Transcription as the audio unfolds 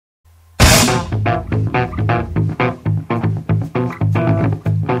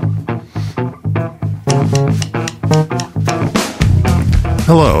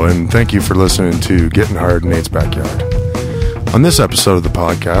Hello, and thank you for listening to Getting Hard in Nate's Backyard. On this episode of the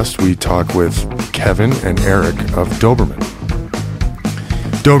podcast, we talk with Kevin and Erik of Doberman.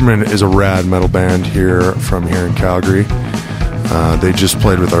 Doberman is a rad metal band here in Calgary. They just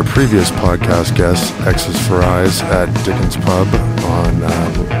played with our previous podcast guest, X's for Eyes, at Gettin's Pub on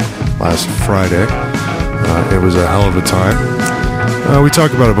last Friday. It was a hell of a time. We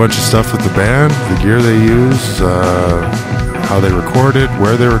talk about a bunch of stuff with the band, the gear they use, how they recorded,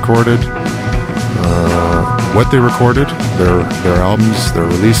 where they recorded, what they recorded, their albums, their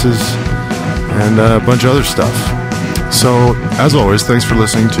releases, and a bunch of other stuff. So, as always, thanks for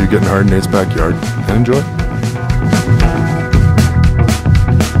listening to Getting Hard in Nate's Backyard, and enjoy.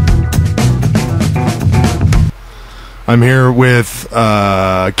 I'm here with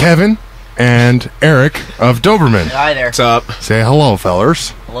Kevin and Erik of Doberman. Hi there. What's up? Say hello, fellers.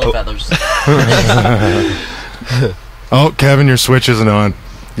 Hello, feathers. Oh, Kevin, your switch isn't on.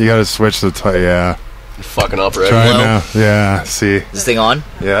 You gotta switch the yeah. You're fucking up, right? Try it now. Yeah, see. Is this thing on?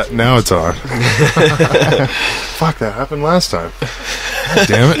 Yeah, now it's on. Fuck, that happened last time.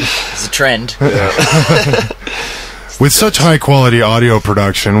 Damn it. It's a trend. Yeah. With such high quality audio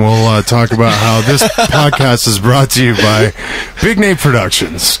production, we'll talk about how this podcast is brought to you by Big Nate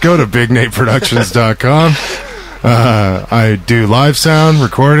Productions. Go to bignateproductions.com. I do live sound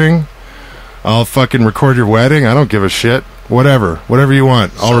recording. I'll fucking record your wedding. I don't give a shit. Whatever you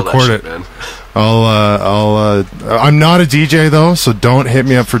want. I'll record it. Man. I'm not a DJ though, so don't hit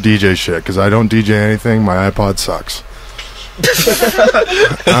me up for DJ shit because I don't DJ anything. My iPod sucks.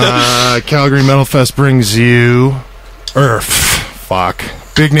 Calgary Metalfest brings you,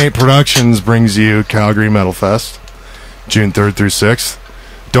 Big Nate Productions brings you Calgary Metalfest, June 3rd through 6th.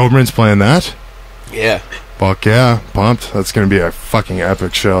 Doberman's playing that. Yeah. Fuck yeah, pumped. That's going to be a fucking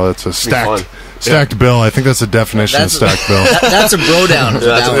epic show. It's a stacked bill. I think that's the definition of stacked bill. That's a bro down.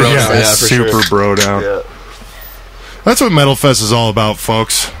 Super bro down. Yeah. That's what Metalfest is all about,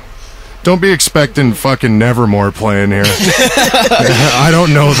 folks. Don't be expecting fucking Nevermore playing here. I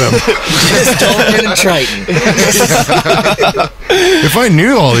don't know them. Just Doberman and Triton. If I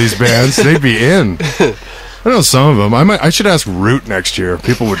knew all these bands, they'd be in. I know some of them. I should ask Root next year.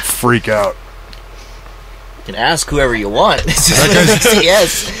 People would freak out. You can ask whoever you want.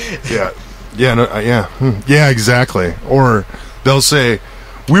 Yes. Yeah, exactly. Or they'll say,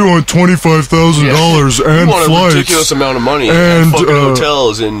 we want $25,000 and we want flights, a ridiculous amount of money, and fucking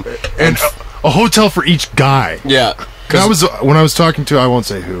hotels, and a hotel for each guy. Yeah. That was when I was talking to, I won't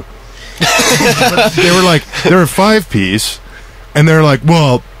say who. They were like, they're a 5-piece, and they're like,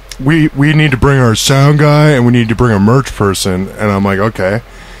 well, we need to bring our sound guy and we need to bring a merch person, and I'm like, okay.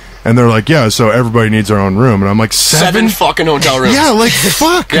 And they're like, yeah, so everybody needs their own room. And I'm like, seven fucking hotel rooms. Yeah, like,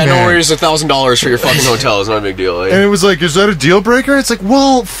 fuck, yeah, man. no worries, $1,000 for your fucking hotel is not a big deal. Like. And it was like, is that a deal breaker? It's like,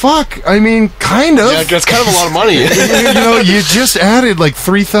 well, fuck. I mean, kind of. Yeah, that's kind of a lot of money. You just added like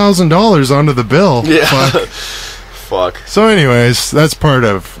 $3,000 onto the bill. Yeah. Fuck. So anyways, that's part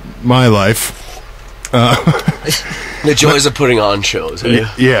of my life. The joys of putting on shows, eh?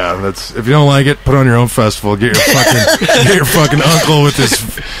 Yeah, that's, if you don't like it, put on your own festival. Get your fucking uncle with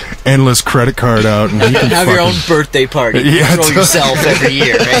his endless credit card out, and you can have your own birthday party. Yeah, throw yourself every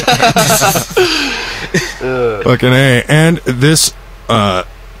year, right? Fucking A. And this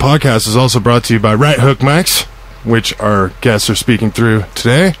podcast is also brought to you by Right Hook Mics, which our guests are speaking through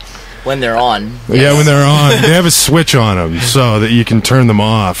today. When they're on. Yes. Yeah, when they're on. They have a switch on them so that you can turn them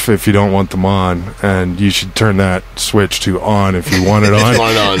off if you don't want them on. And you should turn that switch to on if you want it on.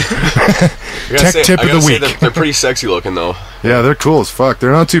 Tech tip of the week. They're pretty sexy looking, though. Yeah, they're cool as fuck.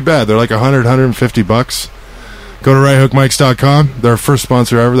 They're not too bad. They're like $150. Go to righthookmics.com. They're our first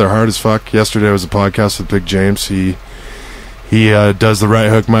sponsor ever. They're hard as fuck. Yesterday was a podcast with Big James. He does the Right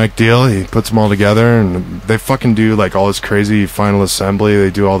Hook mic deal. He puts them all together, and they fucking do like all this crazy final assembly. They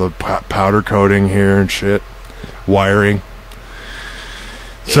do all the powder coating here and shit, wiring.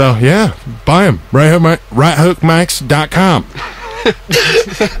 Yeah. So yeah, buy them. RightHookMics.com.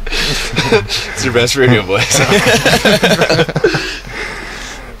 It's your best radio voice.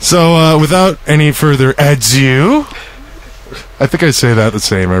 So without any further ado, I think I say that the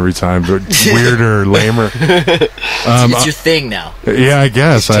same every time, but weirder, lamer. It's your thing now. Yeah, I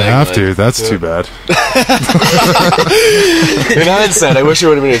guess I have to. That's too bad. In hindsight, I wish I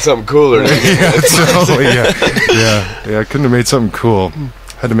would have made something cooler. Yeah, totally. Yeah. I couldn't have made something cool.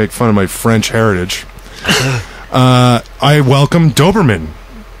 Had to make fun of my French heritage. I welcome Doberman.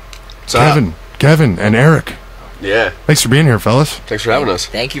 Kevin, and Erik. Yeah. Thanks for being here, fellas. Thanks for having us.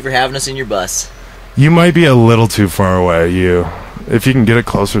 Thank you for having us in your bus. You might be a little too far away, If you can get it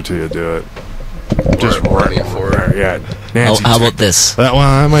closer to you, do it. Just running for it. there. Yeah, Nancy. How about this? That one?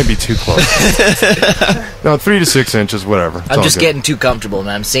 That might be too close. No, 3 to 6 inches, whatever. It's I'm all just good. getting too comfortable,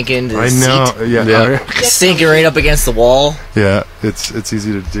 man. I'm sinking into the I know. seat. Yeah. Sinking right up against the wall. Yeah. It's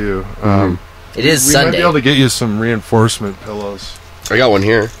easy to do. It is we Sunday. might be able to get you some reinforcement pillows. I got one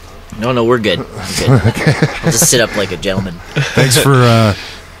here. No, we're good. I'll just sit up like a gentleman. Thanks for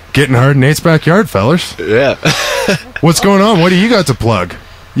getting hard in Nate's backyard, fellas. Yeah. What's going on? What do you got to plug?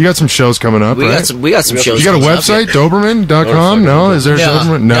 You got some shows coming up, We right? got some shows. You got a coming up, website, yeah. Doberman.com? No, is there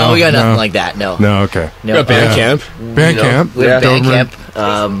Doberman? No, we got nothing like that. No. No, okay. No. We got Bandcamp. Bandcamp. We have Doberman.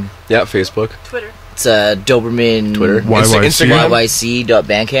 Bandcamp. Yeah, Facebook. Twitter. It's Doberman. Twitter. YYC.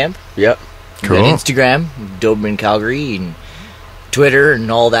 YYC.bandcamp. Yep. We Cool. got Instagram, Doberman Calgary, and Twitter, and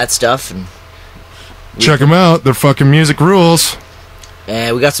all that stuff. And Check them out. Their fucking music rules.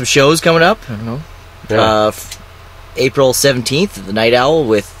 we got some shows coming up. I don't know. Yeah. April 17th at the Night Owl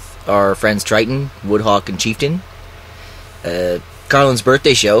with our friends Triton, Woodhawk, and Chieftain. Carlin's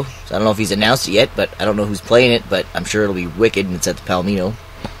birthday show. So I don't know if he's announced it yet, but I don't know who's playing it, but I'm sure it'll be wicked, and it's at the Palomino.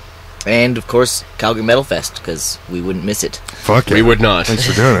 And, of course, Calgary Metalfest, because we wouldn't miss it. Fuck yeah. We would not. Thanks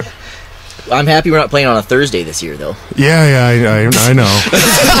for doing it. I'm happy we're not playing on a Thursday this year, though. Yeah, I know.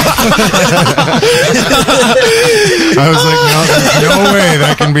 I was like, no, there's no way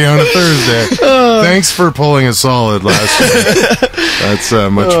that can be on a Thursday. Thanks for pulling a solid last year. That's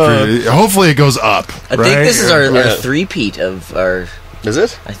much appreciated. Hopefully it goes up. I think this is our three-peat of our... Is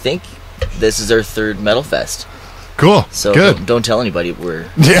it? I think this is our third Metalfest. Cool. So good. don't tell anybody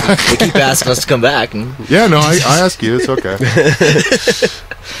Yeah. they keep asking us to come back. And Yeah, no, I ask you. It's okay.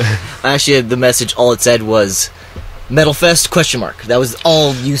 actually, the message, all it said was Metalfest ? That was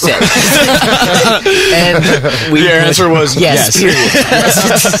all you said. And Your answer was yes. Period.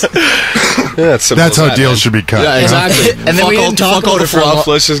 Yeah, it's simple That's as how that, deals man. should be cut. Yeah, you know? exactly. And then we didn't talk about it for a fluff.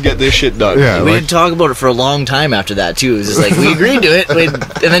 Let's just get this shit done. Yeah, We like, didn't talk about it for a long time after that, too. It was just like, we agreed to it,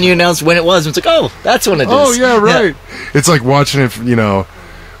 and then you announced when it was, and it's like, oh, that's when it is. oh, yeah, right. It's like watching it,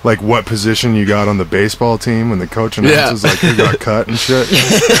 like what position you got on the baseball team when the coach announces like who got cut and shit.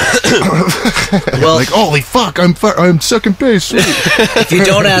 Well, Like, holy fuck, I'm second base. Sweet. if you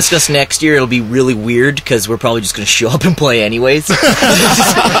don't ask us next year, it'll be really weird, because we're probably just going to show up and play anyways.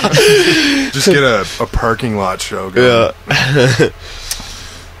 Just get a parking lot show going. Yeah.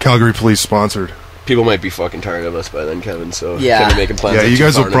 Calgary Police sponsored. People might be fucking tired of us by then, Kevin, so Yeah. can't be making plans. Yeah, like you too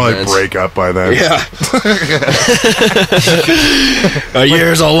guys far will in probably advance. break up by then. Yeah. A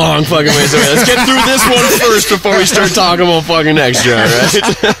year's a long fucking ways away. Let's get through this one first before we start talking about fucking next year,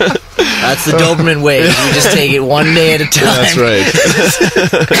 right? That's the Doberman way. We just take it one day at a time. That's right.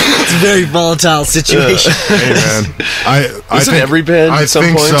 It's a very volatile situation. Hey, man. I Isn't think, every band I at some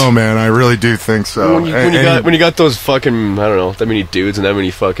think point? so, man. I really do think so. When you got those fucking, I don't know, that many dudes and that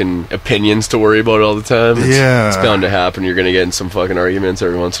many fucking opinions to worry about all the time, it's bound to happen. You're gonna get in some fucking arguments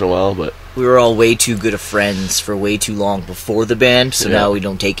every once in a while, but We were all way too good of friends for way too long before the band, so now we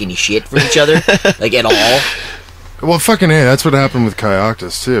don't take any shit from each other, like at all. Well, fucking A, that's what happened with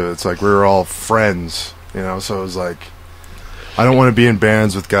Kayaktas, too. It's like we were all friends, so it was like, I don't want to be in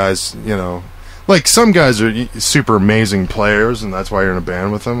bands with guys, like some guys are super amazing players, and that's why you're in a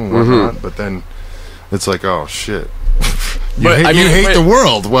band with them and whatnot, but then it's like, oh, shit. You hate the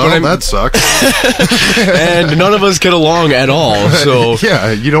world. Well, that sucks. and none of us get along at all. So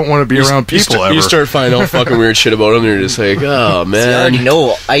yeah, you don't want to be around people ever. You start finding all fucking weird shit about them, and you're just like, oh man.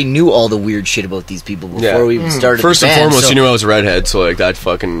 I knew all the weird shit about these people before we even started. First the and band, fourmost, so you knew I was a redhead, so like that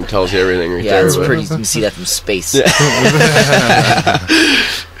fucking tells you everything right there. it's but- pretty. You can see that from space.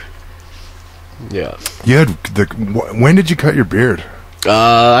 Yeah. You had when did you cut your beard?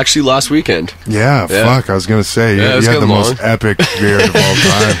 Actually, last weekend. Yeah, fuck. I was gonna say you it's had the getting most epic beard of all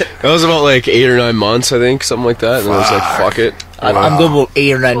time. That was about like 8 or 9 months, I think, something like that. And I was like, fuck it. I'm going about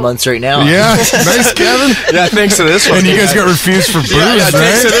 8 or 9 months right now. Yeah, nice, Kevin. Yeah, thanks to this one. And you guys got refused for booze, thanks to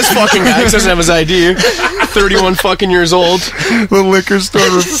right? this fucking guy. He doesn't have his ID. 31 fucking years old. The liquor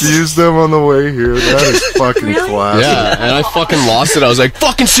store refused them on the way here. That is fucking classic. Yeah, and I fucking lost it. I was like,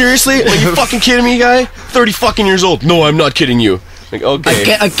 fucking seriously? Like, you fucking kidding me, guy? 30 fucking years old. No, I'm not kidding you. Like,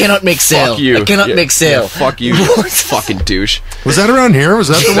 okay. I cannot make sale. Fuck you. I cannot make sale. Yeah, fuck you, you fucking douche. Was that around here? Was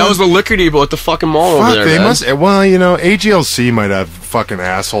that the one? That was the liquor depot at the fucking mall over there, they man. must. Well, AGLC might have fucking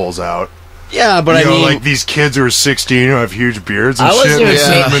assholes out. Yeah, but I mean, like these kids who are 16 who have huge beards and I wasn't shit. even They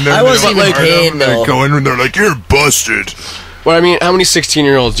saying- sit them and I wasn't they're even paying, they're though. going and they're like, "You're busted." well, I mean, how many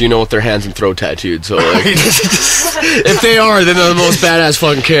 16-year-olds do you know with their hands and throat tattooed? So, like, if they are, then they're the most badass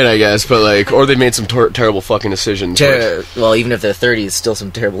fucking kid, I guess. But like, or they made some terrible fucking decisions. Well, even if they're 30, it's still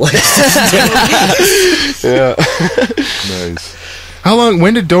some terrible life. Yeah. Nice. How long?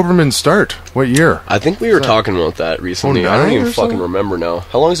 When did Doberman start? What year? I think we were talking about that recently. I don't even fucking remember now.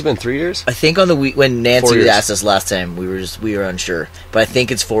 How long has it been? 3 years? I think on the week when Nancy asked us last time, we were unsure, but I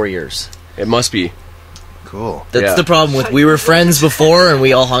think it's 4 years. It must be. Cool. That's the problem with we were friends before and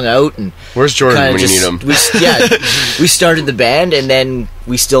we all hung out and where's Jordan when you need him? We started the band and then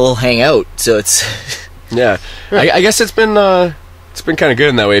we still hang out, so it's yeah. I guess it's been kind of good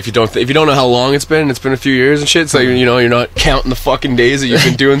in that way. If you don't know how long it's been a few years and shit. So you're not counting the fucking days that you've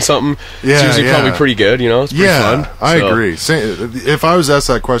been doing something. Yeah, it's usually probably pretty good. It's pretty fun. I agree. If I was asked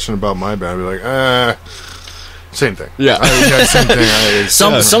that question about my band, I'd be like, same thing. Yeah, same thing.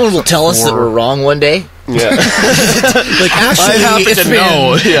 Someone will tell us that we're wrong one day. Yeah, like actually, I happen to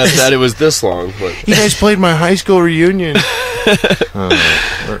know that it was this long. But. You guys played my high school reunion. You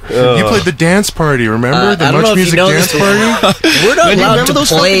played the dance party. Remember the Much Music dance party? We're not allowed to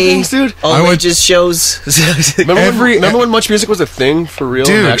play things, dude. All ages shows. remember when Much Music was a thing for real?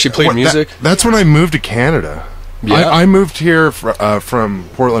 Dude, and actually played music. That's when I moved to Canada. Yeah. I moved here from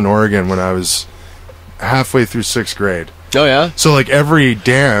Portland, Oregon, when I was halfway through 6th grade. Oh yeah. So like every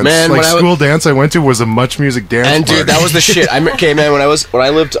dance, school dance I went to was a Much Music dance. And party. dude, that was the shit. Okay, man. I was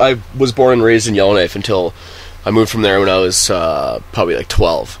born and raised in Yellowknife until I moved from there when I was probably like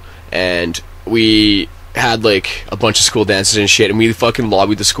 12, and we had like a bunch of school dances and shit, and we fucking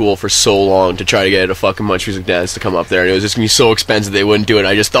lobbied the school for so long to try to get a fucking Much Music dance to come up there, and it was just gonna be so expensive they wouldn't do it.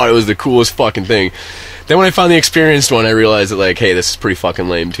 I just thought it was the coolest fucking thing. Then when I finally experienced one, I realized that like, hey, this is pretty fucking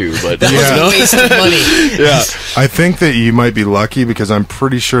lame too. But that was a waste of money. Yeah, I think that you might be lucky because I'm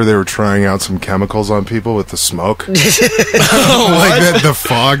pretty sure they were trying out some chemicals on people with the smoke, like the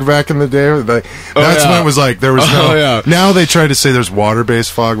fog back in the day. That's when it was like there was no. Yeah. Now they try to say there's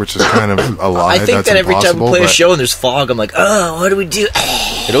water-based fog, which is kind of a lie. I think that's that every time we play a but show and there's fog, I'm like, oh, what do we do?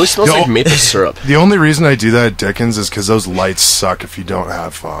 it always smells like maple syrup. The only reason I do that at Dickens is because those lights suck if you don't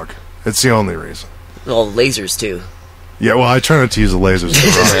have fog. It's the only reason. Well, lasers too. Yeah, well, I try not to use the lasers for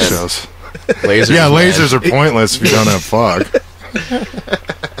rock shows. Lasers, yeah, lasers are pointless if you don't have fog.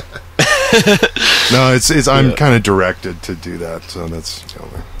 No, it's I'm kind of directed to do that, so that's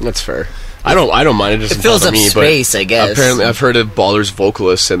fair. I don't mind. It doesn't fills up me, space, but I guess. Apparently, I've heard of Ballers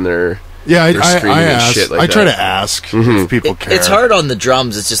vocalists and their I ask. Shit like I try to ask if people care. It's hard on the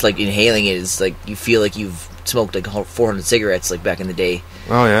drums. It's just like inhaling it. It's like you feel like you've smoked like 400 cigarettes like back in the day.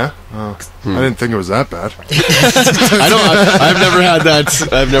 Oh yeah, I didn't think it was that bad. I've never had that.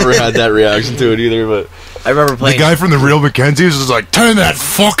 I've never had that reaction to it either. But I remember playing. The guy from the Real Mackenzies was like, "Turn that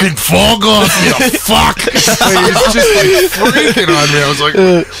fucking fog off, you fuck!" He's just like freaking on me. I was like,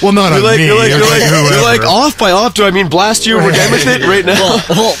 "Well, not on me." You're like off by off. Do I mean blast you? We're done with it right now.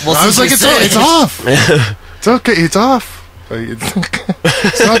 I was like, "It's off. It's okay. It's off."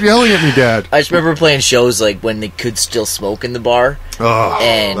 Stop yelling at me, Dad. I just remember playing shows like when they could still smoke in the bar. Oh,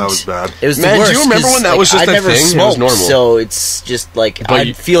 and that was bad. It was Man, the worst. do you remember when that was just I never thing? smoked, it was normal. So it's just like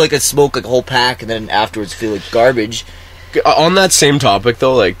I'd feel like I'd smoke like a whole pack, and then afterwards feel like garbage. On that same topic,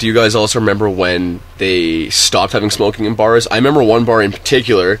 though, like, do you guys also remember when they stopped having smoking in bars? I remember one bar in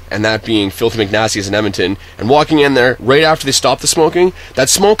particular, and that being Filthy McNasty's in Edmonton, and walking in there, right after they stopped the smoking, that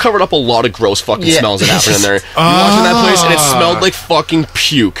smoke covered up a lot of gross fucking smells that happened in there. You walked in that place, and it smelled like fucking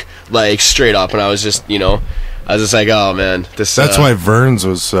puke, like, straight up, and I was just, I was just like, oh, man. That's why Vern's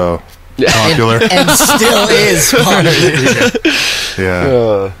was so popular. and still is popular.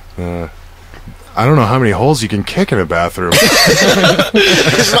 Yeah. I don't know how many holes you can kick in a bathroom. Man,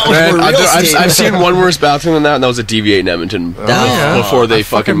 I've seen one worse bathroom than that, and that was a DV8 in Edmonton before they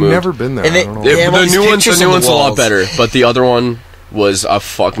fucking moved. I've never been there. And the new one's a lot better, but the other one was a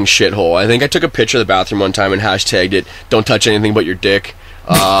fucking shithole. I think I took a picture of the bathroom one time and hashtagged it, "Don't touch anything but your dick."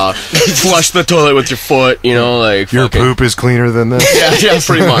 Flush the toilet with your foot, like your poop is cleaner than this. yeah,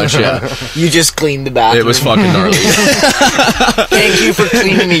 pretty much. Yeah, you just cleaned the bathroom. It was fucking gnarly. Thank you for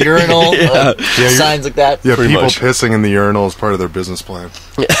cleaning the urinal. Signs like that. Yeah, pretty people much. Pissing in the urinal is part of their business plan.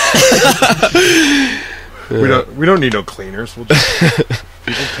 We don't need no cleaners. We'll just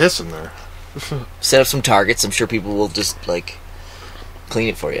people piss in there. Set up some targets. I'm sure people will just like clean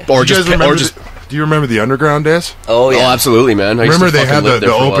it for you. Do you remember the underground days? Oh yeah, absolutely, man. Remember they had the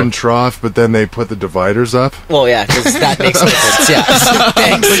open trough, but then they put the dividers up. Well, yeah, because that makes sense. Yeah,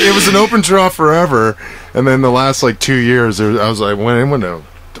 thanks. It was an open trough forever, and then the last 2 years, I was like, when to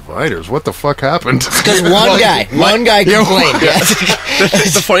spiders. What the fuck happened? Because one guy complained. Yeah.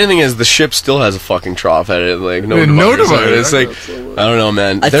 The funny thing is, the ship still has a fucking trough at it. Like no divider. It's like I don't know,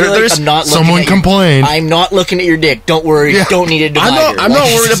 man. I feel like I'm not looking someone at complained. I'm not looking at your dick. Don't worry. Yeah. Don't need a divider. I'm not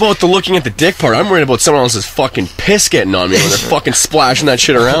worried about the looking at the dick part. I'm worried about someone else's fucking piss getting on me when they're fucking splashing that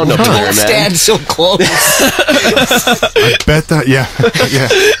shit around up in there, man. Stand so close. I bet that. Yeah.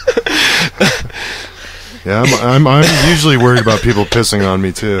 Yeah, I'm usually worried about people pissing on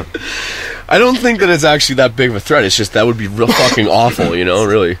me too. I don't think that it's actually that big of a threat. It's just that would be real fucking awful, you know,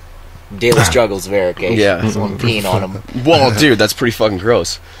 really. Daily struggles of Erik, eh? Yeah. Someone peeing on him. Well, dude, that's pretty fucking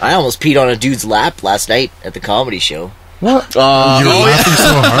gross. I almost peed on a dude's lap last night at the comedy show. What? You were laughing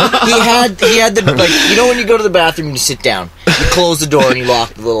so hard? He had the, like, you know when you go to the bathroom and you sit down, you close the door and you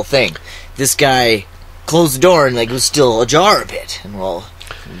lock the little thing. This guy closed the door and, like, it was still ajar a bit. And, well,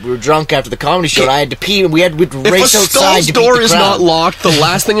 we were drunk after the comedy show and I had to pee and we'd race outside to beat the crowd. If a door is not locked, the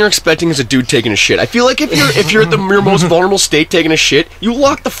last thing you're expecting is a dude taking a shit. I feel like if you're at your most vulnerable state taking a shit, you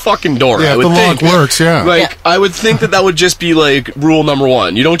lock the fucking door. Yeah, I would the think. lock works, yeah. Like, I would think that would just be, like, rule number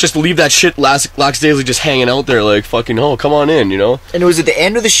one. You don't just leave that shit lackadaisically just hanging out there like, fucking, oh, come on in, you know? And it was at the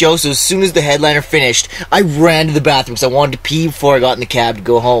end of the show, so as soon as the headliner finished, I ran to the bathroom because I wanted to pee before I got in the cab to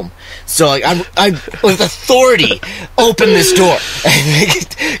go home. So, like, I with authority, opened this door.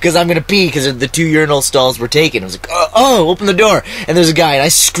 Because I'm going to pee because the 2 urinal stalls were taken. I was like, oh, open the door. And there's a guy, and I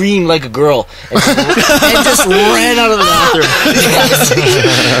screamed like a girl. And just ran out of the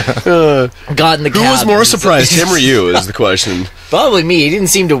bathroom. Got in the cab. Who was more surprised, him or you, is the question. Probably me. He didn't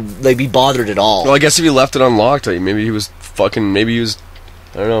seem to, like, be bothered at all. Well, I guess if you left it unlocked, maybe he was, I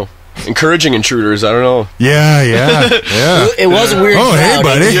don't know. Encouraging intruders, I don't know. Yeah. It was a weird crowd. Hey,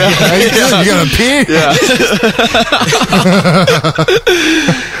 buddy. Yeah. How you doing? You got to pee? Yeah.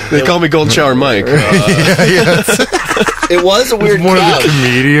 They call me Golden Shower Mike. It was a weird One crowd. of the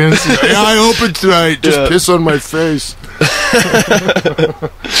comedians. Yeah, I opened tonight. Just piss on my face.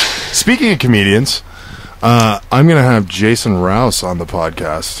 Speaking of comedians, I'm going to have Jason Rouse on the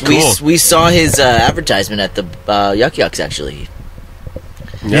podcast. Cool. We saw his advertisement at the Yuck Yucks, actually.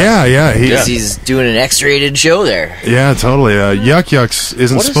 Yeah. He's doing an X-rated show there. Yeah, totally. Yuck Yucks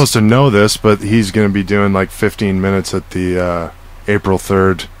isn't supposed to know this, but he's going to be doing like 15 minutes at the April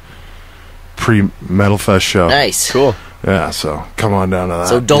 3rd pre-Metalfest show. Nice. Cool. Yeah, so come on down to that.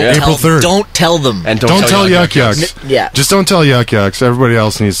 So April 3rd. Don't tell them. And don't tell Yuck Yucks. Yeah. Just don't tell Yuck Yucks. Everybody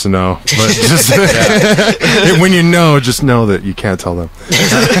else needs to know. But just when you know, just know that you can't tell them.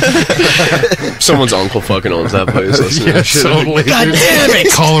 Someone's uncle fucking owns that place. Yeah, totally. God damn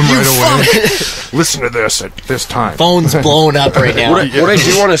it! Call him right away. Listen to this at this time. Phone's blowing up right now. What I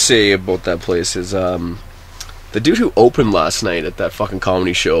do want to say about that place is, the dude who opened last night at that fucking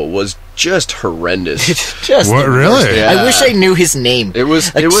comedy show was just horrendous. What, really? Yeah. I wish I knew his name. It was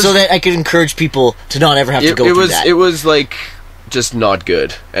so that I could encourage people to not ever have to go through that. It was like just not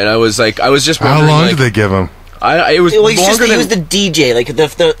good, and I was just how wondering, long like, did they give him? It was he longer than was the DJ. Like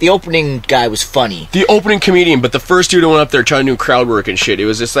the opening guy was funny. the opening comedian, but the first dude who went up there trying to do crowd work and shit. It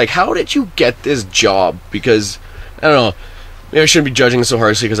was just like, how did you get this job? Because I don't know. Maybe I shouldn't be judging so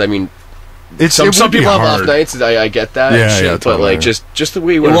harshly because I mean. Some people have off nights. I get that. Yeah, and shit, yeah, but totally. like just the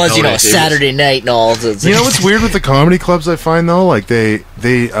way It was, a Saturday night and all. So You know what's weird with the comedy clubs? I find though, like they'll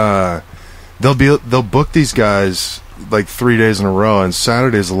book these guys like 3 days in a row, and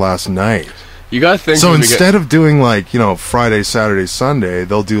Saturday's the last night. You gotta think. So instead of doing like Friday, Saturday, Sunday,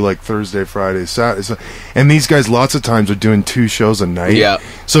 they'll do like Thursday, Friday, Saturday. So, and these guys lots of times are doing 2 shows a night. Yeah.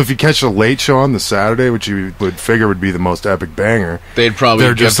 So if you catch a late show on the Saturday, which you would figure would be the most epic banger, they'd probably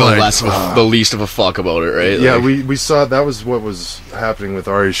they're give just the like, the least of a fuck about it, right? Yeah, Like, we saw that was what was happening with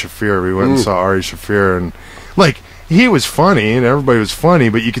Ari Shaffir. We went and saw Ari Shaffir, and like he was funny and everybody was funny,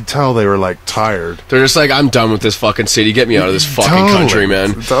 but you could tell they were like tired. they're just like, I'm done with this fucking city. Get me out of this fucking Totally. country,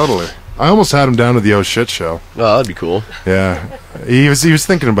 man. Totally. I almost had him down to the Oh Shit show. Oh, that'd be cool. Yeah, he was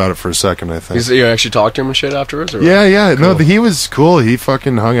thinking about it for a second. I think. You actually talked to him and shit afterwards? Or Yeah. Cool. No, he was cool. He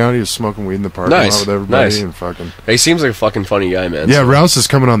fucking hung out. He was smoking weed in the parking lot with everybody. And fucking. He seems like a fucking funny guy, man. Yeah, so- Rouse is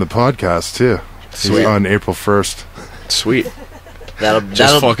coming on the podcast too. Sweet. He's on April 1st. Sweet.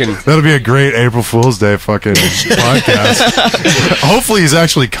 that'll fucking. That'll be a great April Fool's Day fucking podcast. Hopefully he's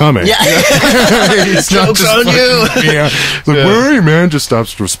actually coming. Yeah. He's not Joke's just on you. fucking- Yeah. Like, where are you, man? Just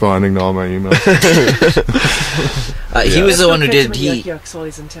stops responding to all my emails. He was the one who did. Yucks while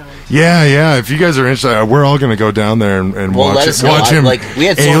he's in town. Yeah. If you guys are interested, we're all going to go down there and Well, let watch us know. him We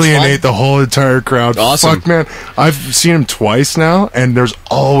had so much alienate fun. the whole entire crowd. Awesome. Fuck, man. I've seen him twice now, and there's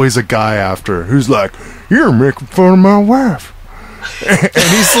always a guy after who's like, "You're making fun of my wife." And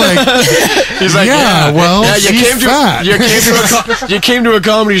he's like, yeah, well, yeah, she's fat. You came to a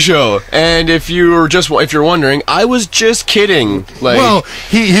comedy show, and if you're wondering, I was just kidding. Like, well,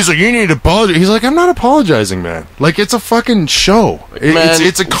 he's like, you need to apologize. He's like, I'm not apologizing, man. Like, it's a fucking show.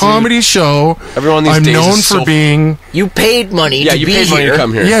 It's a comedy show. Everyone these I'm days known is for so being. You paid money to you be paid money here. to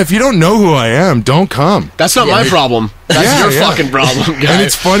come here. Yeah, if you don't know who I am, don't come. That's not my problem. That's your fucking problem, guy. And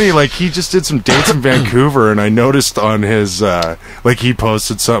it's funny, like, he just did some dates in Vancouver, and I noticed on his, like, he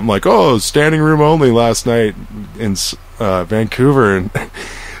posted something like, oh, standing room only last night in Vancouver, and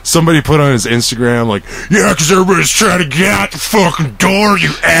somebody put on his Instagram, like, yeah, because everybody's trying to get out the fucking door,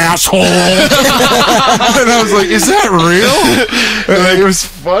 you asshole. And I was like, is that real? And, like, it was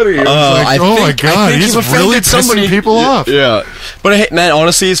funny. It was like, oh my God, he's really pissing people off. Yeah. But, hey, man,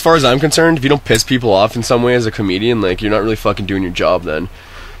 honestly, as far as I'm concerned, if you don't piss people off in some way as a comedian, like, you're not really fucking doing your job then.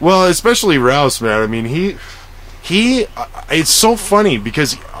 Well, especially Rouse, man. I mean, he it's so funny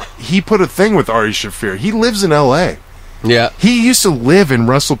because he put a thing with Ari Shaffir. He lives in L.A. Yeah. He used to live in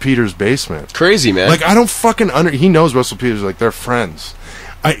Russell Peters' basement. Crazy, man. Like, I don't fucking he knows Russell Peters, like, they're friends.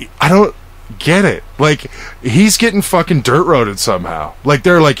 I don't get it. Like, he's getting fucking dirt roaded somehow. Like,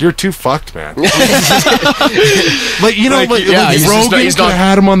 they're like, you're too fucked, man. Like, you know, like Rogan could have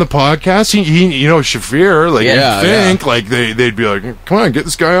had him on the podcast. He you know, Shaffir, like, like, they'd be like, come on, get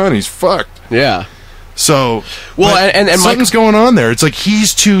this guy on, he's fucked. Yeah. So, well, and something's going on there. It's like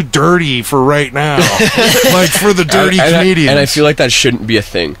he's too dirty for right now, like for the dirty comedians. And I feel like that shouldn't be a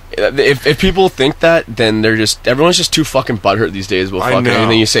thing. If people think that, then everyone's just too fucking butthurt these days. Well, fucking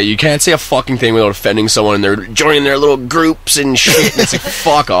anything you say, you can't say a fucking thing without offending someone, and they're joining their little groups and shit. It's like,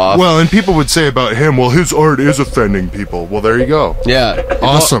 fuck off. Well, and people would say about him, well, his art is offending people. Well, there you go. Yeah,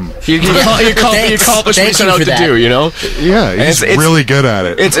 awesome. Well, he accomplished what he set out to do. You know. Yeah, he's really good at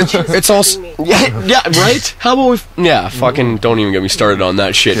it. It's also yeah, right. How about fucking don't even get me started on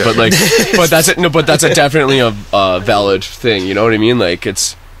that shit. Yeah. But like, but that's it. No, but that's definitely a valid thing. You know what I mean? Like,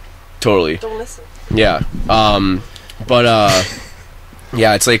 it's. Totally. Don't listen. Yeah.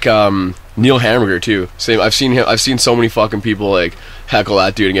 Yeah, it's like Neil Hamburger too. Same. I've seen so many fucking people like heckle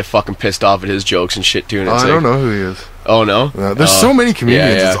that dude and get fucking pissed off at his jokes and shit too. And it's I don't know who he is. Oh no. There's so many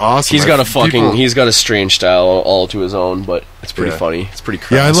comedians. Yeah. It's awesome. He's got a strange style all to his own, but it's pretty funny. It's pretty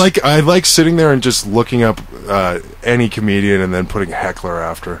crass. Yeah, I like sitting there and just looking up any comedian and then putting heckler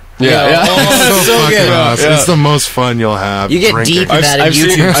after. Yeah. Oh, so fucking awesome. Yeah. It's the most fun you'll have. You get drinking. deep in that on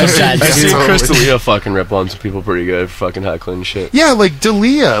YouTube sometimes. I've seen Chris D'Elia fucking rip on some people pretty good for fucking heckling and shit. Yeah, like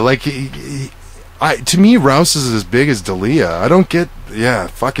D'Elia, like to me, Rouse is as big as D'Elia. I don't get. Yeah,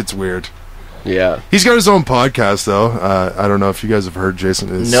 fuck, it's weird. Yeah, he's got his own podcast though. I don't know if you guys have heard Jason.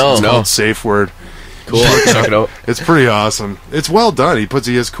 It's called Safe Word. Cool, check it out. It's pretty awesome. It's well done. He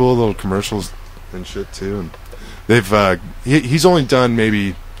has cool little commercials and shit too. And they've he's only done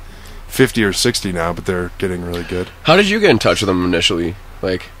maybe 50 or 60 now, but they're getting really good. How did you get in touch with them initially?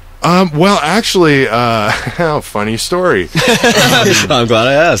 Like, well, actually, funny story. I'm glad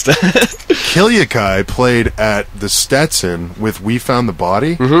I asked. Kilyakai played at the Stetson with We Found the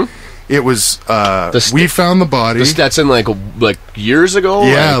Body. Mm-hmm. It was We Found the Body. The Stetson like years ago?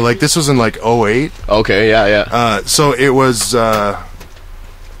 Yeah, like this was in like 08. Okay, yeah. So it was yeah,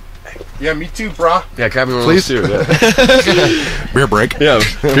 me too, brah. Yeah, grab me one please. Too, yeah. Beer break. Yeah,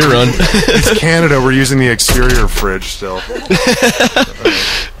 beer run. It's Canada, we're using the exterior fridge still.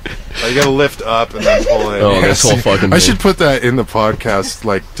 You gotta lift up and then pull in. Oh, this whole fucking I should put that in the podcast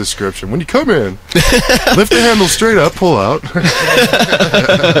like description. When you come in, lift the handle straight up, pull out.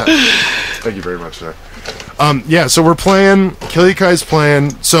 Thank you very much, sir. Yeah, so we're playing, Killyakai's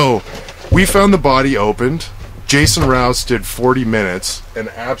playing. So We Found the Body opened. Jason Rouse did 40 minutes and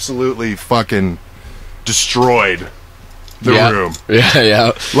absolutely fucking destroyed the room.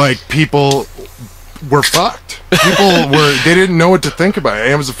 Yeah. Like, people were fucked. They didn't know what to think about it.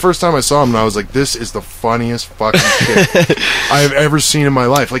 And it was the first time I saw him, and I was like, this is the funniest fucking shit I've ever seen in my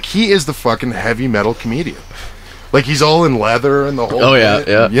life. Like, he is the fucking heavy metal comedian. Like, he's all in leather and the whole bit,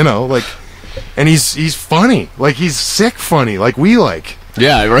 yeah. You know, like, and he's funny. Like, he's sick funny, like we like.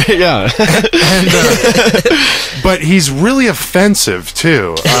 Yeah, right, yeah. But he's really offensive,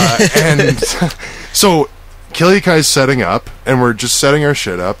 too. And so, Killyakai's setting up, and we're just setting our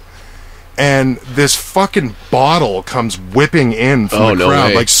shit up, and this fucking bottle comes whipping in from the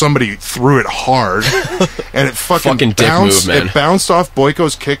crowd, like somebody threw it hard, and it fucking bounced. Dick move, man. It bounced off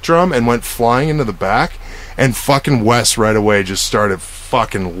Boyko's kick drum and went flying into the back, And fucking Wes right away just started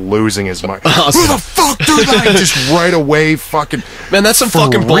fucking losing his mind. Who the fuck do that? Just right away fucking... Man, that's some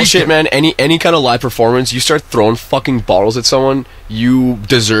fucking bullshit, man. Any kind of live performance, you start throwing fucking bottles at someone, you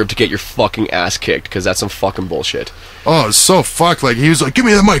deserve to get your fucking ass kicked, because that's some fucking bullshit. Oh, it's so fucked. Like, he was like, give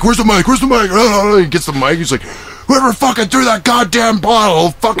me the mic. Where's the mic? Where's the mic? He gets the mic. He's like, whoever fucking threw that goddamn bottle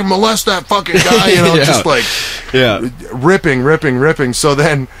will fucking molest that fucking guy. You know, just like... Yeah. Ripping. So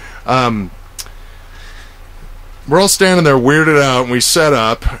then... we're all standing there weirded out, and we set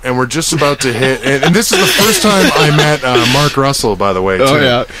up, and we're just about to hit, and this is the first time I met Mark Russell, by the way, too. Oh,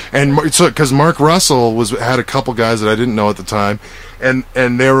 yeah. And so, because Mark Russell had a couple guys that I didn't know at the time, and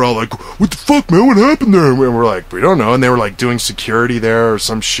they were all like, what the fuck, man, what happened there? And we're like, we don't know, and they were like doing security there or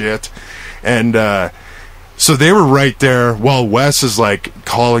some shit, and so they were right there while Wes is like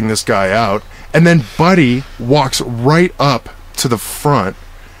calling this guy out, and then Buddy walks right up to the front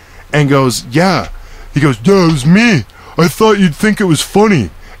and goes, he goes, yeah, it was me. I thought you'd think it was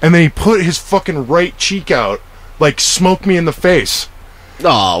funny. And then he put his fucking right cheek out, like, smoke me in the face.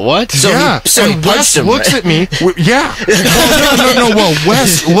 Aw, what? So yeah. he And punched Wes him, looks right? at me. Yeah. No. Well,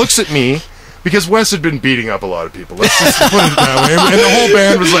 Wes looks at me, because Wes had been beating up a lot of people. Let's just put it that way. And the whole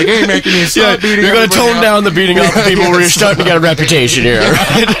band was like, hey, man, can you stop beating you're up? going to tone down the beating up of people where you're starting to get a reputation here.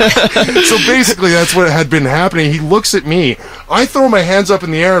 So basically, that's what had been happening. He looks at me. I throw my hands up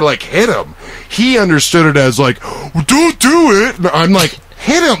in the air, like, hit him. He understood it as, like, well, don't do it. And I'm like,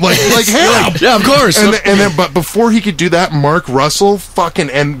 hit him. Like hit him. Yeah, of course. And then, but before he could do that, Mark Russell fucking,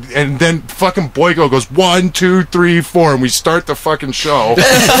 and then fucking Boyko goes, 1, 2, 3, 4, and we start the fucking show.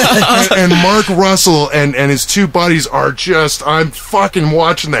 and Mark Russell and his two buddies are just, I'm fucking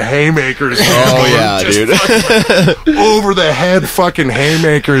watching the haymakers. Oh, yeah, dude. Over the head fucking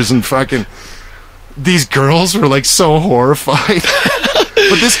haymakers, and fucking, these girls were like so horrified.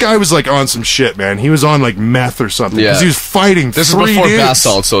 But this guy was like on some shit, man. He was on like meth or something. Yeah. Because he was fighting This is three before dudes. bath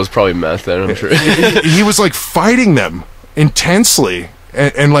salts, so it's probably meth then, I'm sure. He was like fighting them intensely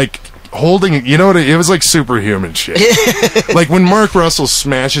and like holding, you know what, it was like superhuman shit. Like when Mark Russell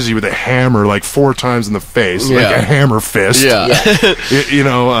smashes you with a hammer like 4 times in the face, like a hammer fist. You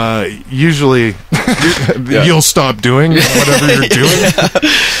know, usually you'll stop doing whatever you're doing.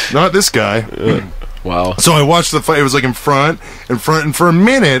 Not this guy. Wow. So I watched the fight. It was like in front, and for a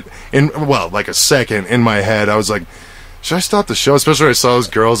minute, like a second, in my head, I was like, should I stop the show? Especially when I saw those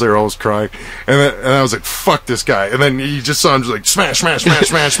girls, they were always crying. And I was like, fuck this guy. And then you just saw him just like, smash.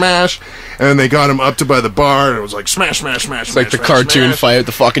 And then they got him up to by the bar, and it was like, smash. It's like the cartoon fight with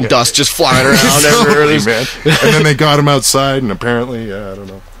the fucking dust just flying around everywhere. Man. And then they got him outside, and apparently, I don't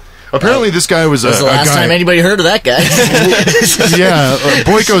know. Apparently, this guy was That's the last time anybody heard of that guy.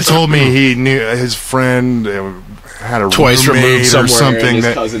 Boyko told me he knew his friend had a Twice removed roommate or somewhere, something. and his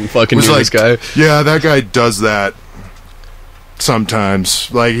that cousin fucking was knew like, this guy. Yeah, that guy does that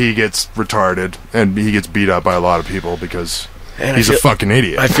sometimes. Like, he gets retarded, and he gets beat up by a lot of people because he's a fucking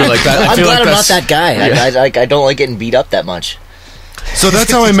idiot. I feel like that. I'm glad I'm not that guy. Yeah. I don't like getting beat up that much. So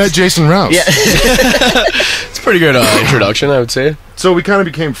that's how I met Jason Rouse. Yeah. It's a pretty good introduction, I would say. So we kind of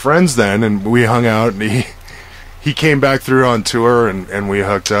became friends then, and we hung out, and he came back through on tour, and we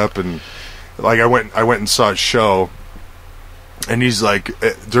hooked up, and like I went and saw a show, and he's like,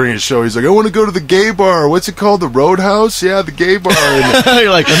 during his show, he's like, I want to go to the gay bar. What's it called? The Roadhouse? Yeah, the gay bar. And,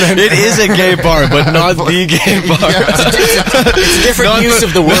 You're like, it is a gay bar, but not the gay bar. It's a different use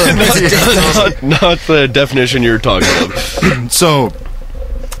of the word. Not the definition you're talking about. So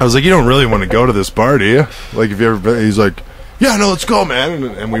I was like, you don't really want to go to this bar, do you? Like, if you ever been? He's like, yeah, no, let's go, man.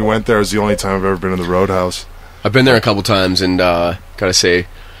 And we went there. It was the only time I've ever been to the Roadhouse. I've been there a couple times, and gotta say,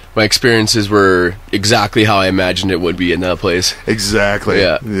 my experiences were exactly how I imagined it would be in that place. Exactly.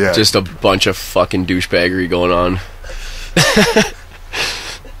 Yeah. Just a bunch of fucking douchebaggery going on.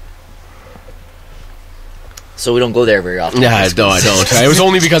 So we don't go there very often. Yeah, no, I don't. It was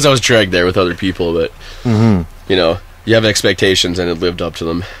only because I was dragged there with other people, but you know, you have expectations, and it lived up to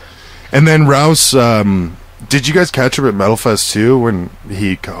them. And then Rouse, did you guys catch him at Metalfest too when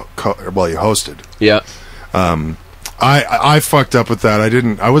he hosted? Yeah. I fucked up with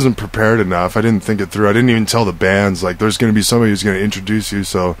that. I wasn't prepared enough. I didn't think it through. I didn't even tell the bands, like, there's going to be somebody who's going to introduce you,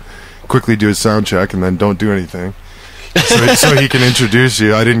 so quickly do a sound check and then don't do anything. So he can introduce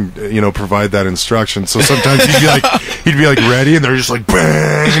you. I didn't, provide that instruction. So sometimes he'd be like ready, and they're just like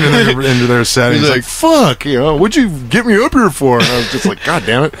bang into their set. He's like, "Fuck, what'd you get me up here for?" And I was just like, "God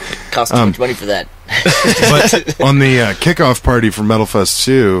damn it!" Cost too much money for that. But on the kickoff party for Metalfest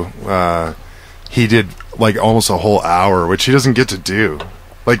 2, he did like almost a whole hour, which he doesn't get to do.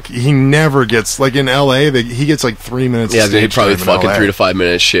 Like, he never gets, like, in LA, he gets like 3 minutes. Yeah, of they stage probably time in fucking LA. 3 to 5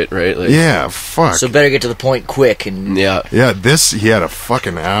 minutes shit, right? Like, Yeah, fuck. So better get to the point quick. And yeah. Yeah, he had a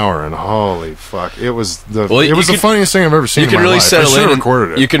fucking hour, and holy fuck, it was the the funniest thing I've ever seen. You can in my really life. settle I should in. have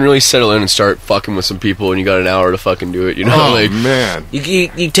recorded it. You can really settle in and start fucking with some people when you got an hour to fucking do it. You know, Oh like man,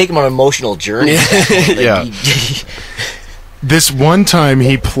 you take him on an emotional journey. Yeah. this one time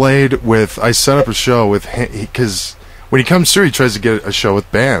he played with. I set up a show with him because when he comes through, he tries to get a show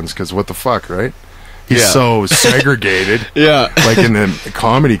with bands. Because what the fuck, right? He's Yeah. so segregated. yeah. Like in the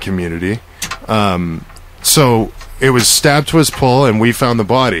comedy community. So it was Stabbed to His Pull, and We Found the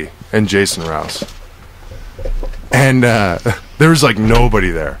Body, and Jason Rouse. And there was like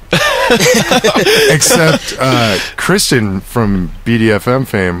nobody there. Except Kristen from BDFM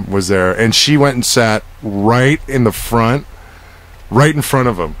fame was there, and she went and sat right in the front, right in front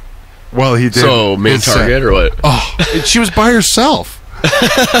of him. Well, he did. So main his target set. or what? Oh, she was by herself.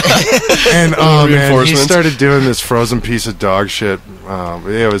 And oh man, he Reinforcements. started doing this frozen piece of dog shit.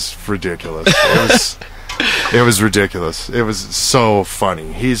 It was ridiculous. It was ridiculous. It was so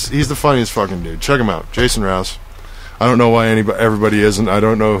funny. He's the funniest fucking dude. Check him out, Jason Rouse. I don't know why everybody isn't. I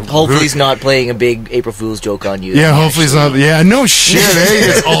don't know. Hopefully he's not playing a big April Fool's joke on you. Yeah, hopefully he's not. Yeah, no shit. Eh?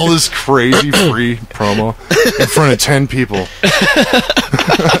 It's all this crazy free promo in front of 10 people.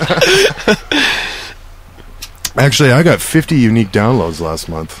 Actually, I got 50 unique downloads last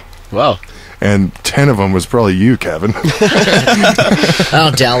month, Wow. and 10 of them was probably you, Kevin. I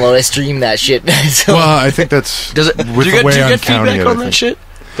don't download. I stream that shit. So Well, I think that's Does it? with do the you way get I'm counting feedback it. on that shit?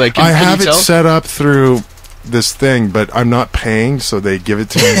 Like, I can have you it tell? set up through this thing, but I'm not paying, so they give it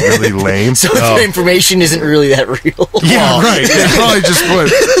to me really lame. so the information isn't really that real. Yeah, right. They probably just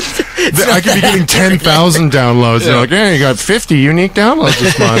put. I could be getting 10,000 downloads. They're like, "Hey, you got 50 unique downloads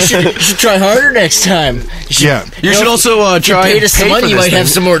this month." You should try harder next time. Yeah, You should also try Pay and us some pay money, for you this might have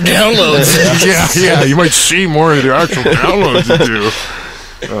thing. some more downloads. yeah. You might see more of the actual downloads you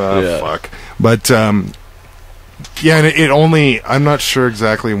do. Yeah. Fuck. But yeah, and it only. I'm not sure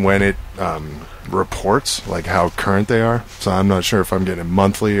exactly when it reports, like how current they are. So I'm not sure if I'm getting it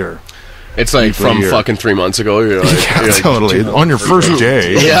monthly or. It's like Weekly from or- fucking 3 months ago. You're like, Yeah, you're like, totally. On your first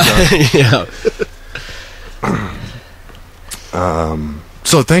day. yeah.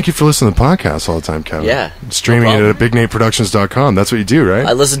 So thank you for listening to the podcast all the time, Kevin. Yeah, Streaming no it at bignateproductions.com. That's what you do, right?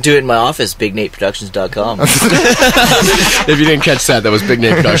 I listen to it in my office, bignateproductions.com. If you didn't catch that was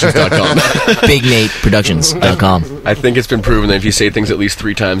bignateproductions.com. bignateproductions.com. I think it's been proven that if you say things at least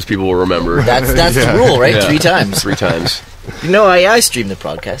 3 times, people will remember. That's Yeah. the rule, right? Yeah. 3 times. 3 times. You know, I stream the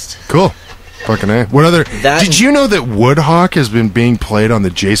podcast. Cool. Fucking A. What other... That- Did you know that Woodhawk has been being played on the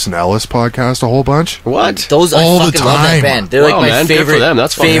Jason Ellis podcast a whole bunch? What? Those All I the fucking love that time. band. They're Wow, like my man, good favorite. for them.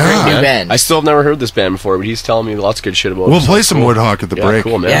 That's fun. favorite Yeah. new band. I still have never heard this band before, but he's telling me lots of good shit about it. We'll so play it's some cool. Woodhawk at the Yeah, break.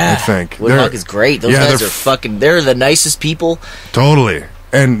 cool, man. Yeah, I think. Woodhawk They're- is great. Those yeah, guys they're are fucking. They're the nicest people. Totally.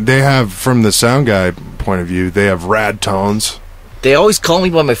 And they have, from the sound guy point of view, they have rad tones. They always call me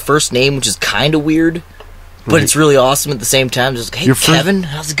by my first name, which is kind of weird, but it's really awesome at the same time. Just like, hey, Your first- Kevin,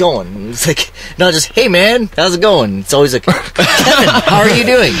 how's it going? And it's like, not just, hey, man, how's it going? It's always like, Kevin, how are you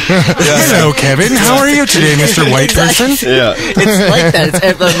doing? Hello, Kevin. How are you today, Mr. White Person? Yeah. It's like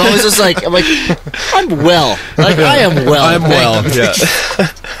that. I'm always just like, I'm well. Like, I am well. I'm well. Yeah.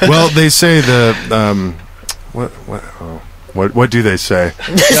 Well, they say the... What do they say?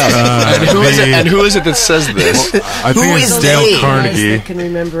 And who is it that says this? I think Who it's is Dale they? Guys Carnegie. that can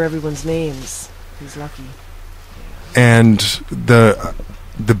remember everyone's names. He's lucky. And the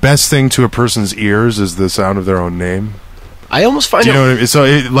best thing to a person's ears is the sound of their own name. I almost find Do you it. know what I mean?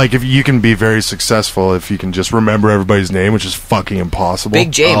 So, like, if you can be very successful if you can just remember everybody's name, which is fucking impossible.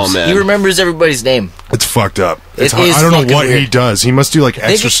 Big James. Oh, man. He remembers everybody's name. It's fucked up. It's It hard. is I don't know fucking what he weird. does. He must do like I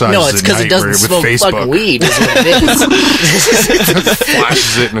think exercises no, it's at night because he doesn't with smoke Facebook. fucking weed. Is what it is.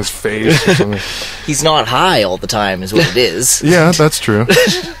 Flashes it in his face or something. He's not high all the time, is what it is. Yeah, that's true.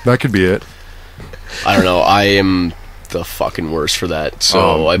 That could be it. I don't know. I am the fucking worst for that. So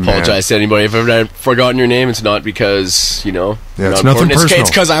Oh, I apologize to anybody if I've forgotten your name. It's not because, you know. Yeah, you're it's not nothing important. personal. It's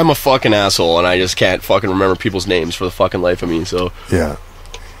because I'm a fucking asshole and I just can't fucking remember people's names for the fucking life of me. So Yeah.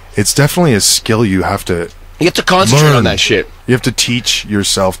 It's definitely a skill you have to concentrate Learn. on that shit. you have to teach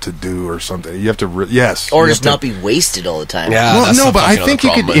yourself to do or something. You have to yes. Or you just have not be wasted all the time. Yeah. Well, that's no, the but I fucking think you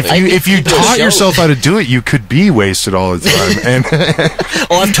other could problem, I if think. you people taught show- yourself how to do it, you could be wasted all the time. And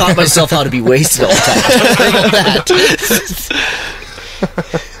Oh, I've taught myself how to be wasted all the time. Don't think of that.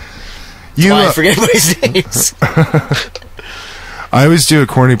 you Why I forget everybody's names. I always do a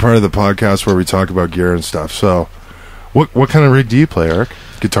corny part of the podcast where we talk about gear and stuff. So, what kind of rig do you play, Eric?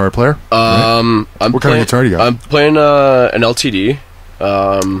 Guitar player? I'm What kind of playing- guitar do you got? I'm playing an LTD.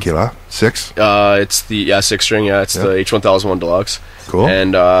 Kila 6. It's the 6-string. Yeah, it's the H1001 Deluxe. Cool.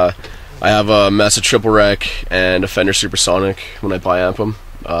 And I have a Mesa Triple Rec and a Fender Supersonic when I bi-amp them.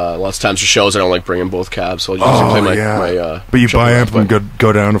 Lots of times for shows I don't like bringing both cabs, so I'll usually play my but you bi-amp them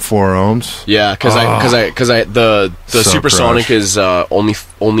go down to 4 ohms. Yeah, because the So Supersonic crush. is only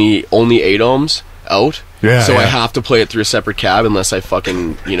 8 ohms out. Yeah, so I yeah. have to play it through a separate cab unless I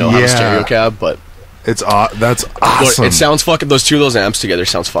fucking have a stereo cab. But That's awesome. it sounds fucking. Those amps together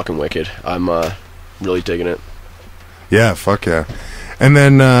sounds fucking wicked. I'm really digging it. Yeah, fuck yeah. And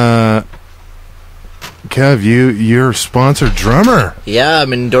then Kev, you're sponsored drummer. Yeah,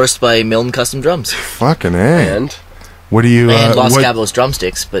 I'm endorsed by Milton Custom Drums Fucking A. And What do you and Los Cabos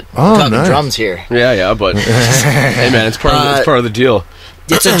drumsticks, but Oh, talking nice. drums here. yeah, but hey man, it's part of the deal.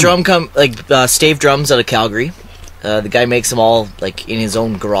 It's a drum Stave Drums out of Calgary. The guy makes them all like in his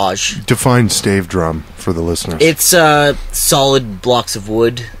own garage. define stave drum for the listeners? It's solid blocks of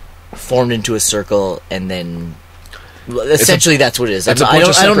wood formed into a circle, and then essentially that's what it is. it's a I bunch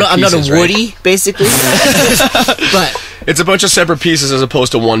of don't know. separate I'm not a pieces, right? woody, basically, but It's a bunch of separate pieces as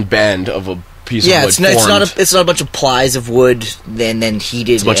opposed to one band of a piece yeah, of wood. it's not a bunch of plies of wood then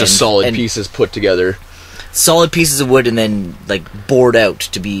heated. It's a bunch of solid and pieces put together. solid pieces of wood, and then like bored out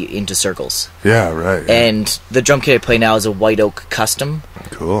to be into circles. Yeah, right. And the drum kit I play now is a White Oak Custom,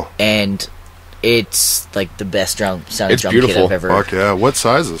 Cool. and it's like the best sounding It's drum kit beautiful. I've ever. Fuck yeah. What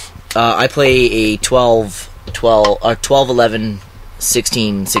sizes? I play a 12, 11,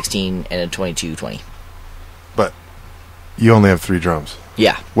 16, 16, and a 22, 20. But you only have 3 drums.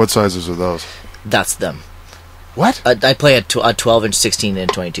 Yeah, What sizes are those? that's them. What? I play a 12-inch, 16,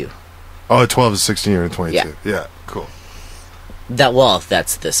 and 22. Oh, a 12 is 16 or a 22. Yeah. Yeah, cool.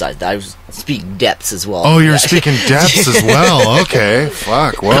 That's the size. I was speaking depths as well. Oh, you're speaking depths as well. Okay,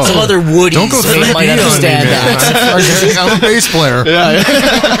 fuck. Well, Some other woodies don't go 3D might on me, understand man. that. I'm a bass player.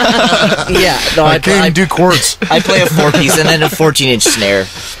 Yeah, no, I can't even do chords. I play a 4-piece and then a 14-inch snare.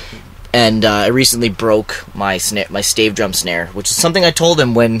 And I recently broke my stave drum snare, which is something I told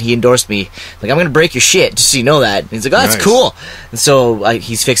him when he endorsed me. Like, I'm going to break your shit, just so you know that. And he's like, oh, that's Nice. cool. And so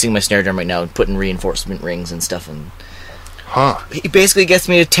he's fixing my snare drum right now and putting reinforcement rings and stuff. And Huh. he basically gets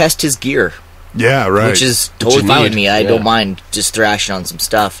me to test his gear, Yeah, right. which is Which totally you fine need, with me. I yeah. don't mind just thrashing on some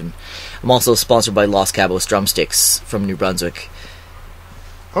stuff. And I'm also sponsored by Los Cabos Drumsticks from New Brunswick.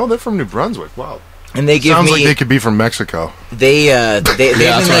 Oh, they're from New Brunswick. Wow. And they give Sounds me... like they could be from Mexico. They Yeah, that's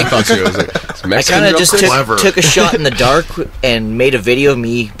what I thought too. I was like, it's I Mexican kind of just Clever. took a shot in the dark and made a video of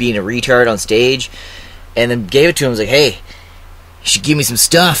me being a retard on stage, and then gave it to him. I was like, "Hey, you should give me some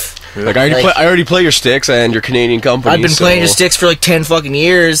stuff." Like I already play your sticks and your Canadian company. I've been playing your sticks for like 10 fucking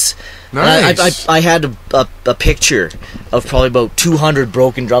years. Nice. I had a picture of probably about 200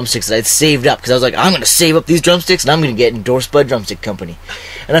 broken drumsticks that I'd saved up because I was like, I'm going to save up these drumsticks and I'm going to get endorsed by a drumstick company.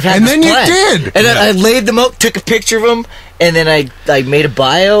 And I've had And this then you plan. did! And then I laid them out, took a picture of them, and then I made a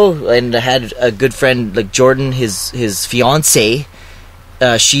bio, and I had a good friend like Jordan, his fiance.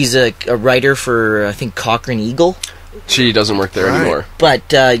 She's a writer for I think Cochrane Eagle. She doesn't work there Right. anymore. But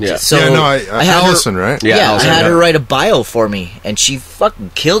so yeah, no, I had Allison, her, right? Yeah, Yeah, Allison, I had yeah. her write a bio for me, and she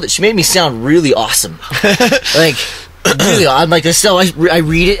fucking killed it. She made me sound really awesome. Like, really, I'm like, so I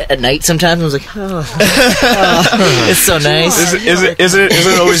read it at night sometimes, and I was like, it's so nice. Is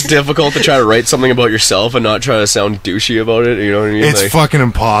it always difficult to try to write something about yourself and not try to sound douchey about it? You know what I mean? It's Like, fucking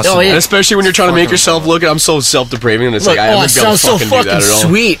impossible. Oh, yeah. and especially when you're trying to make yourself look. I'm so self-depraving, and it's Look, like I it wouldn't be able to sounds so fucking do that fucking at all.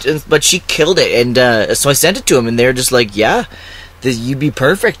 sweet, but she killed it, and so I sent it to him, and they're just like, yeah, you'd be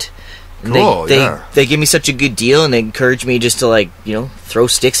perfect. And Cool, they yeah. give me such a good deal, and they encourage me just to, like, throw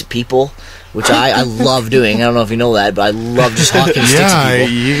sticks at people, which I love doing. I don't know if you know that, but I love just hawking sticks at Yeah,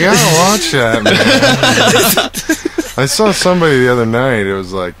 people. you gotta watch that, man. I saw somebody the other night. It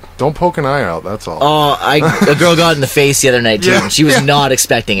was like, don't poke an eye out. That's all. Oh, a girl got in the face the other night too. Yeah, and she was yeah. not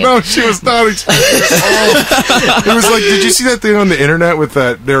expecting it. No, she was not expecting it. It was like, did you see that thing on the internet with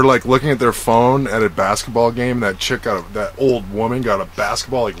that? They're like looking at their phone at a basketball game. That chick that old woman got a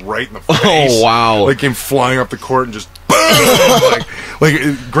basketball like right in the face. Oh wow! Like came flying up the court and just boom.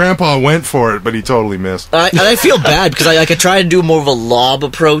 like Grandpa went for it, but he totally missed. And I feel bad because I could try to do more of a lob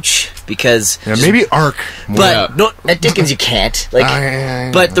approach because. Yeah, maybe arc. More. But no, at Dickens you can't.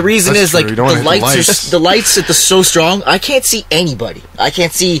 Like, but the reason That's is true. like You don't the want to hit lights are the lights at the so strong. I can't see anybody. I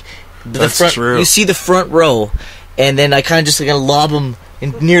can't see the That's front. true. You see the front row, and then I kind of just like lob them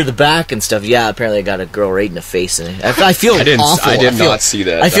near the back and stuff. Yeah, apparently I got a girl right in the face, and I feel awful. I did feel, not see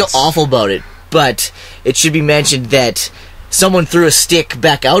that. I feel That's- awful about it. But it should be mentioned that someone threw a stick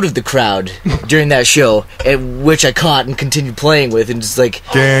back out of the crowd during that show, which I caught and continued playing with, and just like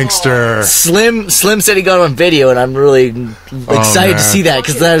Gangster. Slim said he got it on video, and I'm really excited to see that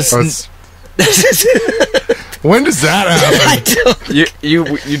because that's when does that happen? You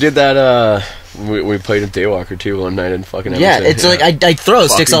did that. We played in Daywalker too one night in fucking Edmonton. Yeah, it's like I throw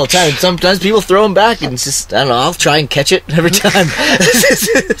sticks all the time. Sometimes people throw them back, and it's just I don't know. I'll try and catch it every time.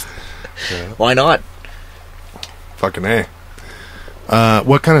 Why not? Fucking A.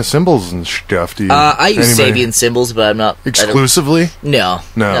 What kind of symbols and stuff do you? I use anybody- Sabian symbols, but I'm not exclusively. No.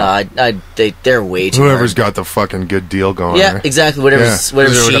 They're way too. Whoever's hard. got the fucking good deal going. Yeah, right? exactly. Whatever's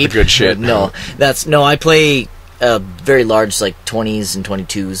Whoever got the cheap. good shit. No, I play very large, like 20s and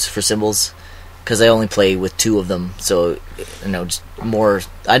 22s for symbols, because I only play with 2 of them. So just more.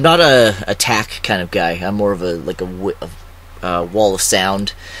 I'm not a attack kind of guy. I'm more of a wall of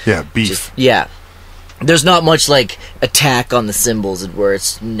sound. Yeah, beef. Yeah. There's not much like attack on the cymbals where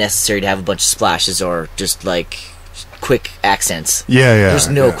it's necessary to have a bunch of splashes or just like quick accents. Yeah. There's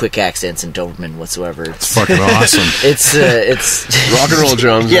no quick accents in Doberman whatsoever. It's fucking awesome. It's rock and roll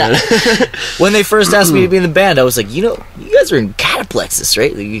drums. Yeah. Man. When they first asked me to be in the band, I was like, you guys are in Cataplexus,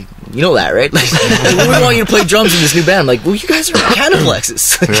 right? Like, you know that, right? Like, we want you to play drums in this new band. I'm like, well, you guys are in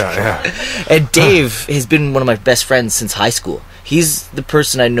Cataplexus. Yeah. And Dave has been one of my best friends since high school. He's the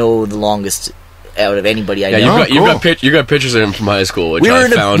person I know the longest out of anybody I know. You got pictures of him from high school, which we were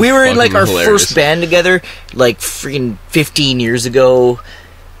in like our hilarious. first band together, like freaking 15 years ago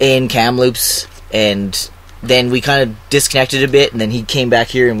in Kamloops, and then we kind of disconnected a bit, and then he came back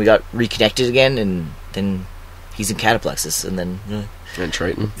here and we got reconnected again, and then he's in Cataplexus, and then and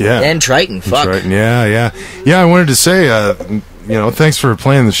Triton. Yeah. And Triton. Fuck. Triton. Yeah. I wanted to say, thanks for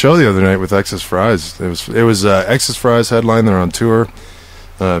playing the show the other night with Excess Fries. It was Excess Fries headline. They're on tour.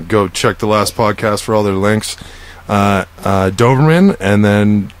 Go check the last podcast for all their links. Doberman, and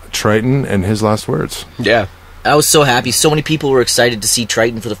then Triton and his last words. Yeah. I was so happy. So many people were excited to see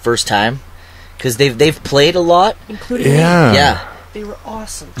Triton for the first time because they've played a lot, including me. Yeah. They were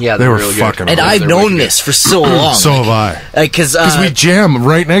awesome. Yeah, they were really fucking good. And I've known this for so long. So have I. Because we jam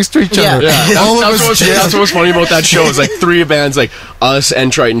right next to each other. Yeah. All of us jam. That's what's funny about that show is like 3 bands, like us and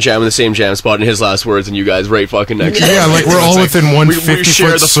Triton jam in the same jam spot, and his last words, and you guys right fucking next to Yeah, like we're all within one we 50-foot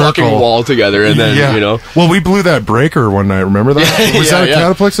share the circle. fucking wall together, and then Well, we blew that breaker one night. Remember that? Was that a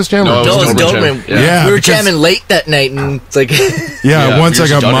Cataplexus jam? No, or it was just Doberman. Yeah, we were because- jamming late that night, and it's like Yeah, once I we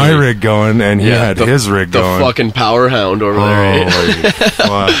got just my done it. rig going, and he had his rig the going. fucking power hound over there. Holy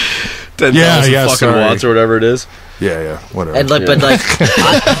fuck. 10,000 Yeah, fucking sorry. watts or whatever it is. Yeah, whatever. And but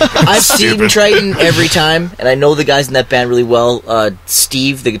I've seen Triton every time, and I know the guys in that band really well.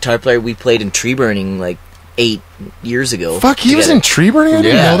 Steve, the guitar player, we played in Tree Burning like 8 years ago. Fuck, he was in Tree Burning? I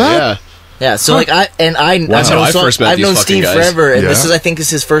didn't know that? Yeah, so like I've known Steve guys. forever, and Yeah. this is I think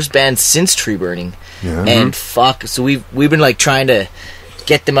is his first band since Tree Burning. Yeah. And fuck, so we've been like trying to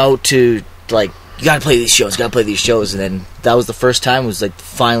get them out to like, you gotta play these shows, and then that was the first time. It was like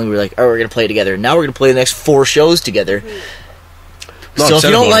finally we were like, oh, we're gonna play together. Now we're gonna play the next 4 shows together. So if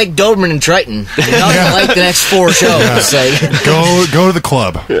you don't like Doberman and Triton, you're not gonna like the next 4 shows. Like, Go to the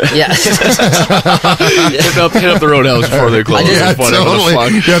club. yeah. Hit up the Roadhouse before they close. Yeah, Whatever totally.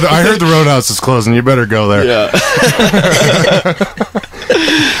 the fuck. Yeah, I heard the Roadhouse is closing. You better go there. Yeah.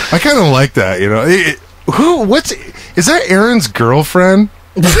 I kind of like that, you know. Is that Aaron's girlfriend?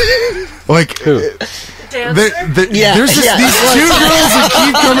 Like, Dancer? there's just these 2 girls that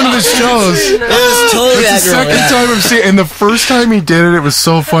keep coming to the shows. It was totally It's the that girl. second time I've seen it, and the first time he did it was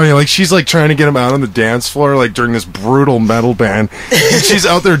so funny. Like, she's like trying to get him out on the dance floor, like during this brutal metal band. And she's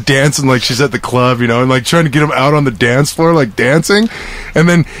out there dancing like she's at the club, you know, and like trying to get him out on the dance floor, like dancing. And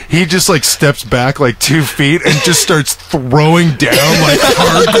then he just like steps back like 2 feet and just starts throwing down, like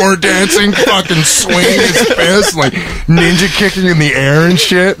hardcore dancing, fucking swinging his fist, like ninja kicking in the air and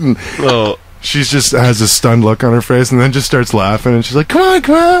shit. And she just has a stunned look on her face, and then just starts laughing, and she's like, come on.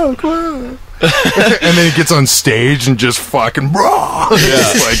 And then he gets on stage and just fucking and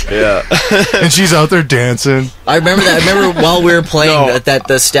she's out there dancing. I remember that. I remember while we were playing at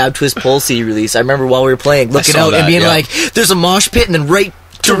the Stab Twist Pole CD release. I remember while we were playing, looking out and being like, "There's a mosh pit," and then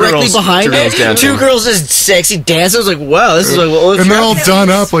directly behind it, 2 girls just sexy dancing. I was like, "Wow, this is like." And they're all done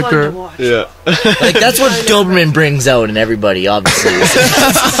up It's like fun they're. to watch. Yeah. Like, that's what Doberman brings out in everybody, obviously.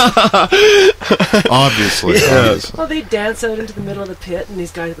 Obviously. Well, they dance out into the middle of the pit, and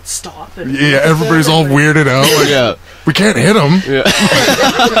these guys would stop. And Yeah, everybody's all weirded out. Like, Yeah. we can't hit him. Yeah.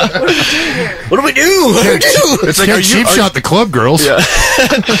 What do we do? What do we do? It's like, Can't cheap shot the club girls. Yeah.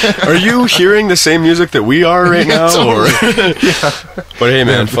 Are you hearing the same music that we are right now? Or? But hey,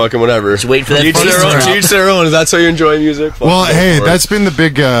 man, fucking whatever. Just waiting for that Each face their own. drop. Each their own. Is that how you enjoy music? Fuck, Well, go hey, for it. that's been the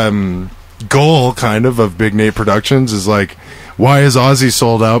big goal, kind of Big Nate Productions, is like, why is Ozzy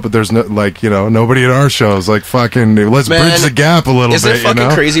sold out, but there's no, like, nobody at our shows? Like, fucking, let's Man, bridge the gap a little Isn't bit, it fucking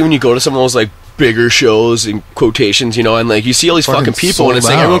crazy when you go to some of those, like, bigger shows in quotations, and like you see all these fucking people, and it's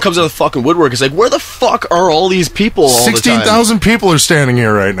like sold out. everyone comes out of the fucking woodwork. It's like, where the fuck are all these people all the time? 16,000 people are standing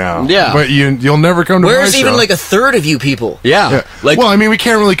here right now. Yeah. But you'll never come to my Where's show. even like a third of you people? Yeah. Like, well, I mean, we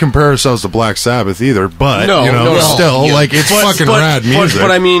can't really compare ourselves to Black Sabbath either, but, No. still, Yeah. like, it's fucking rad music. But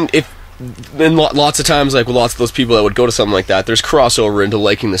I mean, and lots of times, like with lots of those people that would go to something like that, there's crossover into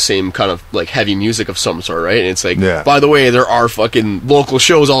liking the same kind of like heavy music of some sort, right? And it's like, by the way, there are fucking local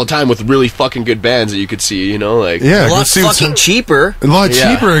shows all the time with really fucking good bands that you could see, like, yeah, A go lot see what's fucking cheaper. a lot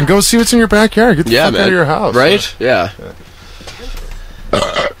Yeah. cheaper, and go see what's in your backyard. Get the fuck man, out of your house, right? Yeah.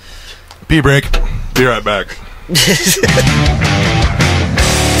 Pee break. Be right back.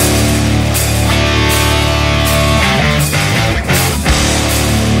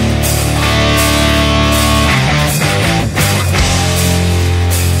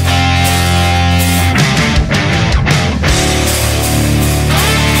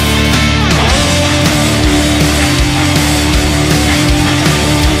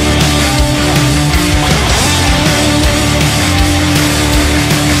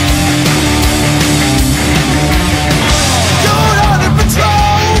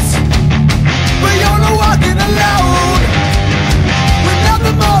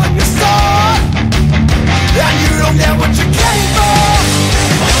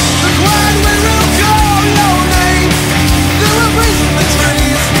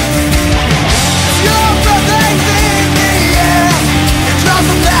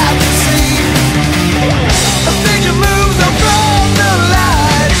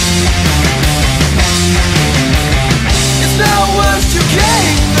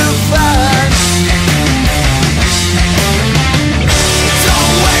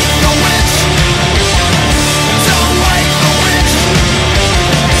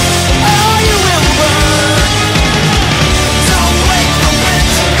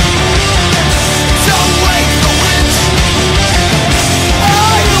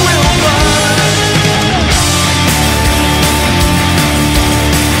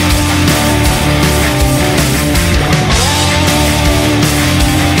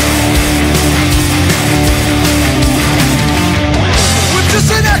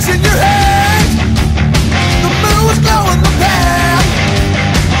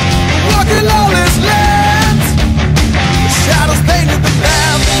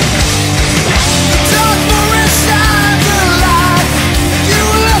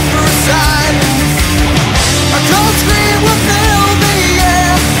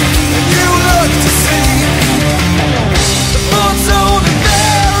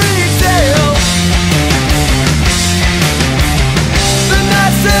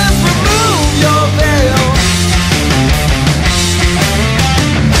 Remember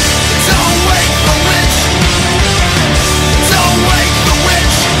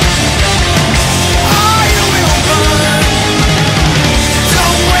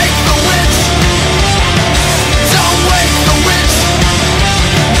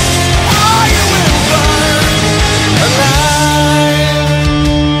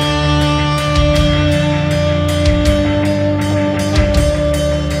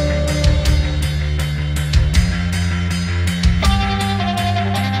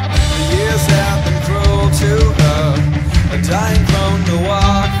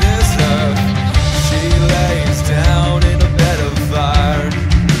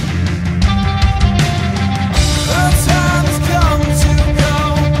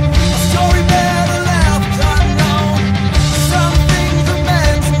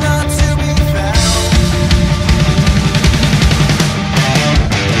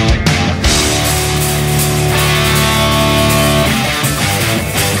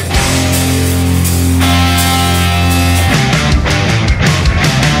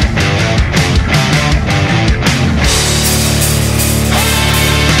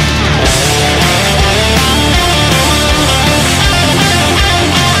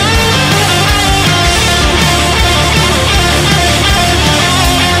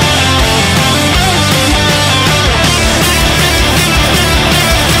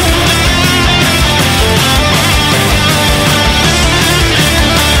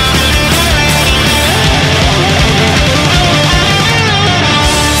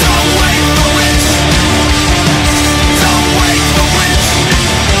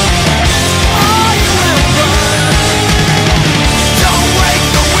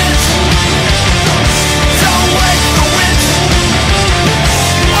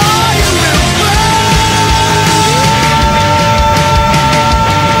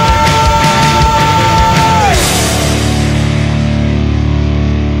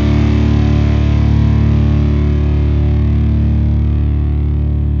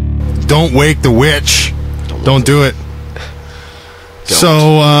Don't wake the witch. Don't do it.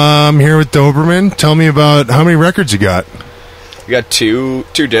 So, I'm here with Doberman. Tell me about how many records you got. We got two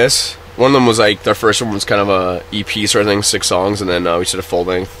discs. One of them was like, their first one was kind of a EP sort of thing, 6 songs, and then we did a full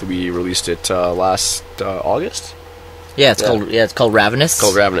length. We released it last August. Yeah, it's called Ravenous.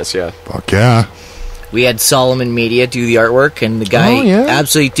 Called Ravenous, yeah. Fuck yeah. We had Solomon Media do the artwork, and the guy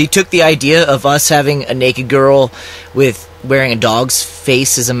absolutely, he took the idea of us having a naked girl with wearing a dog's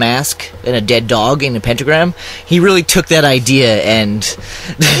face as a mask and a dead dog in a pentagram. He really took that idea and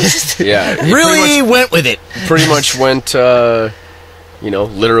really went with it. Pretty much went,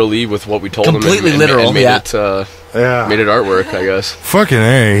 literally with what we told him. Completely literal, and made it artwork, I guess. Fucking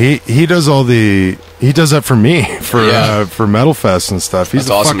A. He does he does that for me, for Metalfest and stuff. He's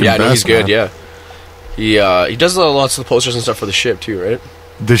That's awesome. Fucking best, he's good, man. He does lots of the posters and stuff for the ship too, right?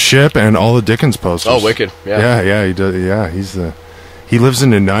 The ship and all the Dickens posters. Oh, wicked! Yeah, he does. Yeah, he lives in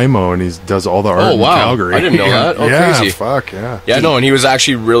Nanaimo and he does all the art in Calgary. I didn't know that. Oh, yeah, crazy! Fuck yeah. Yeah, no, and he was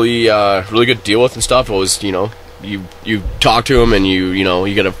actually really good to deal with and stuff. It was you talk to him and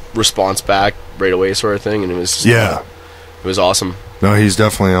you get a response back right away, sort of thing, and it was it was awesome. No, he's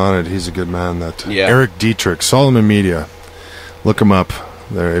definitely on it. He's a good man. Erik Dietrich, Solomon Media. Look him up.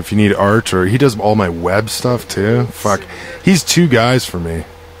 There, if you need art, or he does all my web stuff too. Fuck, he's 2 guys for me.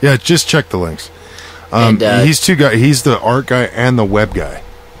 Yeah, just check the links. He's 2 guys. He's the art guy and the web guy.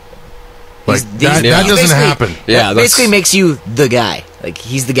 Like that doesn't happen. Yeah, that basically makes you the guy. Like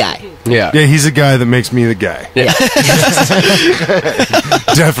he's the guy. Yeah, he's the guy that makes me the guy. Yeah,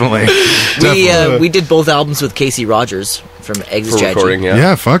 definitely. We did both albums with Casey Rogers from Exit for recording.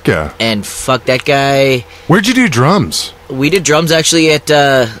 Yeah, fuck yeah. And fuck that guy. Where'd you do drums? We did drums actually at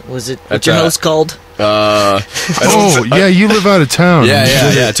what's your house called? You live out of town.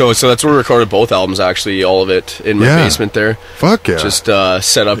 Yeah. So that's where we recorded both albums. Actually, all of it in my basement there. Fuck yeah. Just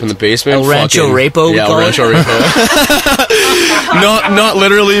set up in the basement. El Rancho Repo. Yeah, El Rancho Repo. not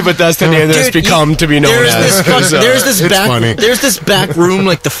literally, but that's the name that it's become to be known as. There's this back room,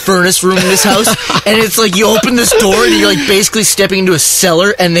 like the furnace room in this house, and it's like you open this door and you're like basically stepping into a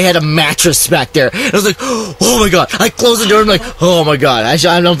cellar, and they had a mattress back there. I was like, oh my god! I closed the door and I'm like, oh my god! I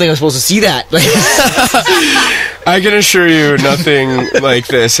don't think I'm supposed to see that. I can assure you, nothing like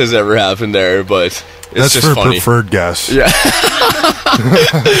this has ever happened there, but it's that's just for funny. Preferred guess. Yeah,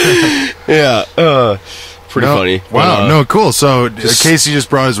 pretty funny. Wow, no, cool. So Casey just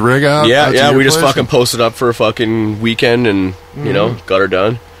brought his rig out. Yeah. We just fucking posted up for a fucking weekend, and got her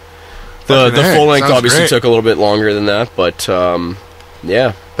done. The full length obviously took a little bit longer than that, but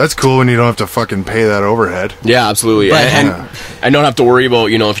yeah. That's cool when you don't have to fucking pay that overhead. Yeah, absolutely. And don't have to worry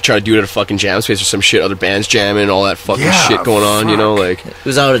about, if you try to do it at a fucking jam space or some shit, other bands jamming, all that fucking shit going on, like. It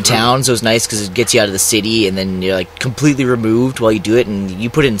was out of town, so it was nice because it gets you out of the city, and then you're like completely removed while you do it, and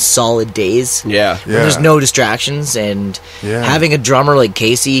you put in solid days. Yeah. There's no distractions, and having a drummer like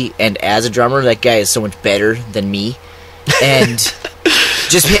Casey, and as a drummer, that guy is so much better than me. And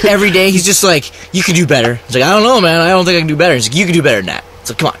just every day, he's just like, you can do better. He's like, I don't know, man. I don't think I can do better. He's like, you can do better than that. It's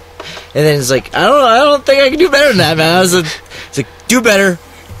like, come on. And then it's like, I don't think I can do better than that, man. It's like, do better.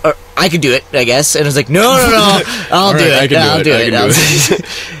 Or I could do it, I guess. And it's like, no, I'll do it. I'll do it.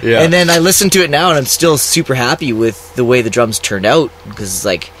 Yeah. And then I listen to it now, and I'm still super happy with the way the drums turned out, because it's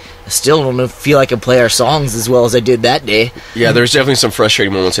like, I still don't feel I can play our songs as well as I did that day. Yeah, there's definitely some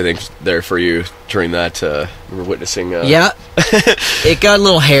frustrating moments, I think, there for you during that. We were witnessing. Yeah, it got a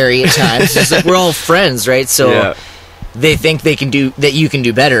little hairy at times. It's like we're all friends, right? So they think you can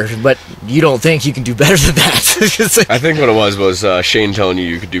do better, but you don't think you can do better than that. Like, I think what it was Shane telling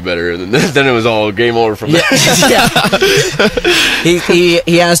you could do better, and then it was all game over from there.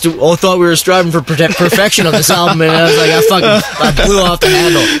 He asked, thought we were striving for perfection on this album, and I was like, I blew off the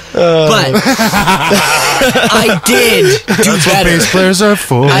handle. But I did do better. Bass players are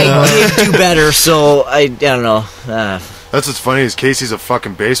full. I did do better, so I don't know. That's what's funny is Casey's a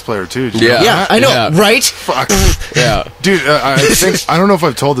fucking bass player too. Did you know Yeah, that? I know, right? Fuck. Yeah. Dude, I don't know if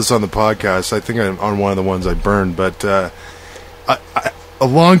I've told this on the podcast. I think on one of the ones I burned, but a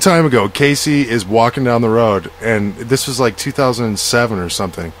long time ago, Casey is walking down the road, and this was like 2007 or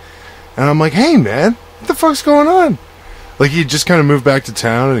something. And I'm like, hey, man, what the fuck's going on? Like, he just kind of moved back to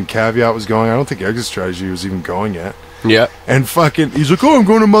town, and Caveat was going. I don't think Exit Strategy was even going yet. Yeah. And fucking, he's like, I'm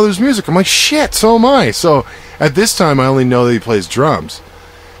going to Mother's Music. I'm like, shit, so am I. So at this time, I only know that he plays drums.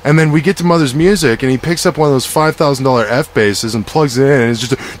 And then we get to Mother's Music, and he picks up one of those $5,000 F basses and plugs it in, and it's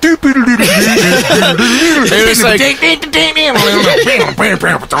just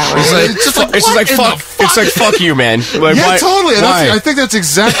it's like fuck you, man. Like, yeah, why, totally. And Why? I think that's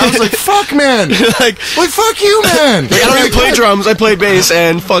exactly. I was like, fuck, man. like Fuck you, man. I don't even play drums. I play bass,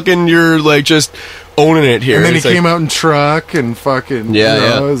 and fucking you're like just owning it here. And then he It's like, came out in truck and fucking,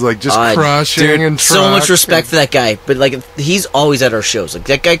 Yeah. it was like just crushing dude, and so much truck respect for that guy. But like, he's always at our shows. Like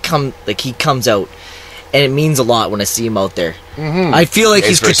that guy he comes out, and it means a lot when I see him out there. Mm-hmm. I feel like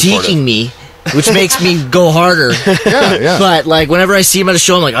he's very critiquing supportive. me, which makes me go harder. Yeah. But like, whenever I see him at a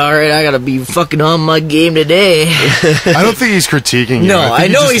show, I'm like, all right, I gotta be fucking on my game today. I don't think he's critiquing you. No, I, think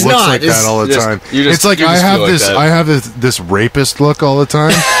I know he just he's looks not. like It's that all the just- time. you just- It's like you I just have feel like this. that. I have this rapist look all the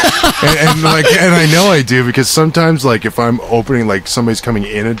time, and I know I do because sometimes like if I'm opening like somebody's coming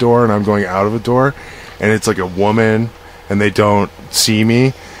in a door and I'm going out of a door, and it's like a woman and they don't see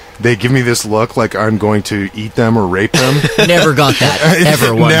me. They give me this look like I'm going to eat them or rape them. Never got that.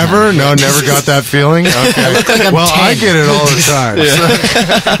 Ever. One Never? time. No, never got that feeling? Okay. look like I'm well, 10. I get it all the time.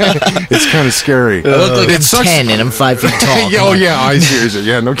 So it's kind of scary. I look like It I'm sucks- 10 and I'm 5 feet tall. Yeah, oh, yeah, I seriously.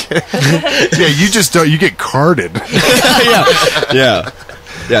 Yeah, no kidding. Yeah, you just don't. You get carded.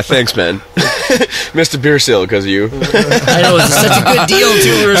 yeah, thanks, man. Missed a beer sale because of you. I know, it's such a good deal,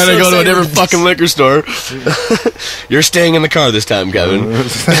 too. We were Had so to go to a excited. different fucking liquor store. You're staying in the car this time, Kevin.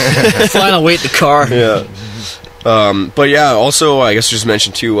 Fine, I'll wait in the car. Yeah. But yeah, also, I guess just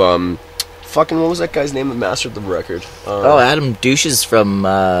mention too, fucking, what was that guy's name that mastered the record? Adam Douches from,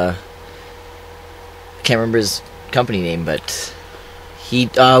 I can't remember his company name, but he,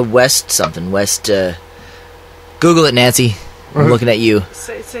 West something. Google it, Nancy. I'm looking at you.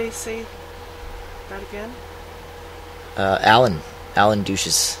 Say that again. Alan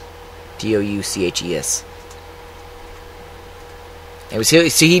Douches. Douches.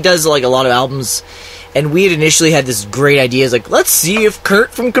 He does like a lot of albums, and we had initially had this great idea. It's like, let's see if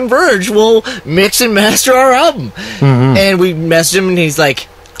Kurt from Converge will mix and master our album. And we messaged him, and he's like,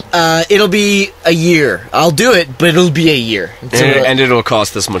 it'll be a year. I'll do it, but it'll be a year. And it'll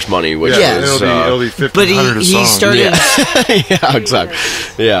cost this much money, which Yeah. is... it'll be but $1,500 a he song. started yeah,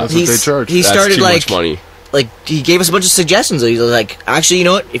 exactly. Yeah. That's what they charge. he That's started too like much money. he gave us a bunch of suggestions. He was like, actually, you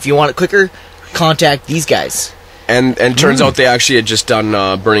know what? If you want it quicker, contact these guys. And turns out they actually had just done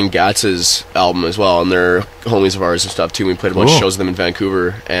Burning Gatz's album as well, and they're homies of ours and stuff too. We played a bunch of shows with them in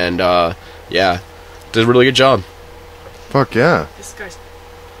Vancouver, and yeah, did a really good job. Fuck yeah. This guy's.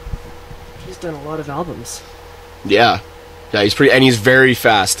 He's done a lot of albums. Yeah, he's pretty, and he's very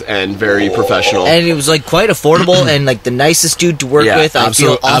fast and very professional. And it was like quite affordable and like the nicest dude to work Yeah, with. I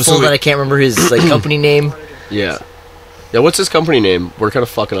feel awful absolutely. that I can't remember his like company name. Yeah, what's his company name? We're kind of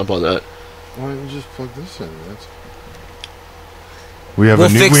fucking up on that. Why don't you just plug this in? We have We'll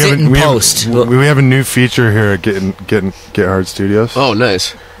a new, fix we have it a- in we have- post. we have a new feature here at Get Hard Studios. Oh,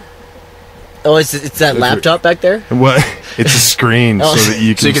 nice. Oh, it's that laptop back there. What? It's a screen Oh. so that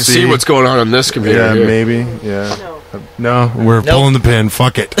you can, So you can see what's going on this computer. Yeah, here. maybe. Yeah. No. No, we're Nope. pulling the pin.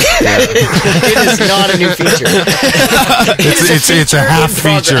 Fuck it. It is not a new feature. It's a half feature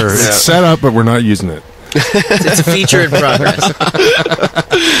in feature. progress. It's set up, but we're not using it. It's a feature in progress.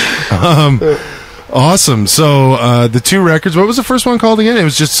 Awesome. So the two records. What was the first one called again? It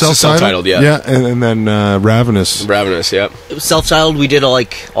was just self-titled. self-titled, yeah. Yeah, and then Ravenous. Ravenous, yeah. It was self-titled. We did all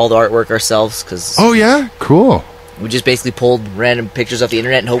the artwork ourselves because Oh yeah, cool. we just basically pulled random pictures off the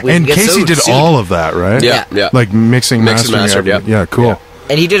internet and hope we And can get Casey did sued. all of that, right? Yeah. Yeah. Like mixing, Mixed and mastering, mastered, everything. yeah. Yeah, cool. Yeah.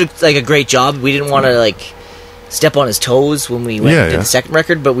 And he did a great job. We didn't want to step on his toes when we went Yeah, and did yeah. the second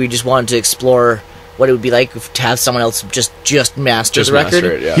record, but we just wanted to explore what it would be like to have someone else just master the record.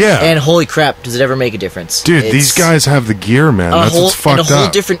 master it, yeah. Yeah. And holy crap, does it ever make a difference? Dude, It's these guys have the gear, man. a That's whole what's fucked and a whole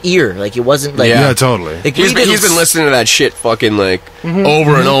up. different ear. Like it wasn't like Yeah, totally. Like, He's we did been listening to that shit fucking over and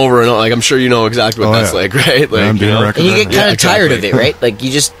over and over. Like, I'm sure you know exactly what Oh, that's yeah. like, right? Like, I'm doing you a know? record and you right get now. kind of tired of exactly. it, right? Like you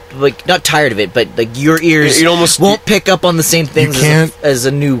just not tired of it, but like your ears You'd almost- won't pick up on the same things can't- as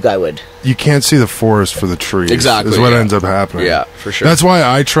a new guy would. You can't see the forest for the trees. Exactly, is what yeah. ends up happening. Yeah, for sure. That's why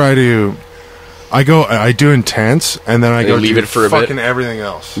I try to. I do intense, and then I And go you leave do it for a bit. fucking everything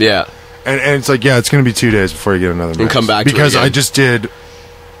else. Yeah. And it's like, yeah, it's going to be 2 days before you get another mix. come back to it because again. I just did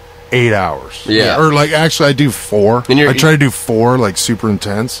 8 hours. Yeah. Or like actually, I do 4. And I try to do 4 like super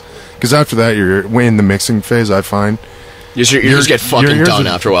intense because after that you're in the mixing phase. I find You just get fucking your ears done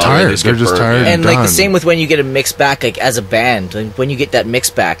are after a while. tired. They just They're get just burned, tired. yeah. And like the done. same with when you get a mix back, like as a band, like, when you get that mix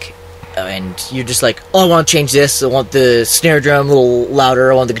back, and you're just like, oh, I want to change this. I want the snare drum a little louder.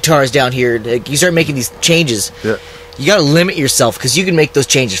 I want the guitars down here. Like, you start making these changes. Yeah. You got to limit yourself because you can make those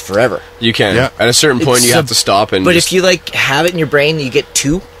changes forever. You can. Yeah. At a certain point, It's you a- have to stop and. But just- if you have it in your brain, you get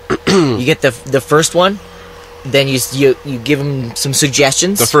 2. You get the first one, then you give them some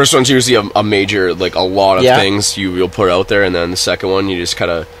suggestions. The first one's usually a major, like a lot of things you'll put out there, and then the second one you just kind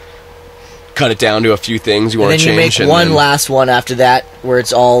of cut it down to a few things you want to change. And then you make one last one after that where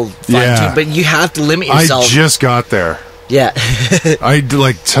it's all fine-tuned, but you have to limit yourself. I just got there. Yeah.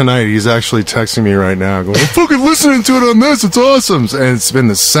 Like tonight, he's actually texting me right now, going, "I'm fucking listening to it on this. It's awesome." And it's been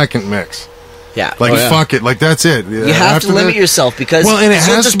the second mix. Yeah. Like, fuck it. Like, that's it. You have to limit yourself because... Well, and it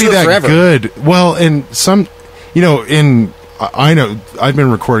has to be that good. Well, and some... You know, I know I've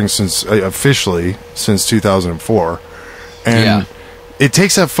been recording officially since 2004, and it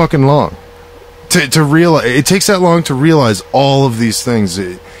takes that fucking long to realize. It takes that long to realize all of these things.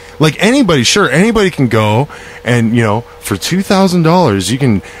 Like anybody can go and, you know, for $2,000 you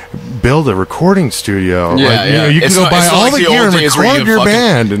can build a recording studio. Yeah, you can go buy all the gear and record your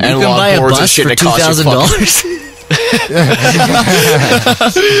band, and you can buy a bus for $2,000.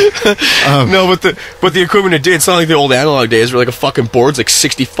 No, but the equipment it did, it's not like the old analog days where like a fucking board's like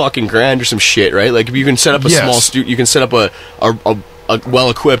 60 fucking grand or some shit, right? Like you can set up a small studio, you can set up a well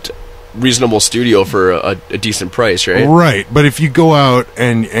equipped, reasonable studio for a decent price, right? Right, but if you go out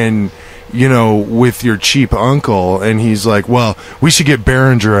and you know, with your cheap uncle, and he's like, "Well, we should get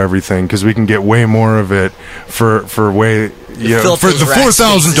Behringer everything because we can get way more of it for way." You know, for the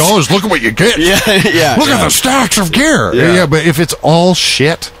 $4,000, look at what you get. Yeah. Look at the stacks of gear. Yeah, but if it's all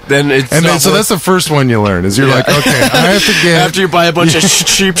shit, then it's so that's the first one you learn is you're like, okay, I have to get. After you buy a bunch of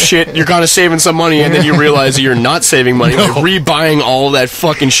cheap shit, you're kind of saving some money, and then you realize that you're not saving money by rebuying all that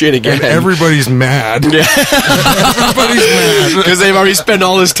fucking shit again. And everybody's mad. Yeah. Everybody's mad because they've already spent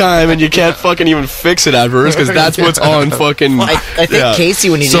all this time, and you can't fucking even fix it afterwards because that's what's on fucking. I think Casey,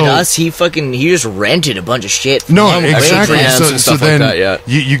 when he did us, he just rented a bunch of shit. No, exactly. So then like that,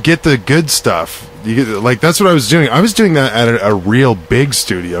 you get the good stuff. You get, like, that's what I was doing. I was doing that at a real big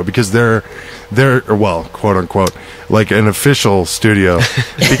studio because they're well, quote unquote, like an official studio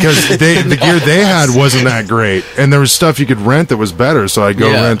because the gear they had wasn't that great, and there was stuff you could rent that was better. So I go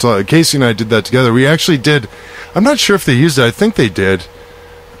rent. Casey and I did that together. We actually did. I'm not sure if they used it. I think they did.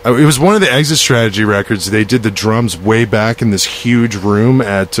 It was one of the Exit Strategy records. They did the drums way back in this huge room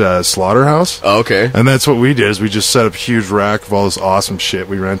at Slaughterhouse. Oh, okay. And that's what we did, is we just set up a huge rack of all this awesome shit.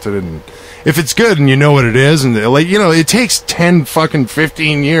 We rented it, and if it's good and you know what it is, and like, you know, it takes 10 fucking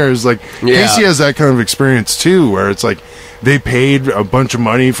 15 years. Like, Casey has that kind of experience too, where it's like they paid a bunch of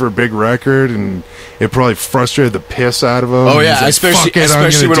money for a big record, and it probably frustrated the piss out of them. Oh yeah, like, especially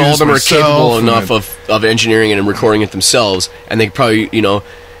when all of them are capable enough of engineering it and recording it themselves, and they probably, you know,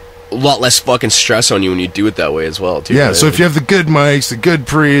 a lot less fucking stress on you when you do it that way as well, too. Yeah, right? so if you have the good mics, the good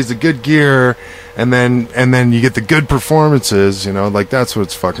pre's, the good gear, and then you get the good performances, you know, like, that's what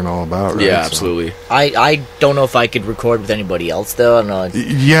it's fucking all about, right? Yeah, absolutely. I don't know if I could record with anybody else, though. I don't know.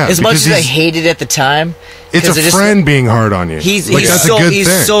 Yeah, as much as I hated it at the time, it's a friend being hard on you. He's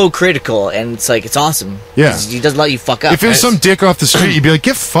he's so critical, and it's like, it's awesome. Yeah, he doesn't let you fuck up. If it was some dick off the street, you'd be like,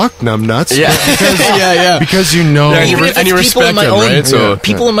 "Get fucked, numbnuts." Yeah, because, because you know, even if it's people in my own, right? So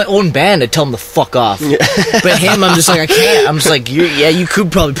people in my own band, I tell them to fuck off. But him, I'm just like, I can't. I'm just like, you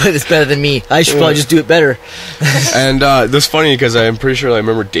could probably play this better than me. I should probably just do it better. And that's funny because I'm pretty sure I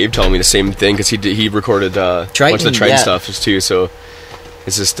remember Dave telling me the same thing because he recorded a bunch of the Triton stuff too. So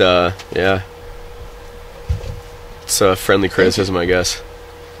it's just it's a friendly criticism, I guess.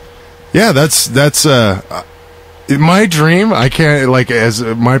 Yeah, that's my dream. I can't, like, as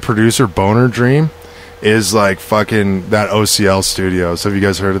my producer Boner dream is like fucking that OCL Studios. Have you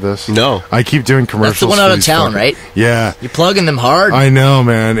guys heard of this? No. I keep doing commercials. That's the one out of town, right? Yeah. You're plugging them hard. I know,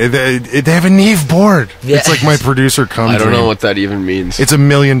 man. They have a Neve board. Yeah. It's like my producer comes. I don't know what that even means. It's $1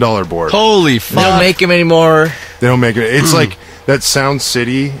 million board. Holy fuck. They don't make them anymore. They don't make it. It's like that Sound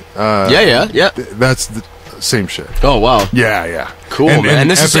City. Yeah. That's the same shit. Oh, wow. Yeah. Cool, man. And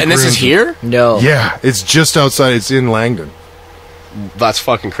this is here? No. Yeah, it's just outside. It's in Langdon. That's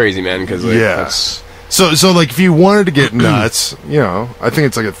fucking crazy, man. Because that's... So like, if you wanted to get nuts, you know, I think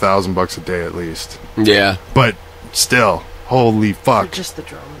it's like $1,000 a day at least. Yeah. But still, holy fuck. For just the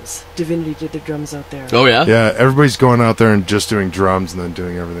drums. Divinity did the drums out there. Oh, yeah? Yeah, everybody's going out there and just doing drums and then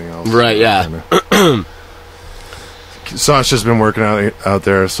doing everything else. Right, yeah. Sasha's been working out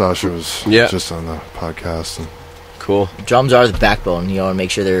there. Sasha was just on the podcast. And cool. Drums are the backbone. You want to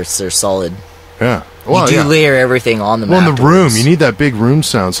make sure they're solid. Yeah. Well, you do layer everything on them. Well, in the room, you need that big room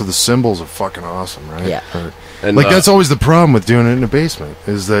sound, so the cymbals are fucking awesome, right? Yeah. And, like, that's always the problem with doing it in a basement,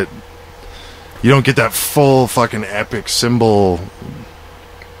 is that you don't get that full fucking epic cymbal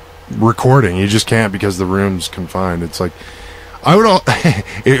recording. You just can't because the room's confined. It's like,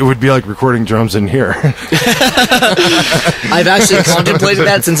 It would be like recording drums in here. I've actually contemplated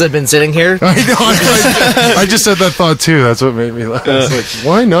that since I've been sitting here. I know. I just had that thought too. That's what made me laugh. I was like,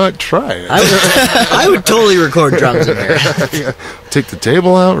 why not try it? I would totally record drums in here. Take the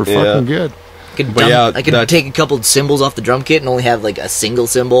table out. We're fucking good. I could take a couple of cymbals off the drum kit and only have like a single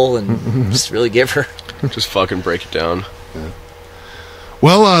cymbal and just really give her. Just fucking break it down. Yeah.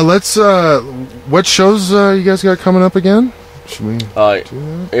 Well, let's. What shows you guys got coming up again? Should we do that?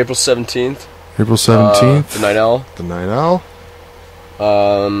 April 17th. April 17th. The Night Owl. The Night Owl.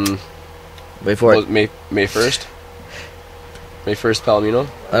 Wait for it. May 1st. May 1st, Palomino.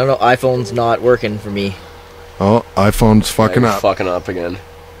 I don't know. iPhone's not working for me. Oh, iPhone's fucking up. Fucking up again.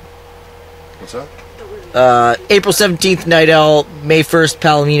 What's that? April 17th, Night Owl. May 1st,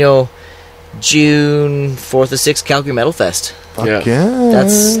 Palomino. June 4th to 6th, Calgary Metalfest. Fuck Yeah.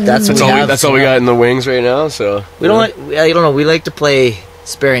 That's all we got in the wings right now. So we don't. I don't know. We like to play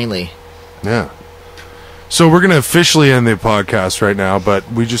sparingly. Yeah. So we're gonna officially end the podcast right now, but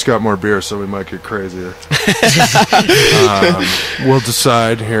we just got more beer, so we might get crazier. We'll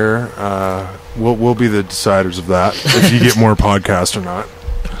decide here. We'll be the deciders of that if you get more podcast or not.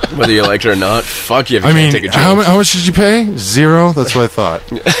 Whether you like it or not, fuck you. If you I mean, can't take a how joke. much did you pay? 0? That's what I thought.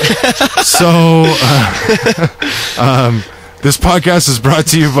 So, this podcast is brought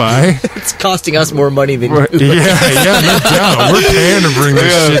to you by... It's costing us more money than you. Yeah, no doubt. We're paying to bring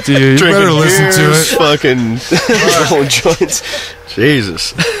this shit to you. You better listen to it. Fucking roll joints.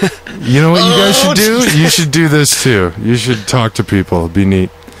 Jesus. You know what you guys should do? You should do this too. You should talk to people. It'd be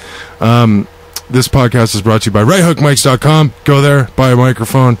neat. This podcast is brought to you by righthookmics.com. Go there, buy a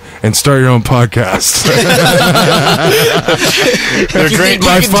microphone, and start your own podcast. They're great.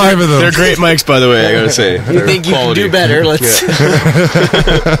 Buy 5 of them. They're great mics, by the way. I gotta say. You think you can do better? Let's.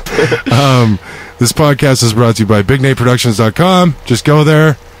 This podcast is brought to you by BigNateProductions.com. Just go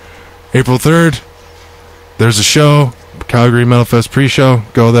there. April 3rd. There's a show. Calgary Metalfest pre-show.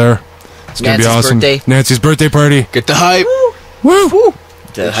 Go there. It's going to be awesome. Birthday. Nancy's birthday party. Get the hype. Woo! Woo!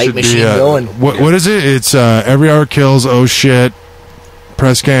 The hype machine going. What is it? It's Every Hour Kills, Oh Shit,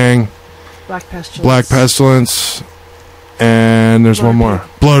 Press Gang, Black Pestilence. Black Pestilence, and there's one more.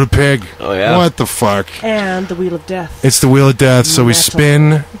 Bloated Pig. Oh, yeah. What the fuck? And the Wheel of Death. It's the Wheel of Death, so we Metal.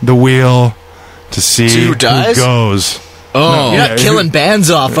 spin the wheel to see who dies? who goes. Oh. You're not killing bands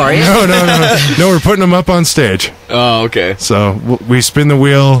off, are you? No. No, we're putting them up on stage. Oh, okay. So we spin the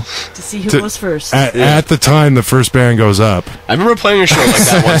wheel To see who goes first. at the time the first band goes up. I remember playing a show like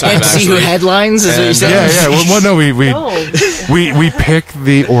that one time. And see who actually. headlines, is what you said? Yeah. Well, no, No. we pick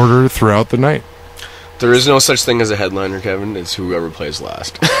the order throughout the night. There is no such thing as a headliner, Kevin. It's whoever plays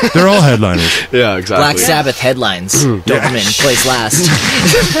last. They're all headliners. Yeah, exactly. Black Sabbath headlines. Doberman plays last.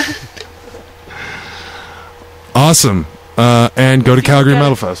 Awesome. And go to Calgary Look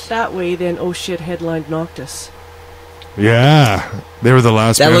at it Metalfest. That way, then, oh shit, headlined Noctis. Yeah. They were the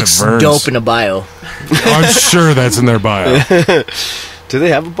last That band looks at Vern's. dope in a bio. I'm sure that's in their bio. Do they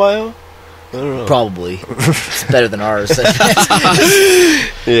have a bio? I don't know. Probably. It's better than ours.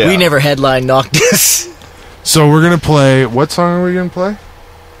 Yeah. We never headline Noctis. So we're going to play... What song are we going to play?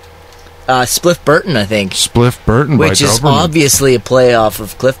 Spliff Burton, I think. Spliff Burton by Which is Doberman. obviously a play off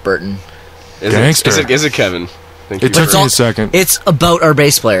of Cliff Burton. Gangster. Is it Kevin? Thank It you. took me a second. It's about our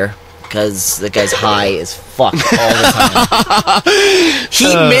bass player. Because the guy's high as fuck all the time. He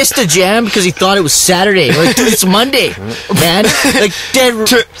missed a jam because he thought it was Saturday. We're like, dude, it's Monday, man. Like, dead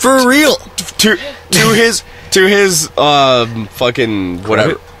for real. to his fucking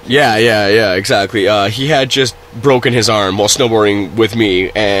whatever. Yeah, exactly. He had just broken his arm while snowboarding with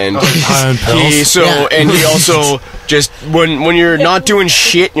me, and High on pills? and he also just when you're not doing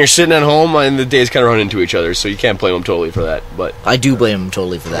shit and you're sitting at home, and the days kind of run into each other, so you can't blame him totally for that. But I do blame him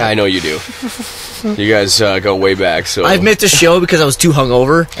totally for that. I know you do. You guys go way back. So I've missed a show because I was too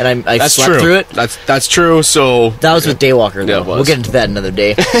hungover and I that's slept true. through it. That's true. So That was with Daywalker, though. Yeah, it was. We'll get into that another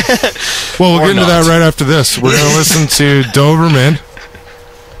day. Well, we'll Or get into not. that right after this. We're going to listen to Doberman,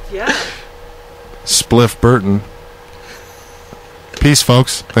 Yeah. Spliff Burton. Peace,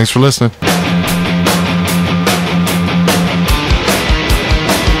 folks. Thanks for listening.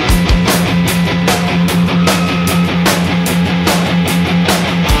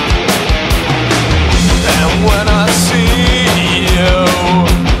 And when I see you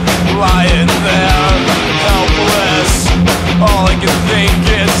lying there helpless, all I can think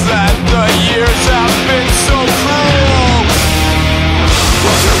is that the years have been so cruel.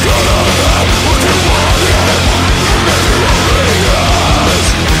 What you gonna have when you want it? Maybe only us.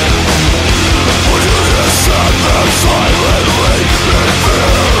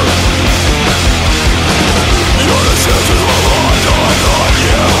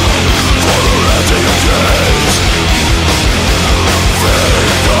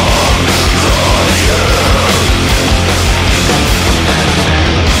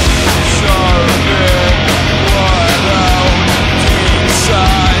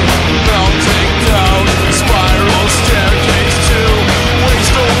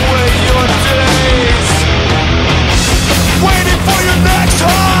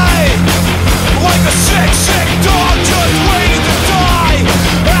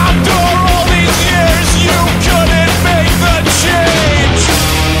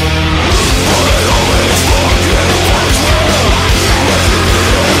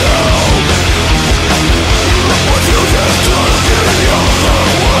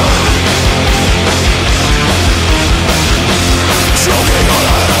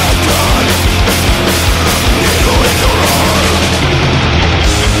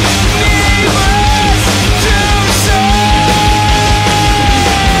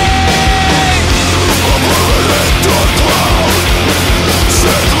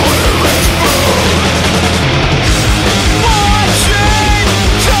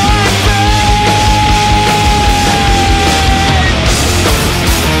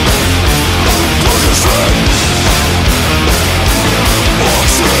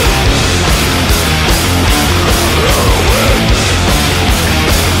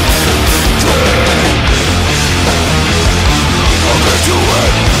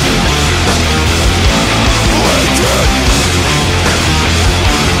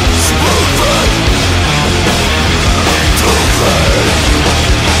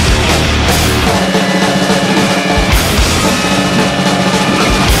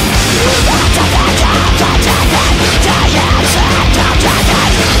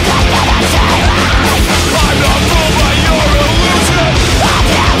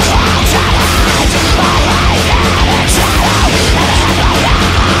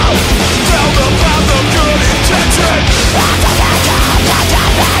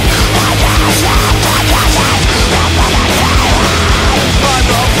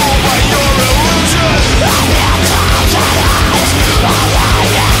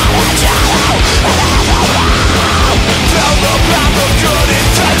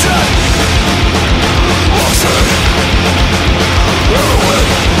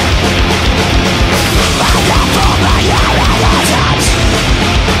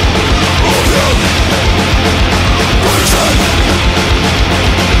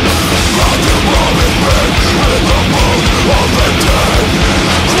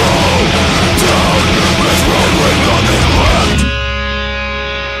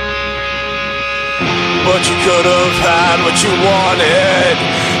 but you could have had what you wanted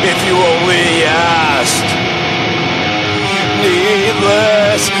if you only asked.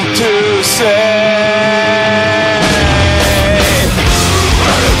 Needless to say,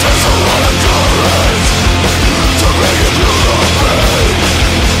 and it takes a lot of courage to make it through the pain.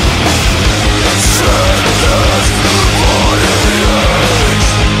 Sadness for the age,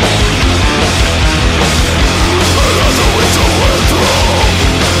 and as the weeks went through,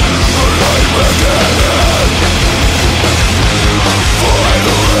 the night began.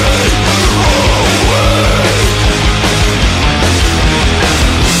 Finally away.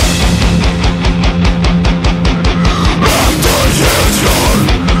 After years you're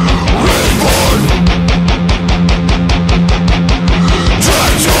reborn,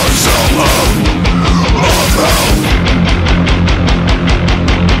 drag yourself out of hell.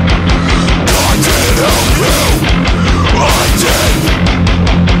 God did help you, I did.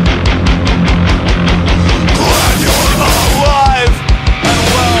 Glad you're alive and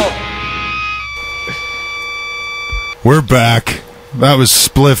well. We're back. That was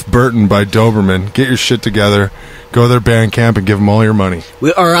Spliff Burton by Doberman. Get your shit together. Go to their Bandcamp and give them all your money.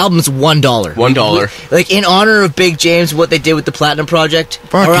 Our album's $1. $1. Like, in honor of Big James, what they did with the Platinum Project,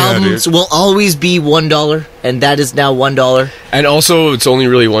 Fuck our yeah, albums dude. will always be $1, and that is now $1. And also, it's only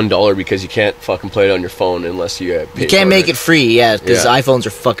really $1 because you can't fucking play it on your phone unless you pay You can't for make it free, because Yeah. iPhones are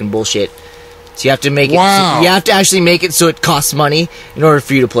fucking bullshit. So you have to make Wow. it. You have to actually make it so it costs money in order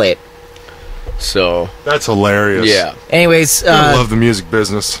for you to play it. So, That's hilarious. yeah. Anyways, I love the music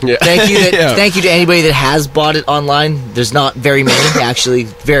business. Yeah. thank you. Yeah. Thank you to anybody that has bought it online. There's not very many, actually,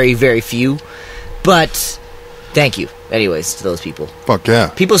 very, very few. But thank you, anyways, to those people. Fuck yeah.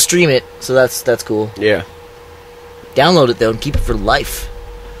 People stream it, so that's cool. Yeah. Download it though and keep it for life.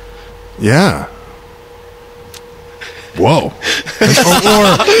 Yeah. Whoa.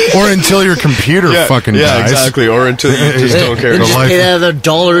 or until your computer fucking dies. exactly. Or until you just don't care. And The just life- pay that other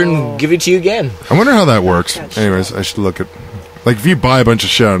 $1 and give it to you again. I wonder how that works. Anyways, I should look at... Like, if you buy a bunch of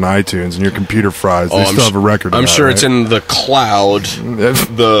shit on iTunes and your computer fries, they still have a record of I'm that, sure it's right? in the cloud.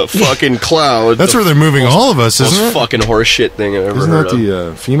 The fucking cloud. That's the where they're moving all of us, most isn't it? fucking horse shit thing I've ever Isn't heard that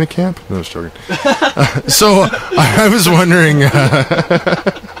of. the FEMA camp? No, I was joking. So I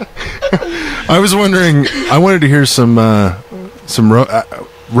was wondering. I wanted to hear some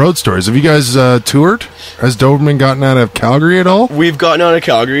road stories. Have you guys toured? Has Doberman gotten out of Calgary at all? We've gotten out of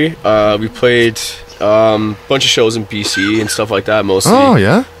Calgary. We played a bunch of shows in BC and stuff like that, mostly. Oh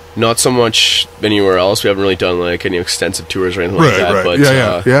yeah, Not so much anywhere else. We haven't really done like any extensive tours or anything like that. But,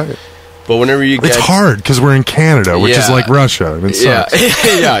 yeah. But whenever you get... It's hard because we're in Canada, which is Yeah. like Russia. It Yeah,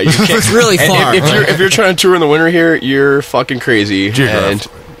 sucks. yeah. You can't, It's really and far. If you're trying to tour in the winter here, you're fucking crazy. And,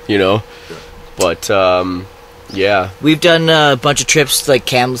 Geographically. you know, but, yeah. We've done a bunch of trips like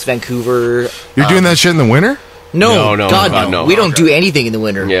Kamloops, Vancouver. You're doing that shit in the winter? No, No, God, God, no. no. We don't do anything in the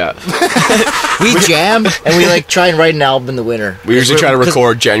winter. Yeah. We jam and we like try and write an album in the winter. We usually try to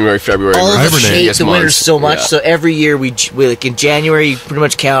record January, February. All of us hibernate. hate Yes, the winter months. so much, Yeah. so every year we like in January pretty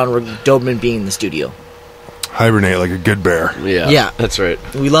much count on Doberman being in the studio. Hibernate like a good bear. Yeah. Yeah. That's right.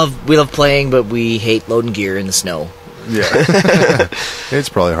 We love playing, but we hate loading gear in the snow. Yeah, it's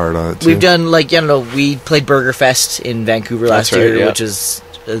probably hard on it too. We've done like, I don't know, we played Burger Fest in Vancouver last That's right, year, yeah. which is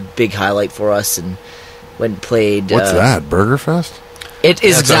a big highlight for us, and went and played. What's that? Burger Fest? It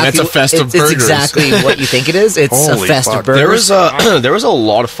is That's exactly a fest of it's burgers. exactly what you think it is. It's Holy a fest fuck. of burgers. There was a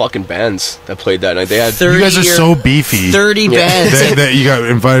lot of fucking bands that played that night. They had 30 You guys are year- so beefy 30 bands. that you got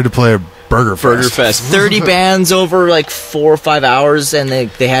invited to play a Burger Fest. Burger Fest. 30 bands over like 4 or 5 hours, and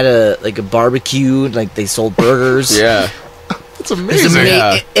they had a barbecue, like they sold burgers. Yeah. It's It's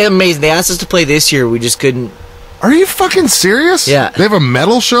amazing. amazing. They asked us to play this year, we just couldn't. Are you fucking serious? Yeah. They have a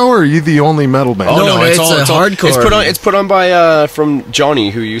metal show, or are you the only metal band? Oh, no, it's a hardcore. It's put on by from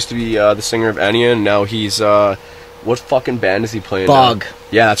Johnny, who used to be the singer of Anya, and now he's what fucking band is he playing? Bog. Now?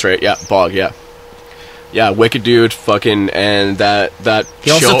 Yeah, that's right. Yeah, Bog. Yeah. Yeah, wicked dude, fucking, and that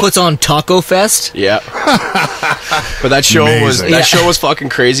He also puts on Taco Fest. Yeah, but that show Amazing. was fucking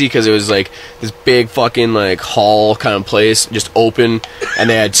crazy because it was like this big fucking like hall kind of place, just open, and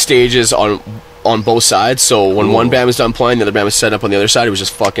they had stages on both sides. So when one band was done playing, the other band was set up on the other side. It was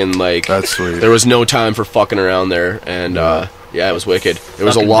just fucking like That's sweet. There was no time for fucking around there, and yeah, it was wicked. There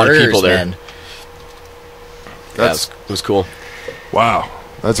was a Fucking lot of burgers, people there. man. Yeah, it was cool. Wow,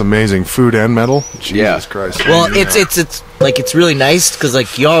 that's amazing. Food and metal. Jesus Yeah. Christ. Well, it's really nice because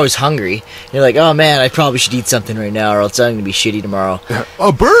like you're always hungry. You're like, oh man, I probably should eat something right now, or else I'm gonna be shitty tomorrow.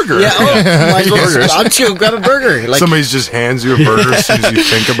 a burger. Yeah, might as well, I'm just gonna grab a burger. Like, Somebody just hands you a burger as soon as you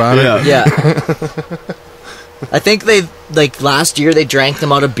think about it. yeah, I think they like last year they drank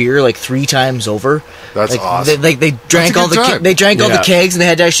them out of beer like 3 times over. That's like, awesome. They drank all time. they drank all the kegs, and they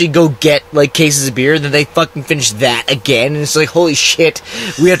had to actually go get like cases of beer. And then they fucking finished that again, and it's like, holy shit,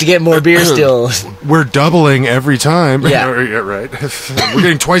 we have to get more beer still. We're doubling every time. Yeah. Right. We're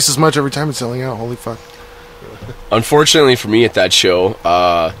getting twice as much every time it's selling out. Holy fuck. Unfortunately for me at that show,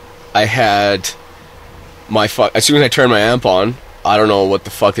 I had my as soon as I turned my amp on, I don't know what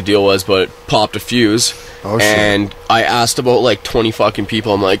the fuck the deal was, but it popped a fuse. Oh, shit. And I asked about like 20 fucking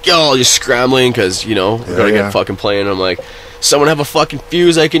people. I'm like, yo, just scrambling because, you know, we gotta get fucking playing. I'm like, someone have a fucking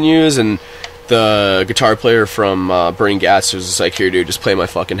fuse I can use? And the guitar player from Burning Gats was just like, here, dude, just play my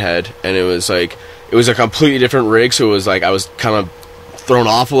fucking head. And it was a completely different rig, so it was like I was kind of thrown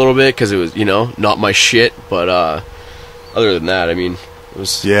off a little bit because it was, you know, not my shit. But other than that, I mean, it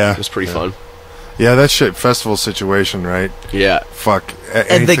was pretty fun. Yeah, that shit festival situation, right? Yeah. Fuck,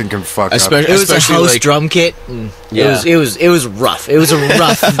 anything can fuck up. It was a house like, drum kit. Yeah. It was rough. It was a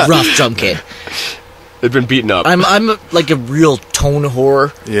rough drum kit. They've been beaten up. I'm like a real tone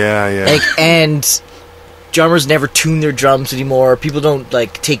whore. Yeah. Like, and drummers never tune their drums anymore. People don't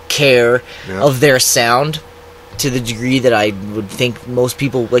like take care of their sound to the degree that I would think most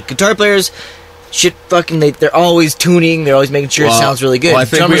people, like guitar players, shit fucking they're always tuning, they're always making sure it sounds really good.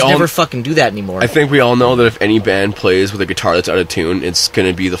 Drummers never fucking do that anymore. I think we all know that if any band plays with a guitar that's out of tune, it's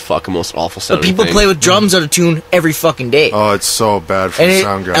gonna be the fucking most awful sounding But people thing. play with drums out of tune every fucking day. Oh, it's so bad for the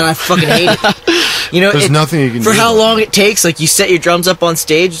sound guy. And I fucking hate it. You know, there's nothing you can do. For how long it takes, like you set your drums up on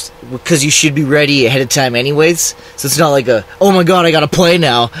stage because you should be ready ahead of time anyways. So it's not like oh my god, I gotta play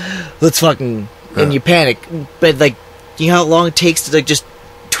now. Let's fucking and you panic. But like, you know how long it takes to like just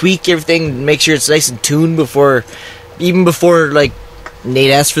tweak everything and make sure it's nice and tuned before like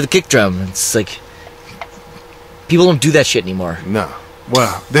Nate asked for the kick drum. It's like people don't do that shit anymore. No.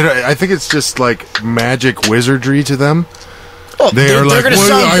 Well, I think it's just like magic wizardry to them. Oh, they're like, gonna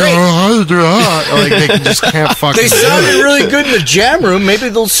sound great. Like they just can't fucking. They sounded really good in the jam room. Maybe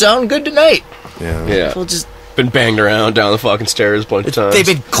they'll sound good tonight. Yeah. We'll just been banged around down the fucking stairs a bunch of times. They've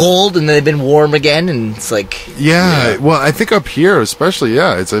been cold and they've been warm again, and it's like well, I think up here especially,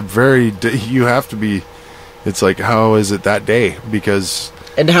 it's a very you have to be. It's like, how is it that day? Because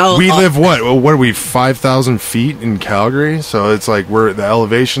we live what are we 5,000 feet in Calgary, so it's like the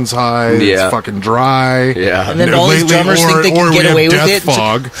elevation's high, it's fucking dry, and then all these drummers think they can get away with it.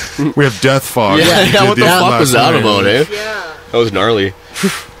 Fog. We have death fog. What the fuck was that about, eh? Yeah, that was gnarly.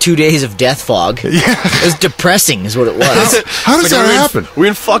 2 days of death fog. It was depressing, is what it was. How does that happen? We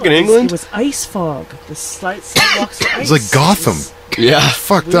in fucking England? It was ice fog. The sidewalks were ice. It's like Gotham. Yeah,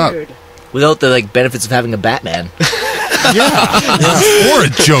 fucked up. Without the like benefits of having a Batman. Or a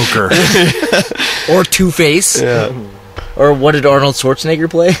Joker. Or Two-Face. Yeah. Or what did Arnold Schwarzenegger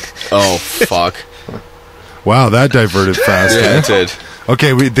play? Oh, fuck. Wow, that diverted fast. Yeah, it did.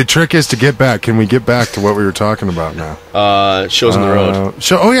 Okay, the trick is to get back. Can we get back to what we were talking about now? Shows on the road.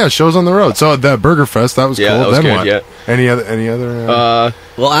 Shows on the road. So that Burger Fest, that was cool. That was then good, what? Yeah. Any other?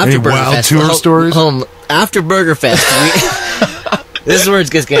 Well, after any Burger wild Fest, tour stories? After Burger Fest, this is where it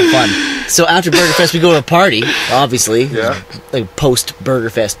gets fun. So after Burger Fest, we go to a party, obviously. Yeah. Like post Burger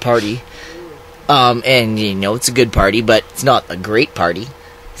Fest party. And you know it's a good party, but it's not a great party.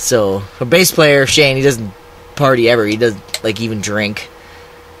 So our bass player Shane, he doesn't party ever. He doesn't like even drink.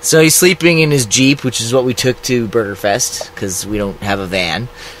 So he's sleeping in his Jeep, which is what we took to Burger Fest because we don't have a van.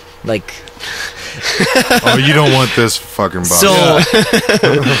 Like, oh, you don't want this fucking box. So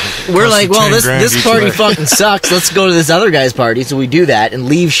we're like, well, this party fucking sucks. Let's go to this other guy's party. So we do that and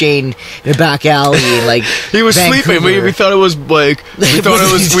leave Shane in a back alley. And like he was sleeping. We thought it was like we thought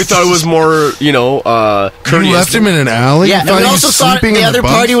it was more courteous. You left him in an alley. Yeah, and we also thought the other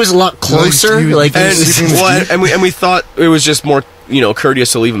party was a lot closer. And we thought it was just more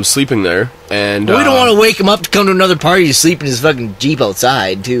courteous to leave him sleeping there. And we don't want to wake him up to come to another party to sleep in his fucking Jeep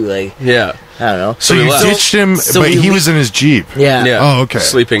outside too. Like, yeah, I don't know. So you ditched him, but he was in his Jeep. Yeah. Oh, okay.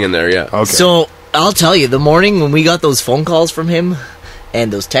 Sleeping in there. Yeah. Okay. So I'll tell you, the morning when we got those phone calls from him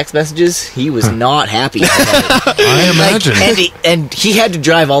and those text messages, he was not happy. I imagine. And he had to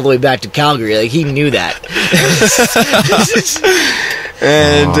drive all the way back to Calgary. Like, he knew that.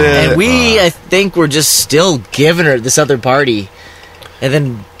 And we, I think, were just still giving her this other party. And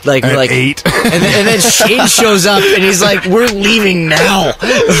then, like, we're like 8. and then Shane shows up and he's like, "We're leaving now."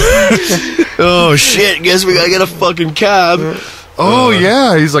 Oh shit! Guess we gotta get a fucking cab. Oh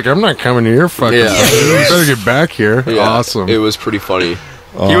yeah, he's like, "I'm not coming to your fucking. You better get back here." Yeah, awesome. It was pretty funny.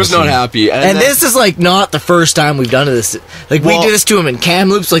 Awesome. He was not happy, and this is like not the first time we've done this. Like we did this to him in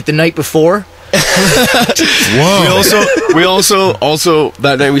Kamloops like the night before. Whoa. We also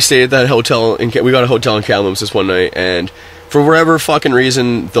that night we stayed at that hotel we got a hotel in Kamloops this one night, and for whatever fucking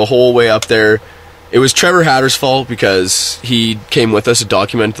reason, the whole way up there, it was Trevor Hatter's fault because he came with us to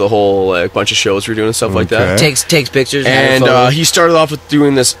document the whole bunch of shows we were doing and stuff like that. Takes pictures. And he started off with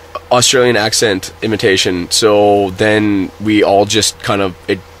doing this Australian accent imitation, so then we all just kind of,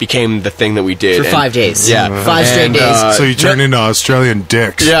 it became the thing that we did. For 5 days. Yeah. 5 straight days. So you turned into Australian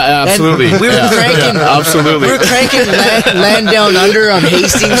dicks. Yeah, absolutely. And we were cranking, absolutely. We were cranking land down under on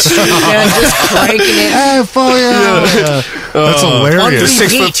Hastings Street, man, just cranking it. Hey, fuck yeah. That's hilarious. Just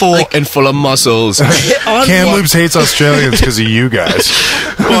 6 foot full and full of muscles. Kamloops hates Australians because of you guys.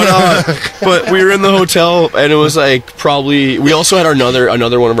 But we were in the hotel, and it was like probably, we also had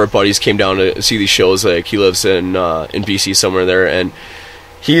another one of our buddies came down to see these shows. Like, he lives in BC somewhere there, and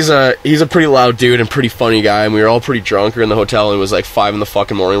he's a pretty loud dude and pretty funny guy, and we were all pretty drunk. We were in the hotel, and it was like 5 in the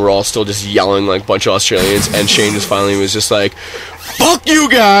fucking morning. We're all still just yelling like a bunch of Australians, and Shane just finally was just like, fuck you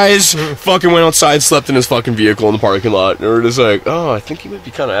guys! Fucking went outside, slept in his fucking vehicle in the parking lot, and we were just like, oh, I think he might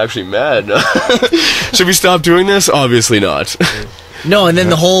be kind of actually mad. Should we stop doing this? Obviously not. No, and then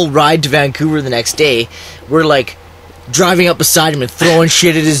the whole ride to Vancouver the next day, we're like driving up beside him and throwing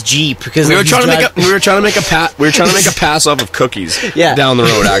shit at his Jeep because we were trying to make a pass off of cookies down the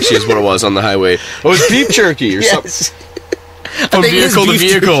road. Actually, is what it was on the highway. It was beef jerky or something. From vehicle to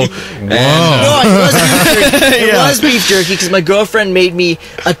vehicle. No, it was beef jerky because my girlfriend made me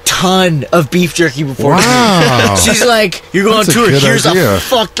a ton of beef jerky before. Wow. She's like, "You're going on tour. Here's a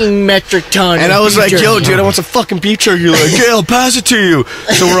fucking metric ton." And of I was beef like, jerky. "Yo, dude, I want some fucking beef jerky." You're like, "Yeah, I'll pass it to you."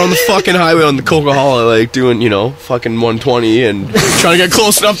 So we're on the fucking highway on the Coca-Cola, like doing, fucking 120 and trying to get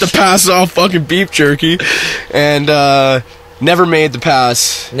close enough to pass off fucking beef jerky, and never made the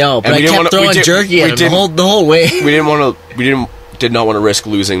pass. No, but I kept throwing jerky at him the whole way. Did not want to risk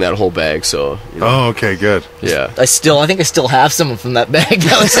losing that whole bag, so... Oh, okay, good. Yeah. I think I still have some from that bag.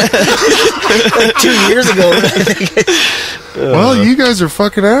 That was like 2 years ago. Well, you guys are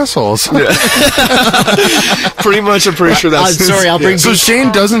fucking assholes. Pretty much, I'm pretty sure that's... I'm sorry, I'll bring... So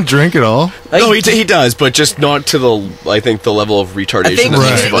Shane doesn't drink at all? No, he does, but just not to the level of retardation.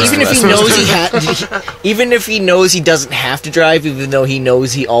 I think even if he knows he doesn't have to drive, even though he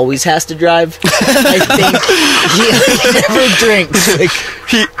knows he always has to drive, I think he never drinks. Like,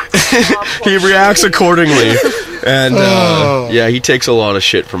 he reacts accordingly, and he takes a lot of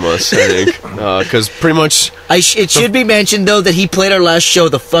shit from us, I think, because pretty much... it should be mentioned, though, that he played our last show,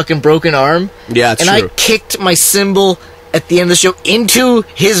 the fucking broken arm. Yeah, it's true. And I kicked my cymbal at the end of the show into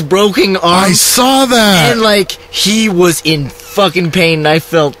his broken arm. I saw that! And, he was in fucking pain, and I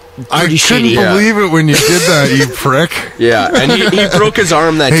felt pretty shitty. I couldn't believe it when you did that, you prick. Yeah, and he broke his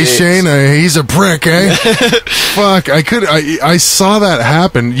arm that day. Hey, Shane, he's a prick, eh? Fuck, I saw that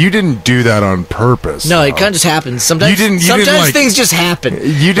happen. You didn't do that on purpose. No, it kind of just happens. Sometimes things just happen.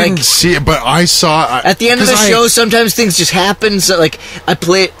 You didn't see it, but I saw... At the end of the show, sometimes things just happen. So, I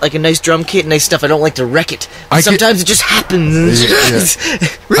play it like a nice drum kit, nice stuff. I don't like to wreck it. Sometimes it just happens. Yeah.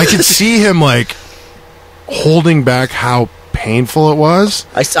 I could see him, holding back how painful it was.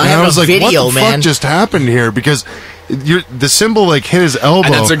 I have a video, what the fuck just happened here? Because the cymbal hit his elbow.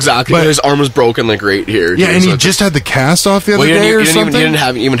 And that's exactly. His arm was broken right here. Yeah, and he just had the cast off the other day or something. He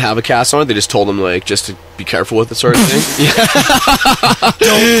didn't even have a cast on it. They just told him just to be careful with it, sort of thing.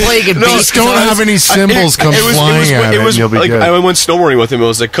 Don't play good bass. Don't have any cymbals come flying at it. You'll be good. I went snowboarding with him. It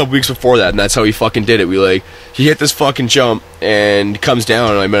was a couple weeks before that, and that's how he fucking did it. He hit this fucking jump and comes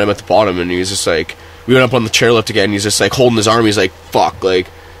down, and I met him at the bottom, and he was just we went up on the chairlift again, and he's just holding his arm. He's like, fuck,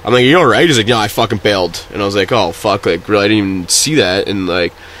 I'm like, you alright? He's like, no, I fucking bailed. And I was like, oh, fuck, really, I didn't even see that. And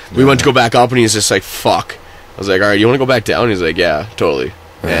we went to go back up, and he's just like, fuck. I was like, alright, you want to go back down? He's like, yeah, totally.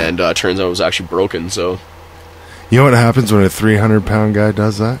 Yeah. And turns out it was actually broken, so... You know what happens when a 300-pound guy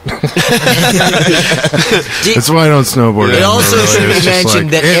does that? That's why I don't snowboard. It also should be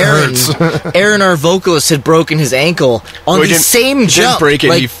mentioned that Aaron, our vocalist, had broken his ankle on the same jump. He didn't break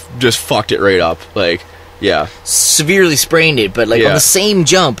it, he just fucked it right up. Yeah. Severely sprained it, but on the same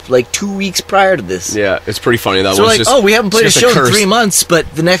jump, 2 weeks prior to this. Yeah, it's pretty funny. That so was just... we haven't played a show in 3 months, but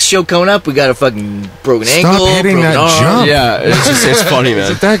the next show coming up, we got a fucking broken ankle. Stop hitting broken that arm. jump. Yeah, it's funny, man.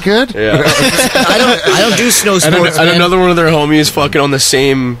 Is it that good? Yeah. I don't do snow sports, and another one of their homies fucking on the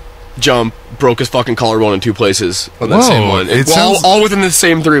same jump broke his fucking collarbone in 2 places on that same one. All within the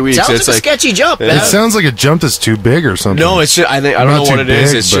same 3 weeks. Sounds like a sketchy jump, man. It sounds like a jump that's too big or something. No, it's just, I don't know what it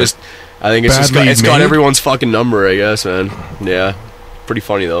is. It's just... I think it's got everyone's fucking number, I guess, man. Yeah. Pretty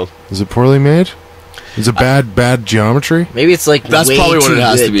funny, though. Is it poorly made? Is it bad geometry? Maybe it's that's probably what it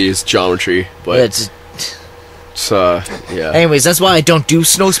has to be, is geometry. But So yeah. Anyways, that's why I don't do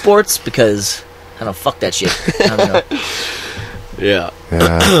snow sports, because I don't fuck that shit. I don't know. Yeah.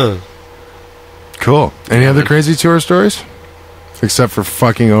 Yeah. Cool. Any other crazy tour stories? Except for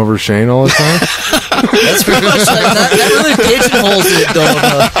fucking over Shane all the time? That's pretty much that really pigeonholes it, though.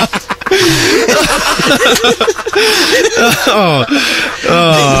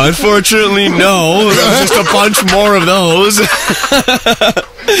 Unfortunately, no. There's just a bunch more of those.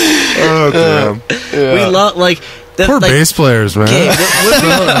 Oh, damn. We love, like... Poor bass players, man.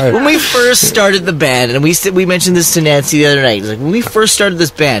 Okay, when we first started the band, and we mentioned this to Nancy the other night, it was like, when we first started this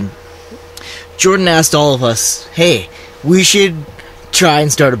band, Jordan asked all of us, hey, we should try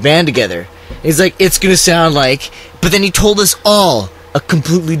and start a band together. He's like, it's gonna sound like... But then he told us all a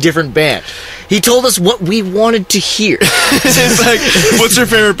completely different band. He told us what we wanted to hear. It's like, what's your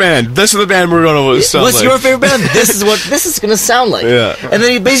favorite band? This is the band we're gonna sound What's like. your favorite band? This is what this is gonna sound like. Yeah. And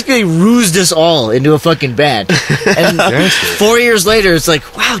then he basically rused us all into a fucking band. And 4 years later, it's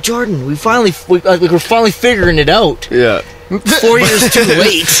like, wow, Jordan, we're finally figuring it out. Yeah. 4 years too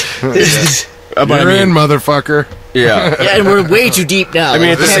late. You're in, motherfucker. Yeah. Yeah, and we're way too deep now. I mean,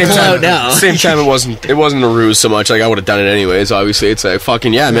 at the Can't same pull time, out now. it wasn't a ruse so much. Like, I would have done it anyways. Obviously, it's like,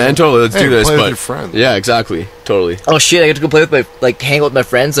 fucking yeah, man, totally, let's do this. Play with But your friends. yeah, exactly, totally. Oh shit! I get to go play with hang out with my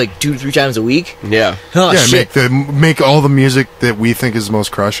friends 2-3 times a week. Yeah. Oh Yeah, shit! make all the music that we think is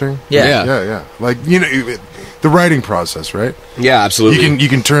most crushing. Yeah. Yeah. Like, you know, the writing process, right? Yeah, absolutely. You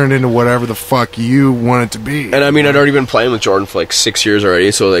can turn it into whatever the fuck you want it to be. And I mean, I'd already been playing with Jordan for like 6 years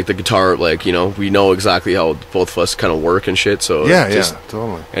already, so like the guitar, like, you know, we know exactly how both of us kind of work and shit. So Yeah, just,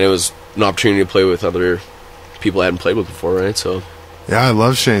 totally. And it was an opportunity to play with other people I hadn't played with before, right? So Yeah, I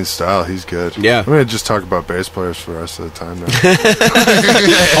love Shane's style. He's good. Yeah. I'm gonna just talk about bass players for the rest of the time now.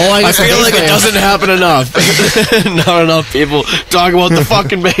 I feel like it doesn't happen enough. Not enough people talk about the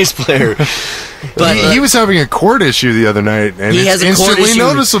fucking bass player. But he was having a chord issue the other night, and He it's has a chord instantly issue.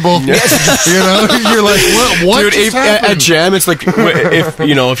 noticeable. You know, you're like, what Dude, just if, happened? at jam, it's like if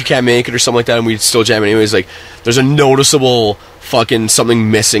you know, if you can't make it or something like that, and we still jam anyways. Like, there's a noticeable fucking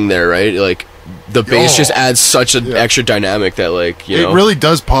something missing there, right? Like, the bass just adds such an extra dynamic that, like, you know, it really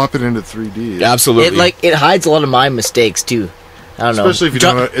does pop it into 3D. absolutely. it hides a lot of my mistakes too. I don't know. Especially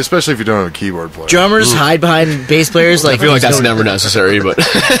if you don't have a keyboard player. Drummers hide behind bass players. I feel like that's never necessary, but we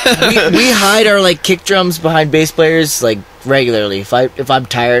hide our kick drums behind bass players regularly. If I'm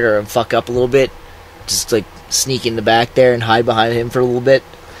tired or I fuck up a little bit, just sneak in the back there and hide behind him for a little bit.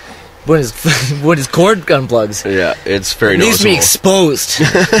 When his cord unplugs. yeah, it's very It needs to be noticeable. exposed.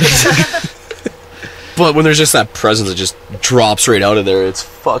 But when there's just that presence that just drops right out of there, it's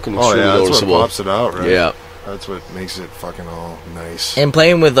fucking Oh extremely yeah, that's what noticeable. pops it out, right? Yeah. That's what makes it fucking all nice. And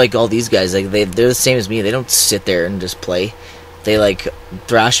playing with all these guys, they're the same as me. They don't sit there and just play. They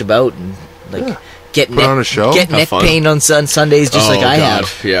thrash about and get Put on a show? Get Have neck fun. pain on Sundays, just like I God.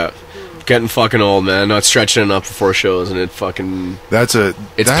 have. Yeah. Getting fucking old, man. Not stretching enough before shows, and it fucking... It's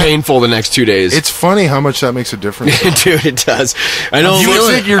painful the next 2 days. It's funny how much that makes a difference. Dude, it does. I know. You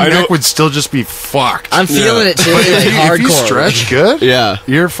would think your I know- neck would still just be fucked. I'm feeling it today, if you hardcore. stretch good, Yeah.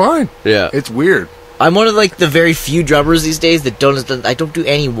 you're fine. Yeah. It's weird. I'm one of the very few drummers these days that I don't do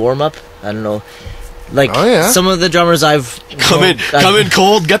any warm up. I don't know. Oh, yeah. Some of the drummers I've Come in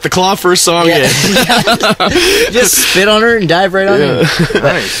cold, get the claw first song in. just spit on her and dive right on her.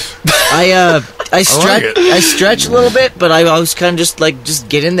 Nice. I stretch it. I stretch a little bit, but I always kind of just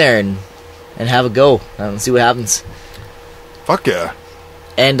get in there and have a go and see what happens. Fuck yeah.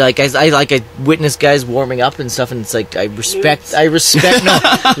 And I witness guys warming up and stuff, and it's I respect the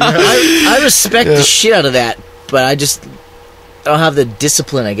shit out of that, but I don't have the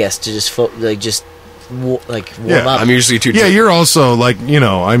discipline, I guess, to just warm up. I'm usually too... Yeah, you're also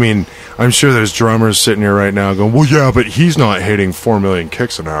I mean, I'm sure there's drummers sitting here right now going, well, yeah, but he's not hitting 4 million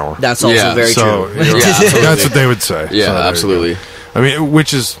kicks an hour. That's also Yeah, very so, true. you know, that's what they would say. Yeah, So there you absolutely. go. I mean,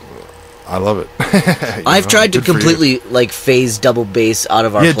 which is, I love it. I've tried to good for you. completely phase double bass out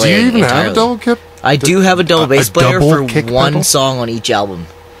of our Yeah, do you playing even have a entirely. double kick? I do have a double bass player double for kick one pedal? song on each album.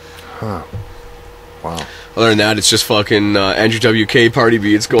 Wow. Other than that, it's just fucking Andrew WK party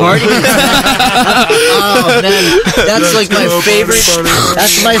beats going Party. on. Oh man, that's my favorite.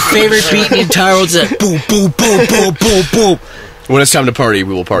 That's my favorite beat in the entire world. It's that boom, boom, boom, boom, boom, boom. When it's time to party,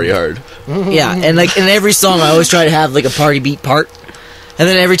 we will party hard. Yeah, and in every song, I always try to have a party beat part. And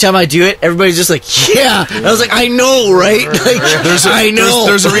then every time I do it, everybody's just yeah. And I was I know, right? I know.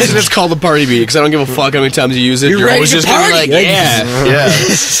 There's a reason it's called the party beat, because I don't give a fuck how many times you use it. You're ready always to just gonna be party. yeah.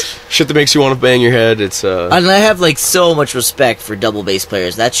 Shit that makes you want to bang your head. It's And I have so much respect for double bass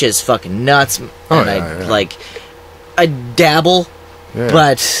players. That shit's fucking nuts. Oh, And yeah. I dabble, Yeah.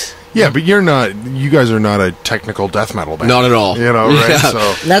 but Yeah, but you guys are not a technical death metal band. Not at all. You know, right? Yeah. So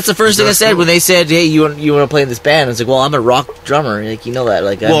And that's the first thing I said when they said, "Hey, you want to play in this band?" I was like, "Well, I'm a rock drummer. Like, you know that."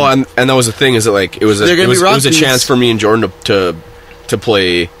 Like, Well, and that was the thing, is that like it was They're gonna be rock a beats. chance for me and Jordan to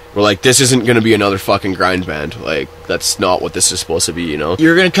play. We're like, this isn't going to be another fucking grind band. Like, that's not what this is supposed to be, you know?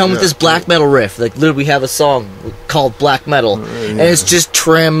 you're gonna come with this black metal riff. Like, literally, we have a song called Black Metal, and it's just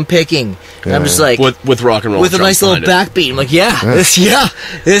trim picking. And I'm just like, With rock and roll with a drums nice little behind it. backbeat. I'm like,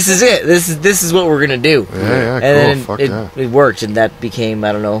 this is it. This is what we're gonna do. Yeah, and cool. then Fuck it, yeah. it worked, and that became,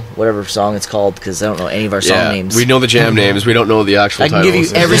 I don't know, whatever song it's called, because I don't know any of our song Yeah, names. we know the jam names. We don't know the actual I can titles.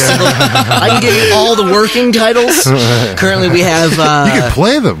 give you every single. I can give you all the working titles. Currently, we have. you can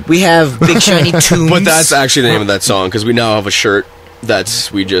play them. We have Big Shiny Tunes. But that's actually the name of that song, because we now have a shirt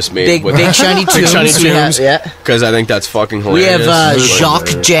we just made Big, with Big Shiny Tunes. Big Shiny We have- Tunes. yeah. Because I think that's fucking We hilarious. have Like,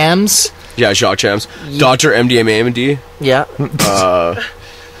 Jacques Jams. Yeah, Jacques Jams. Dr. MDMA Yeah.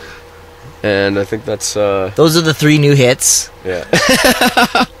 and I think that's Those are the 3 new hits. yeah.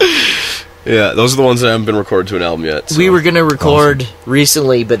 Yeah, those are the ones that haven't been recorded to an album yet. So. We were going to record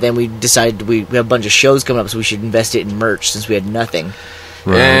recently, but then we decided we have a bunch of shows coming up, so we should invest it in merch since we had nothing.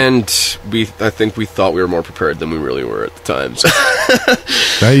 Right. And I think we thought we were more prepared than we really were at the time. So.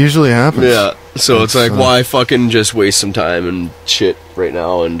 That usually happens. Yeah, so it's like, why fucking just waste some time and shit right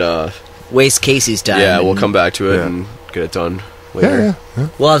now? And Waste Casey's time. yeah, we'll and come back to it Yeah. and get it done later. Yeah.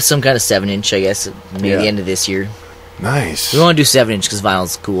 We'll have some kind of 7-inch, I guess, maybe Yeah. the end of this year. Nice. We want to do 7-inch because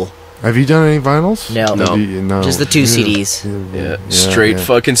vinyl's cool. Have you done any vinyls? No. No. No. Just the 2 CDs. Yeah, straight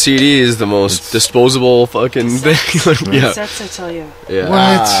fucking CDs, the most disposable fucking thing. Yeah, Cassettes, I tell you. yeah.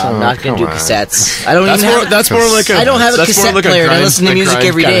 What? I'm not Oh, going to do come on. cassettes. I don't That's even more. have... That's more like a. I don't have a that's more cassette like player, and I grind- listen to a music grind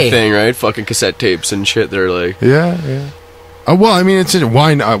every kind of day. thing, right? Fucking cassette tapes and shit. They're like, Yeah. Well, I mean, it's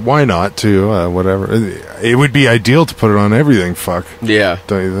why not too? Whatever. It would be ideal to put it on everything. Fuck, yeah.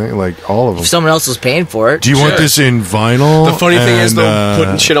 don't you think? Like all of them. If someone else was paying for it. Do you want this in vinyl? The funny thing is, and, though,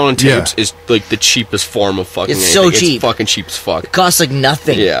 putting shit on tapes yeah. is like the cheapest form of fucking. It's anything. so cheap. It's fucking cheap as fuck. It costs like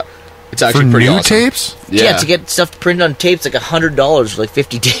nothing. Yeah, it's for actually pretty new awesome. tapes. Yeah, to get stuff printed on tapes, like $100 for like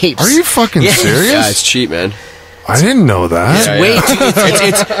 50 tapes. Are you fucking Yeah. serious? Yeah, it's cheap, man. I didn't know that. Yeah, Way too...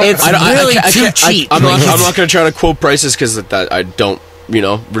 It's really too cheap. I'm not going to try to quote prices because that I don't,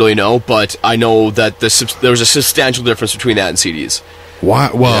 really know. But I know that there's a substantial difference between that and CDs. Why?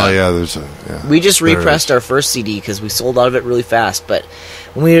 Well, yeah. There's a. Yeah, We just there repressed is. our first CD because we sold out of it really fast. But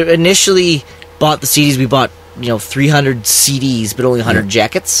when we initially bought the CDs, we bought 300 CDs, but only 100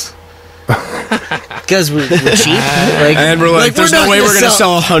 jackets. Because we're cheap, And we're like, there's no way we're gonna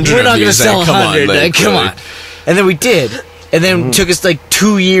sell 100 We're of not going to these, sell like, come on, 100. like, come really. on. And then we did. And then it took us like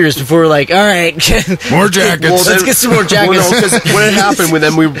 2 years before we're like, all right, More jackets. Well, let's get some more jackets. Well, no, 'cause when it happened,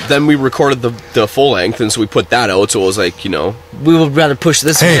 then we recorded the full length, and so we put that out. So it was like, We would rather push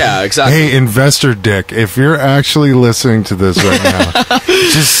this Hey, one. Yeah, exactly. Hey, investor dick, if you're actually listening to this right now,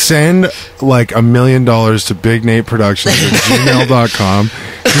 just send like $1 million to BigNateProductions@gmail.com.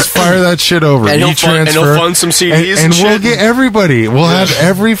 Just fire that shit over. And he'll fund- and he'll E-transfer, fund some CDs and and we'll shit. get everybody. We'll have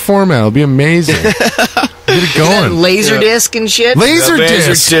every format. It'll be amazing. Get it going. Laser disc and shit. Laser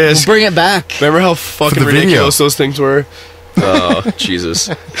disc. We'll bring it back. Remember how fucking the video. ridiculous those things were? Oh, Jesus.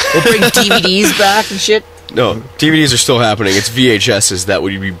 We'll bring DVDs back and shit. No, DVDs are still happening. It's VHSs that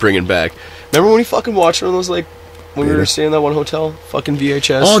would be bringing back. Remember when we fucking watched one of those, like, when we were staying in that one hotel? Fucking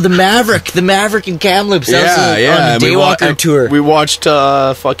VHS. Oh, the Maverick in Kamloops. That was on and the we Daywalker tour. We watched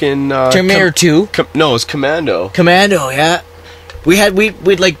fucking Terminator 2. No, it was Commando. Commando, yeah.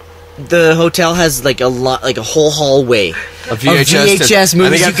 We'd like, the hotel has like a whole hallway A VHS movies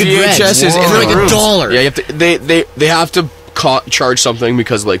and they you got could rent VHSs in for the like rooms. $1. Yeah, you have to, they have to charge something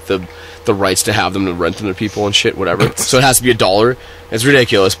because like the rights to have them to rent them to people and shit, whatever. So it has to be $1. It's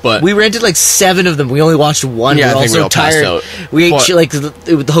ridiculous, but We rented like 7 of them. We only watched one. Yeah, we I were think we also all passed tired. out. We ate But- shit, like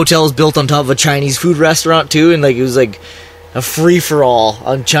the hotel was built on top of a Chinese food restaurant too, and like it was like a free for all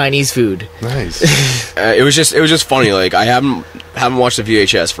on Chinese food. Nice. it was just funny. Like I haven't watched a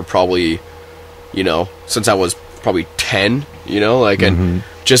VHS for probably, since I was probably 10. And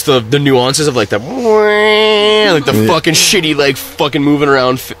just the nuances of like the fucking shitty like fucking moving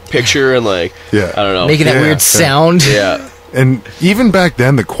around picture and like Yeah. I don't know. Making that Yeah, weird yeah. sound. Yeah. And even back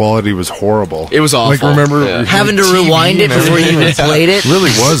then, the quality was horrible. It was awful. Like, remember Yeah. Having to TV rewind it and before you everything? even played it. It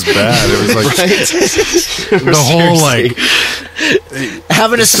really was bad. It was like the whole like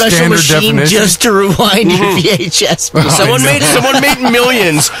Having a special Standard machine definition. just to rewind your VHS. Someone made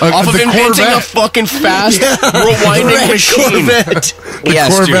millions off of the inventing Corvette. a fucking fast rewinding Red machine. Corvette.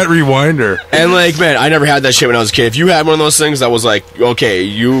 Yes, dude. Corvette rewinder. And like, man, I never had that shit when I was a kid. If you had one of those things, that was like, okay,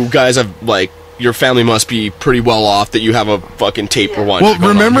 you guys have like, your family must be pretty well off that you have a fucking tape rewinder. Well, going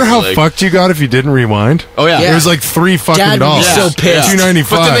remember on here, how like- fucked you got if you didn't rewind? Oh yeah. It was like $3 fucking Dad would be so pissed. $2.95.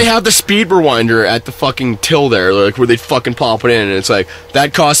 But then they have the speed rewinder at the fucking till there, like where they fucking pop it in, and it's like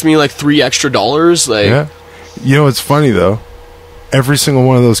that cost me like $3 extra. Like, Yeah. You know, it's funny though. Every single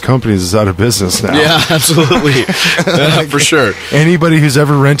one of those companies is out of business now. yeah, absolutely, yeah, for sure. Anybody who's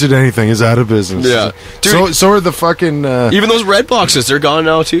ever rented anything is out of business. Yeah. So are the fucking. Even those red boxes, they're gone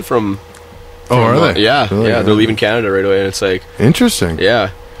now too. From are they? Yeah, Really? yeah, they're leaving Canada right away, and it's like, Interesting.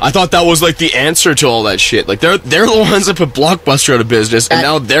 yeah. I thought that was like the answer to all that shit. Like they're the ones that put Blockbuster out of business, and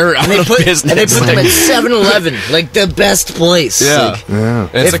now they're out of business. And they put them Like, at 7-Eleven, like the best place. yeah. Like, Yeah.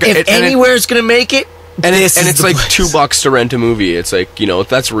 And it's if like if anywhere's gonna make it, this is it's the like place. $2 to rent a movie. It's like, you know,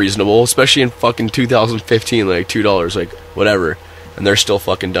 that's reasonable, especially in fucking 2015, like $2, like whatever. And they're still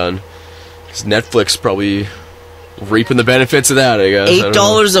fucking done. 'Cause Netflix probably reaping the benefits of that, I guess. I don't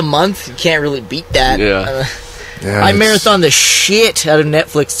know. $8 a month, you can't really beat that. Yeah. Yeah, I it's- marathoned the shit out of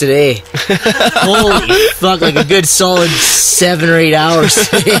Netflix today. Holy fuck, like a good solid 7 or 8 hours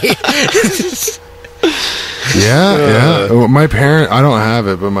today. Yeah. Well, my parent, I don't have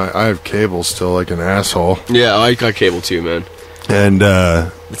it, but I have cable still, like an asshole. Yeah, I got cable too, man. And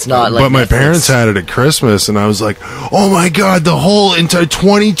It's not like but my Netflix. parents had it at Christmas, and I was like, "Oh my god, the whole entire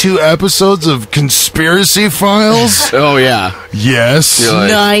 22 episodes of Conspiracy Files." Oh, yeah. Yes. You're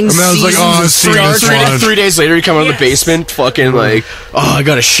like- 9 And I was like, seasons oh, of it's Star three- Trek. fun. 3 days later, you come out of the basement, fucking like, oh, I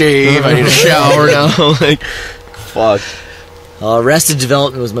gotta shave, I need a shower now. Like, fuck. Arrested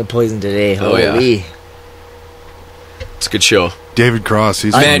Development was my poison today. Oh, yeah. Holy. It's a good show. David Cross.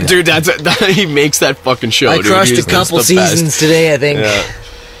 He's Man, dude, he makes that fucking show. I dude. crushed a He's- couple that's the best. seasons today, I think. Yeah.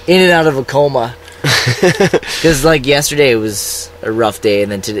 In and out of a coma. Because, like, yesterday was a rough day,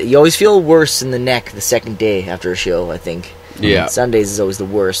 and then today. You always feel worse in the neck the second day after a show, I think. Yeah. Sundays is always the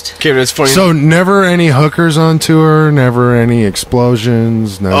worst. Okay, but it's funny. So never any hookers on tour, never any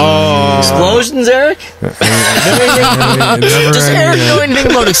explosions. Never Explosions, Eric? never Does any, Eric know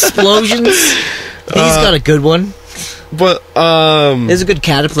anything about explosions? He's got a good one. but, There's a good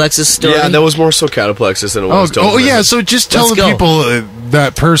cataplexis story. yeah, that was more so cataplexis than it was Doberman. yeah. So just tell Let's the go. people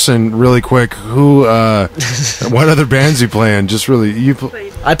that person really quick who, what other bands you play in? Just really you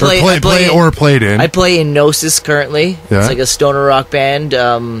I play played in, I play in Gnosis currently. Yeah. It's like a stoner rock band.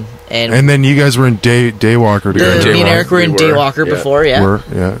 And then you guys were in Daywalker together. me and Daywalker, Eric were in we were, Daywalker yeah. before,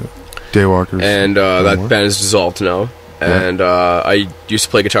 yeah. Daywalkers. And that band is dissolved now. Yeah. And I used to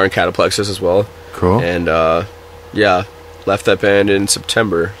play guitar in Cataplexis as well. Cool. And yeah, left that band in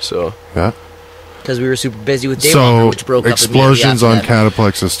September. So Yeah. Because we were super busy with Daywalker, So which broke explosions up on immediately after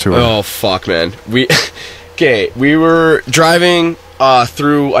Cataplexis tour. oh fuck, man. We were driving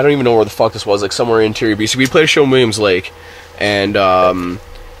through. I don't even know where the fuck this was. Like somewhere in interior BC. We played a show in Williams Lake, and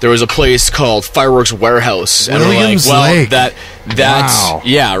there was a place called Fireworks Warehouse. And we're Williams like, well, Lake. that's Wow.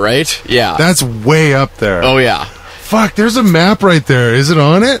 yeah, right, yeah. That's way up there. Oh yeah. Fuck, there's a map right there. Is it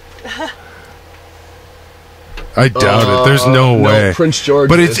on it? I doubt it. There's no way. Prince George.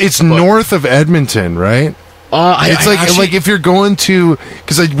 But it's north of Edmonton, right? It's like if you're going to,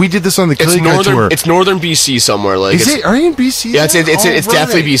 because we did this on the It's Killy Guy tour. northern. It's northern BC somewhere. Like Is it's, it? Are you in BC? Yeah, it's then? it's Oh,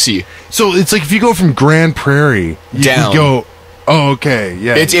 definitely right. BC. So it's like if you go from Grand Prairie, you Down. go. Oh, okay,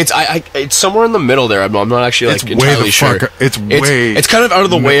 yeah. It's somewhere in the middle there. I'm not actually like It's way entirely the sure. fuck- it's way- It's kind of out of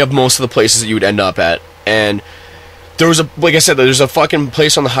the way of most of the places that you would end up at. And there was like I said, there's a fucking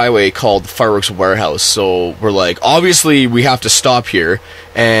place on the highway called Fireworks Warehouse. So we're like, obviously we have to stop here.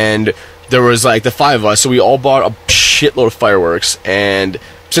 And there was like the 5 of us, so we all bought a shitload of fireworks. And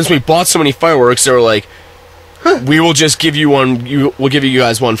since we bought so many fireworks, they were like, we will just give you one. We'll give you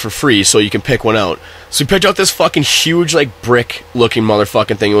guys one for free, so you can pick one out. So we picked out this fucking huge, like brick-looking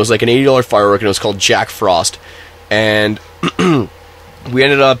motherfucking thing. It was like an $80 firework, and it was called Jack Frost. And we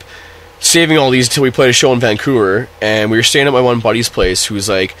ended up saving all these until we played a show in Vancouver, and we were staying at my one buddy's place, who's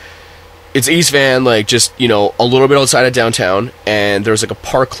like, it's East Van, like just a little bit outside of downtown, and there was like a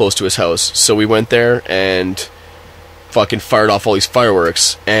park close to his house. So we went there and fucking fired off all these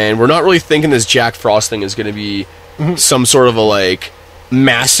fireworks, and we're not really thinking this Jack Frost thing is going to be some sort of a like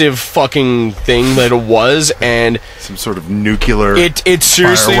massive fucking thing that it was, and some sort of nuclear. it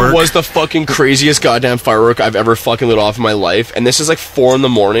seriously firework. was the fucking craziest goddamn firework I've ever fucking lit off in my life. And this is like 4 in the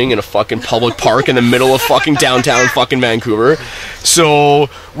morning in a fucking public park in the middle of fucking downtown fucking Vancouver. So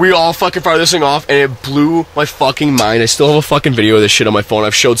we all fucking fired this thing off, and it blew my fucking mind. I still have a fucking video of this shit on my phone.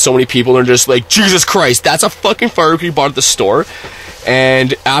 I've showed so many people, and they're just like, Jesus Christ, that's a fucking firework you bought at the store.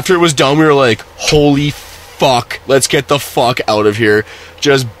 And after it was done, we were like, holy fuck, let's get the fuck out of here.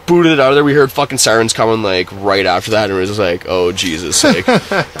 Just booted it out of there. We heard fucking sirens coming, like, right after that, and it was just like, oh, Jesus. Like,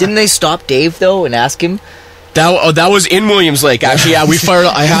 Didn't they stop Dave, though, and ask him? that was in Williams Lake. Actually, yeah, we fired,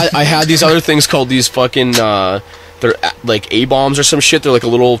 I had these other things called these fucking, they're like A-bombs or some shit. They're like a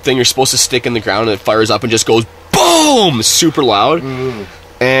little thing you're supposed to stick in the ground, and it fires up and just goes boom, super loud.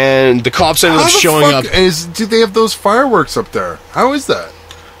 And the cops ended up showing up. Do they have those fireworks up there? How is that?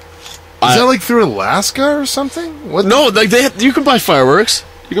 Is that like through Alaska or something? What? No, like you can buy fireworks.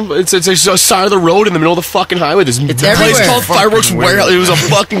 It's a side of the road in the middle of the fucking highway. There's a place everywhere. called Fireworks Warehouse. It was a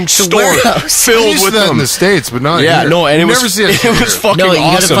fucking store filled with that them in the States, but not yeah, here. no, and it never was see it. it was fucking No, you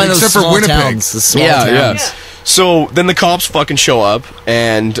gotta awesome. find those Except for small Winnipeg. towns. The small Yeah. towns. So then the cops fucking show up,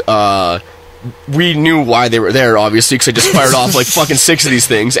 and we knew why they were there, obviously, because I just fired off like fucking 6 of these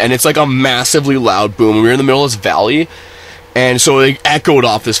things, and it's like a massively loud boom. We were in the middle of this valley, and so it echoed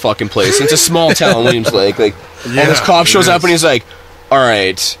off this fucking place. It's a small town, Williams Lake. Like, and this cop shows up, and he's like, "All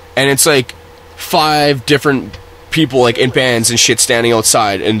right," and it's like 5 different people like in bands and shit standing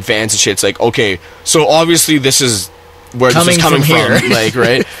outside and vans and shit. It's like, okay, so obviously this is where this is coming from, here. like,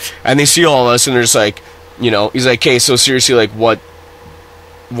 right? And they see all of us, and they're just like, you know, he's like, okay, so seriously, like,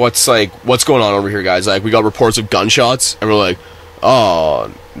 what's going on over here, guys? Like, we got reports of gunshots, and we're like,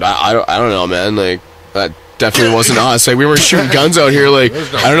 oh, I don't know, man. Like, that definitely wasn't us. Like, we weren't shooting guns out here. Like,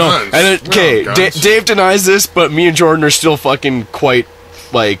 I don't know. And okay, Dave denies this, but me and Jordan are still fucking quite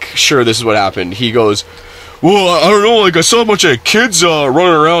like sure this is what happened. He goes, well, I don't know, like, I saw a bunch of kids running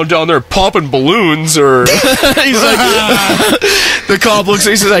around down there popping balloons, or he's like, the cop looks at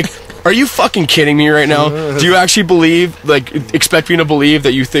me, he's like, are you fucking kidding me right now? Do you actually believe, like, expect me to believe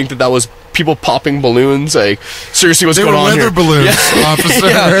that you think that was people popping balloons? Like, seriously, what's going on here? They were weather balloons, officer.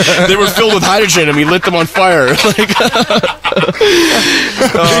 Yeah, they were filled with hydrogen, and we lit them on fire. Like,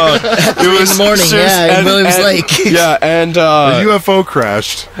 it was in the morning, in Williams Lake. Yeah, and a UFO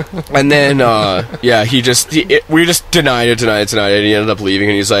crashed. and then yeah, we just denied it. He ended up leaving,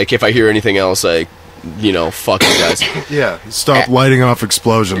 and he's like, if I hear anything else, like, you know, fuck you guys. Yeah, stop lighting off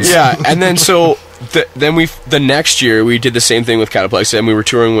explosions. Yeah, and then so then the next year we did the same thing with Cataplex, and we were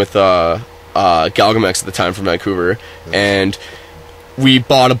touring with Galgamex at the time from Vancouver, and we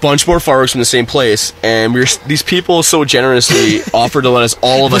bought a bunch more fireworks from the same place, and these people so generously offered to let us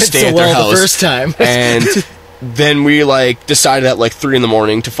all of us stay at their house the first time. and then we like decided at like 3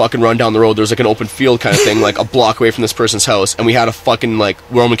 a.m. to fucking run down the road. There was like an open field kind of thing, like a block away from this person's house, and we had a fucking like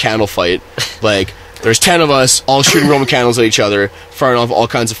Roman candle fight. Like, there's 10 of us all shooting Roman candles at each other, firing off all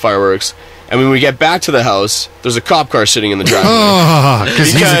kinds of fireworks. And when we get back to the house, there's a cop car sitting in the driveway.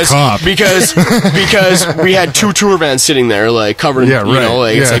 Because he's a cop. Because we had 2 tour vans sitting there, like, covered in, you know,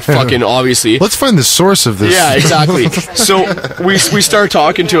 like, it's like fucking obviously. Let's find the source of this. Yeah, exactly. So we start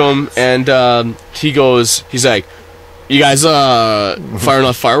talking to him, and he's like, you guys firing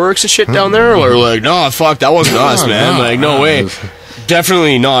off fireworks and shit down there? Or like, no, fuck, that wasn't us, man. Like, no way.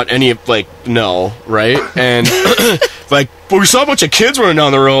 Definitely not any, like, no, right? And like, but we saw a bunch of kids running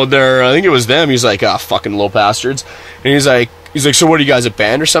down the road there. I think it was them. He's like, fucking low bastards. And he's like, so what are you guys, a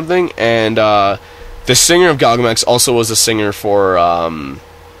band or something? And the singer of Galgamex also was a singer for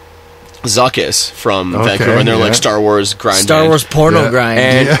Zuckus from Vancouver, and they're like Star Wars grind Star band. Wars porno grind.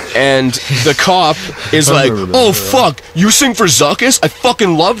 And the cop is like, oh fuck, you sing for Zuckus? I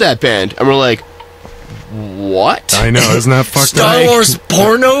fucking love that band. And we're like, what? I know, isn't that fucked up? Star Wars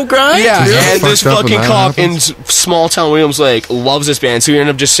porno grind? Yeah, and this fucked up when fucking that cop happens. in small town Williams Lake loves this band, so we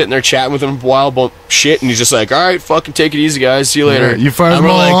ended up just sitting there chatting with him for a while about shit, and he's just like, alright, fucking take it easy, guys, see you later. Yeah, you fired And them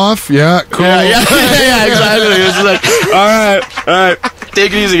we're all like, off? Yeah, cool. yeah, exactly. It's just like, alright,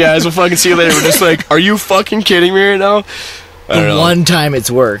 take it easy, guys, we'll fucking see you later. We're just like, are you fucking kidding me right now? I don't The know. one time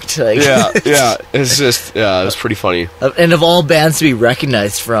it's worked. Like, Yeah, it's just, it was pretty funny. And of all bands to be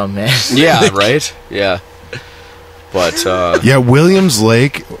recognized from, man. Yeah, right? Yeah. But, Yeah, Williams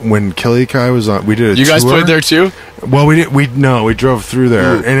Lake, when Killikai was on, we did a you guys tour. played there too? Well, we drove through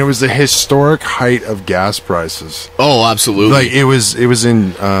there, and it was the historic height of gas prices. Oh, absolutely. Like, it was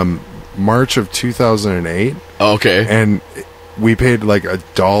in March of 2008, Okay. and we paid like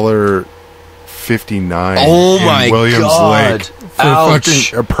 $1.59 Oh in my Williams God. Lake for Ouch.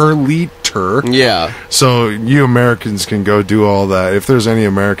 fucking per liter. Yeah. So you Americans can go do all that. If there's any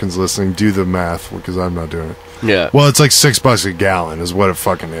Americans listening, do the math, because I'm not doing it. Yeah. Well, it's like $6 a gallon is what it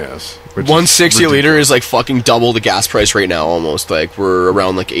fucking is. which is 160 a liter ridiculous. is like fucking double the gas price right now, almost. Like, we're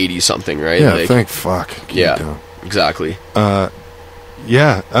around like 80 something, right? Yeah, like, thank fuck. Keep it yeah, down. exactly.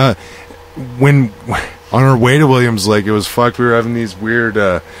 Yeah. When on our way to Williams Lake, it was fucked. We were having these weird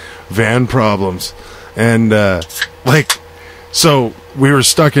van problems, and like, so we were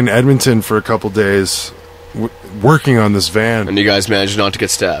stuck in Edmonton for a couple days, working on this van. And you guys managed not to get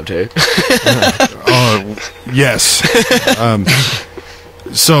stabbed, hey? Yes.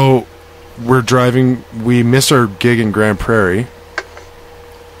 So we're driving. We missed our gig in Grand Prairie,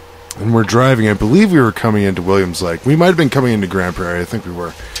 and we're driving. I believe we were coming into Williams Lake. We might have been coming into Grand Prairie. I think we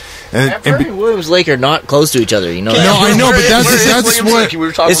were. Grand Prairie and Williams Lake are not close to each other. You know. No, I know, but that's what. We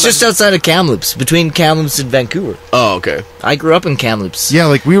were talking It's just outside of Kamloops, between Kamloops and Vancouver. Oh, okay. I grew up in Kamloops. Yeah,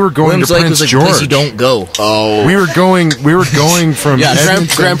 like we were going Williams to Lake Prince was like George. a place you don't go. Oh. We were going from Yeah,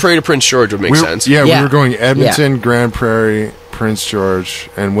 Edmonton. Grand Prairie to Prince George would make sense. Yeah, Yeah. we were going Edmonton, Grand Prairie, Prince George,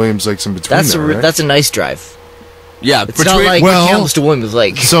 and Williams Lake's in between. Right? That's a nice drive. Yeah, It's not like Kamloops to Williams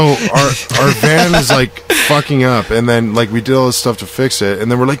Lake. So our van is like fucking up, and then like we did all this stuff to fix it,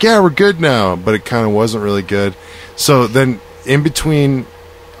 and then we're like, yeah, we're good now, but it kind of wasn't really good. So then in between,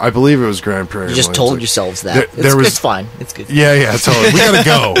 I believe it was Grand Prairie. You just Williams told Lake. yourselves that. It's fine. It's good. Yeah, totally. We gotta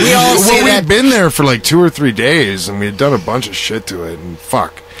go. We all say we'd that. been there for like 2 or 3 days, and we had done a bunch of shit to it, and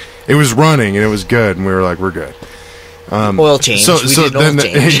fuck, it was running and it was good, and we were like, we're good. Oil change. So did then oil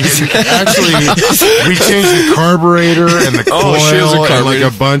change. actually we changed the carburetor and the Oh, shit, it was a coil and like carburetor.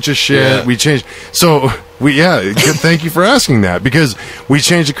 a bunch of shit. Yeah. We changed. So thank you for asking that, because we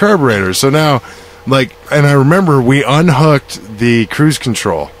changed the carburetor. So now, like, and I remember we unhooked the cruise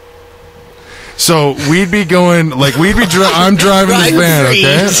control. So we'd be going, like, I'm driving the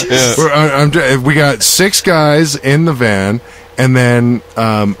van, okay? We got 6 guys in the van, and then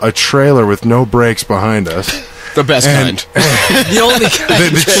a trailer with no brakes behind us. The best kind. The only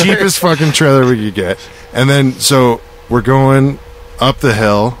kind The cheapest fucking trailer we could get. And then, so we're going up the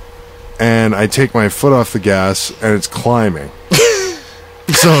hill, and I take my foot off the gas, and it's climbing.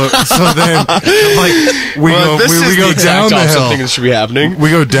 So then, like, we go down the hill. Something that should be happening. We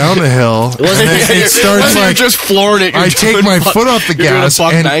go down the hill, and then it starts You're like, just flooring it. I take my foot off the gas,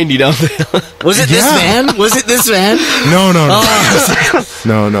 You're doing a buck and 90 down the hill. Was it this van? Was it this van? no.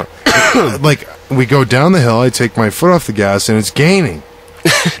 No. Like, we go down the hill, I take my foot off the gas, and it's gaining.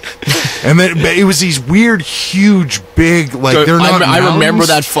 And then it was these weird, huge, big, like, they're not I remember mountains.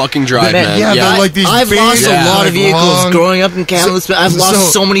 that fucking drive, Man, man. yeah, they're like these I've big, lost a lot of like, vehicles long- growing up in Kamloops. but I've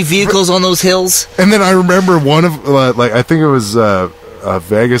lost so many vehicles on those hills. And then I remember one of, like, I think it was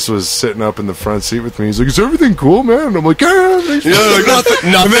Vegas was sitting up in the front seat with me. He's like, "Is everything cool, man?" And I'm like, "Yeah, thanks." Yeah, like, nothing.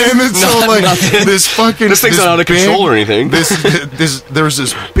 And then so like this fucking This thing's not out of control or anything. There was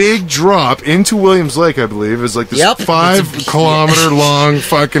this big drop into Williams Lake, I believe. It was like this Yep. 5-kilometer long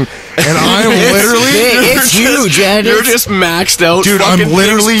fucking, and I'm literally. It's huge, and You're just maxed out, Dude, fucking I'm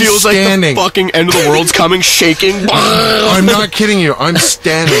literally things feels standing. like the fucking end of the world's coming, shaking. I'm not kidding you. I'm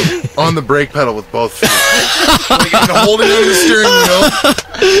standing on the brake pedal with both feet, like, and holding on the steering wheel.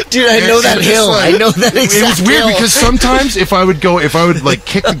 Dude, I know that And hill. just, I know that exact It was weird hill. because sometimes if I would like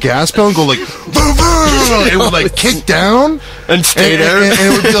kick the gas pedal and go like, it would like kick down and stay there. and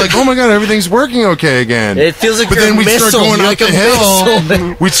it would be like, oh my god, everything's working okay again. It feels like but you're then a we'd start missile. going You're up like the a hill.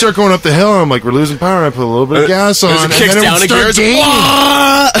 missile. We'd start going up the hill, and I'm like, we're losing power. I put a little bit of gas on, As and it kicks then it down would a start gear,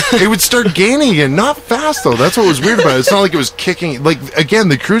 it's gaining. It would start gaining again, not fast though. That's what was weird about it. It's not like it was kicking. Like again,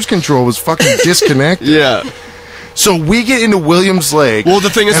 the cruise control was fucking disconnected. Yeah. So we get into Williams Lake. Well, the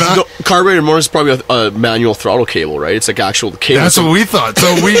thing is, and the carburetor motor is probably a manual throttle cable, right? It's like actual cable. That's what we thought.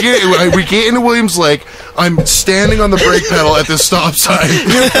 So we get into Williams Lake. I'm standing on the brake pedal at the stop sign.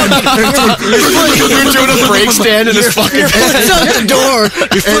 You're doing a brake stand in this fucking. Your foot's out the door.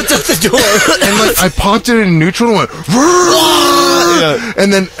 Your foot's out the door. And like I popped it in neutral and went.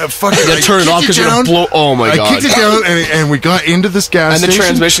 And then fucking. You gotta turn it off because you're gonna blow. Oh my god! I kicked it down and we got into this gas And the station.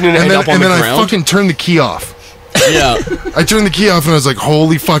 transmission didn't end up on and the then ground? I fucking turned the key off. Yeah. I turned the key off and I was like,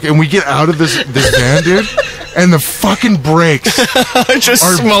 holy fuck. And we get out of this van, dude, and the fucking brakes Just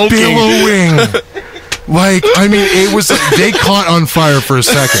are smoking. billowing. Like, I mean, it was like they caught on fire for a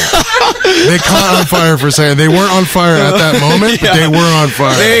second. They caught on fire for a second. They weren't on fire at that moment, but they were on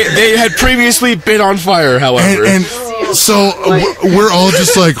fire. They had previously been on fire, however. And so we're all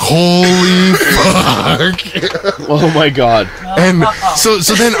just like, holy fuck. oh my god! And so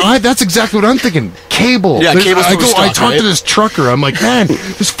then that's exactly what I'm thinking. Cable. Yeah, cable's I supposed to stop, talk right? to this trucker. I'm like, man,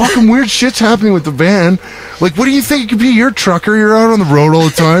 this fucking weird shit's happening with the van. Like, what do you think it could be? You're a trucker. You're out on the road all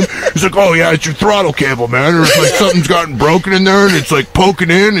the time. He's like, oh yeah, it's your throttle cable, man. Or it's like something's gotten broken in there and it's like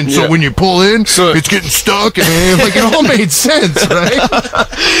poking in, and so Yeah. when you pull in, So- it's getting stuck. And like it all made sense, right?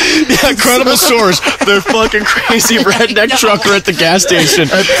 Yeah, credible source. The fucking crazy redneck trucker at the gas station.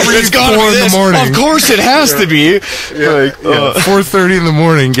 At 3, It's gotta 4 be in the this. morning. Of course, it has to be. Like, 4:30 in the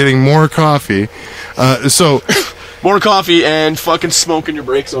morning, getting more coffee. So. more coffee and fucking smoking your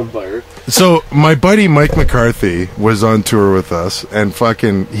brakes on fire. So my buddy Mike McCarthy was on tour with us, and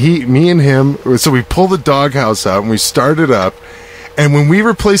fucking me and him. So we pulled the doghouse out and we started up. And when we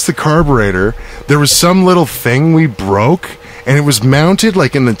replaced the carburetor, there was some little thing we broke, and it was mounted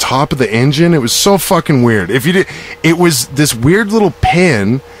like in the top of the engine. It was so fucking weird. It was this weird little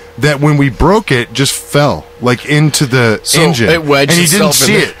pin that when we broke it, just fell like into the engine. It wedged and you didn't itself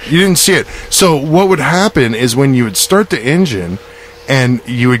see in it. You didn't see it. So what would happen is when you would start the engine, and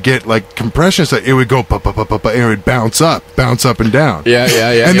you would get like compression, so it would go pop, pop, pop, pop, and it would bounce up and down. Yeah.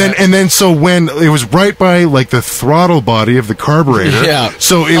 And then so when it was right by like the throttle body of the carburetor,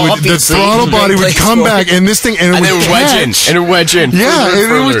 so it would, the throttle body would come back, and this thing, and it would catch. And it would wedge in. Yeah,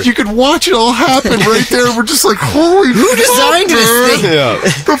 and it was, you could watch it all happen right there. We're just like, holy Who designed this thing? Yeah.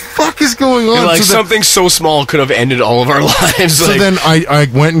 The fuck is going on? And like So something so small could have ended all of our lives. So like, then I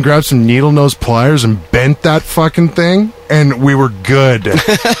went and grabbed some needle nose pliers and bent that fucking thing, and we were good.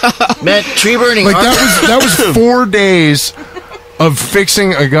 Man, tree burning. Like that was 4 days of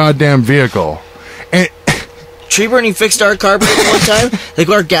fixing a goddamn vehicle. And tree burning fixed our carburetor one time. Like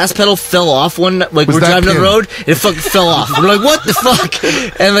our gas pedal fell off one. Like Was we're that driving down the pin? road, and it fucking fell off. We're like, what the fuck?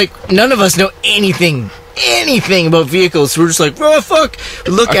 And like none of us know anything about vehicles. So we're just like, oh fuck.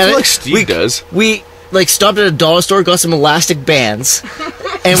 We look I at feel it. like Steve does. We like stopped at a dollar store, got some elastic bands,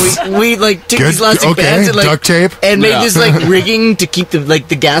 and we like took these elastic bands and like duct tape. and made this like rigging to keep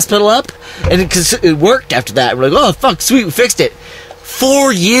the gas pedal up, and because it worked after that, we're like, oh fuck, sweet, we fixed it.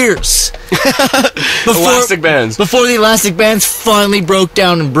 4 years Elastic bands. before the elastic bands finally broke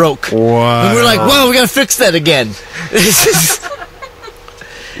down and broke. Wow. And we're like, well, we gotta fix that again.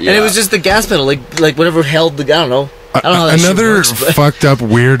 And it was just the gas pedal, like whatever held the, I don't know how that shit Another works, but- fucked up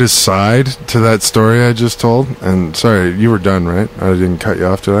weird aside to that story I just told. And sorry, you were done, right? I didn't cut you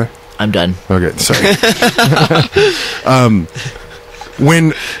off, did I? I'm done. Okay, sorry.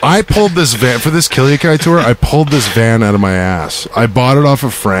 When I pulled this van for this Killiakai tour, I pulled this van out of my ass. I bought it off a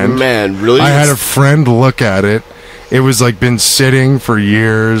friend. Man, really? I had a friend look at it. It was like been sitting for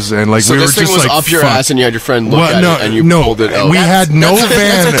years, and like So we were this thing just was like up your fuck. ass, and you had your friend look at it, and you pulled it out. We had no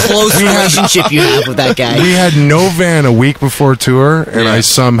van. That's a close relationship you have with that guy. We had no van a week before tour, and I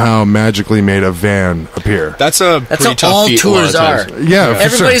somehow magically made a van appear. That's That's pretty how tough all feat a lot tours of are. times. Yeah, for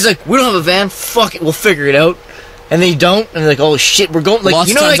Everybody's sure. like, we don't have a van. Fuck it, we'll figure it out. And they don't, and they're like, oh shit, we're going. Like, Lots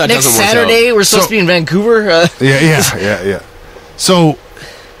you of know, times like that next doesn't work Saturday, we're supposed So- to be in Vancouver. Yeah. So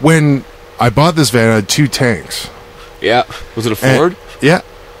when I bought this van, I had 2 tanks. Yeah. Was it a And- Ford? Yeah,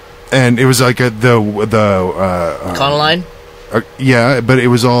 and it was like the Econoline, yeah, but it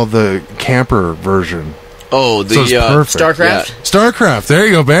was all the camper version. Oh, the So it's perfect. Starcraft. Starcraft. There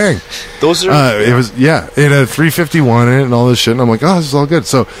you go, bang. Those are. It was, yeah, it had a 351 in it and all this shit, and I'm like, oh, this is all good.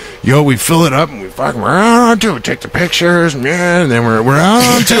 So, we fill it up, and we're out on tour, take the pictures, and then we're out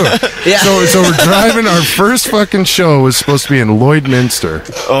on tour. Yeah. So we're driving, our first fucking show was supposed to be in Lloydminster.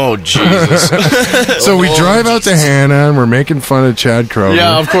 Oh Jesus. So we drive out to Hannah, and we're making fun of Chad Kroger.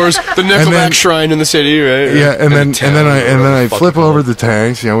 Yeah, of course. The Nickelback then- shrine in the city, right? Yeah, and then I Fucking flip cool. over the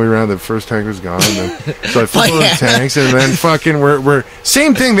tanks. We ran, the first tank was gone. And then, so I flip over yeah. the tanks, and then fucking we're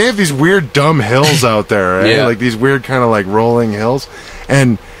same thing. They have these weird dumb hills out there, right? Yeah. Like these weird kind of like rolling hills,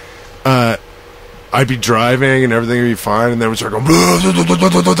 and I'd be driving and everything would be fine, and then we'd start going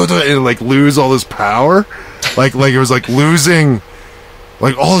and like lose all this power, like it was like losing.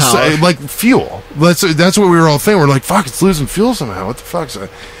 Like all this, like fuel. That's what we were all thinking. We're like, fuck, it's losing fuel somehow. What the fuck? So,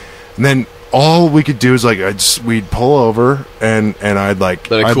 and then all we could do is like we'd pull over and I'd like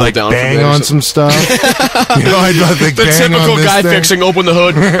Let it I'd cool like down from bang there or on something. some stuff. I'd like The bang typical on this guy thing. fixing, open the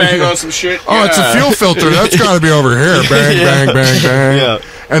hood, bang on some shit. Oh, it's a fuel filter. That's got to be over here. Bang, bang, bang, bang. Yeah.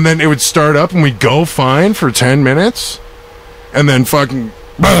 And then it would start up, and we'd go fine for 10 minutes, and then fucking.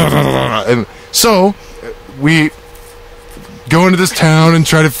 And so we go into this town and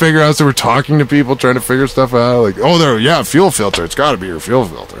try to figure out. So we're talking to people, trying to figure stuff out. Like, fuel filter. It's got to be your fuel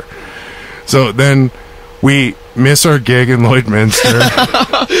filter. So then we miss our gig in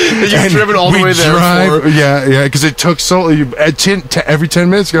Lloydminster. You've driven all the way there. Yeah, because it took every 10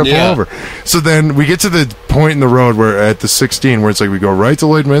 minutes you got to pull over. So then we get to the point in the road where at the 16 where it's like we go right to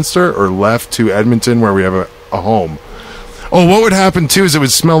Lloydminster or left to Edmonton where we have a home. Oh, what would happen too is it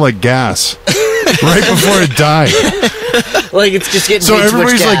would smell like gas right before it died. Like it's just getting So way too much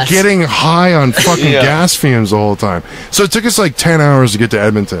everybody's like gas. getting high on fucking gas fumes the whole time. So it took us like 10 hours to get to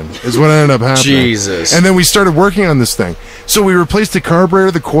Edmonton is what ended up happening. Jesus. And then we started working on this thing. So we replaced the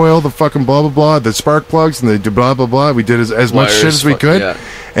carburetor, the coil, the fucking blah, blah, blah, the spark plugs, and the blah, blah, blah. We did as much shit as we could. Yeah.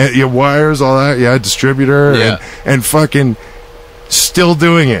 And wires, all that. Yeah, distributor. Yeah. And fucking still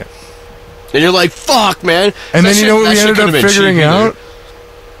doing it. And you're like, fuck, man. And That then you know shit- what that we shit ended up could've been figuring cheap either. out?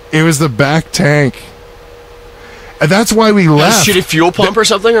 It was the back tank. And that's why we left. A shitty fuel pump or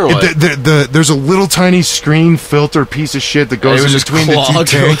something, or what? There's a little tiny screen filter piece of shit that goes in between the two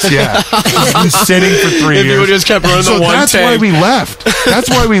tanks. Yeah, it's been sitting for 3 years. People just kept running the one that's tank. why we left. That's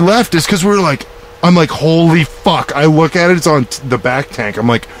why we left. Is because we were like, I'm like, holy fuck! I look at it. It's on the back tank. I'm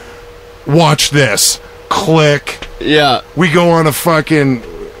like, watch this. Click. Yeah. We go on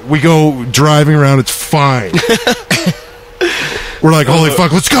we go driving around. It's fine. We're like, holy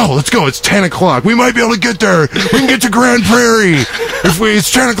fuck, let's go. It's 10 o'clock. We might be able to get there. We can get to Grand Prairie.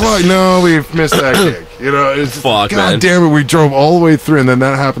 It's 10 o'clock. No, we've missed that gig. You know, it's fuck, God man. damn it. We drove all the way through, and then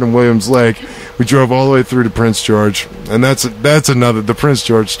that happened in Williams Lake. We drove all the way through to Prince George, and that's another. The Prince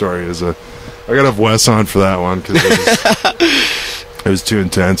George story is I gotta have Wes on for that one because it was too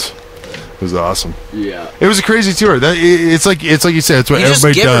intense. It was awesome. Yeah, it was a crazy tour. It's like you said. It's what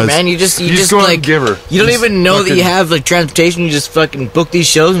everybody does. Man, you just go like and give her. You don't even know that you have like transportation. You just fucking book these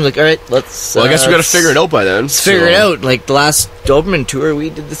shows and you're like, all right, let's. Well, I guess we got to figure it out by then. Let's figure it out. Like the last Doberman tour,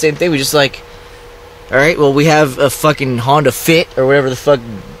 we did the same thing. We just like, all right, well, we have a fucking Honda Fit or whatever the fuck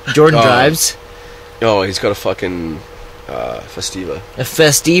Jordan drives. Oh, he's got a fucking Festiva. A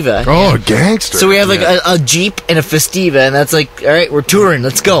Festiva. Oh, a gangster. So we have like a Jeep and a Festiva, and that's like, all right, we're touring.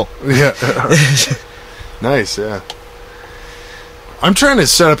 Let's go. Yeah. Nice, yeah. I'm trying to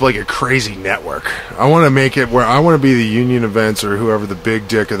set up like a crazy network. I want to make it where I want to be the union events or whoever the big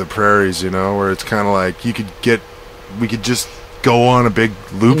dick of the prairies, you know, where it's kind of like we could just go on a big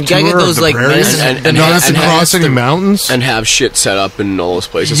loop You tour gotta get those, of the like, prairies and not have to cross any mountains. And have shit set up in all those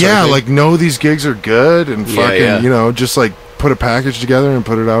places. Yeah, like know these gigs are good and fucking, you know, just like put a package together and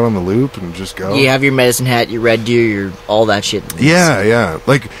put it out on the loop and just go. You have your medicine hat, your Red Deer, your all that shit. Yeah.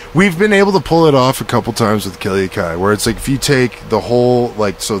 Like, we've been able to pull it off a couple times with Killiakai, where it's like if you take the whole,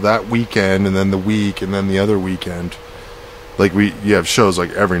 like, so that weekend and then the week and then the other weekend, like, you have shows,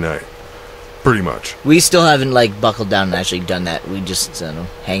 like, every night. Pretty much. We still haven't, like, buckled down and actually done that. We just, I don't know,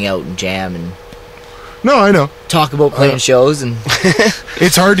 hang out and jam and... No, I know. Talk about playing shows and...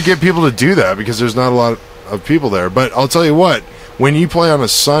 It's hard to get people to do that because there's not a lot of people there. But I'll tell you what, when you play on a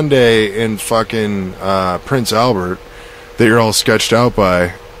Sunday in fucking Prince Albert that you're all sketched out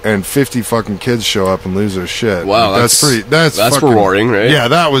by, and 50 fucking kids show up and lose their shit. Wow, that's fucking rewarding, right? Yeah,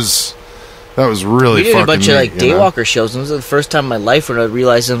 that was really. We did fucking a bunch of like neat, you know? daywalker shows, and it was the first time in my life when I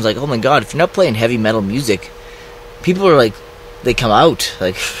realized I was like, oh my god, if you're not playing heavy metal music, people are like, they come out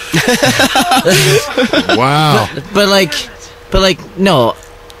like. Wow. But no.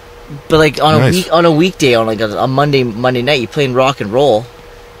 But like on a weekday, on like a Monday night, you playing rock and roll.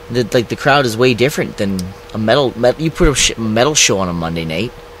 The crowd is way different than a metal. You put a metal show on a Monday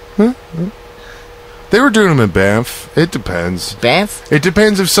night. They were doing them in Banff. It depends. Banff? It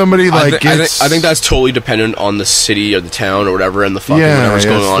depends if somebody gets. I think that's totally dependent on the city or the town or whatever and the fucking whatever's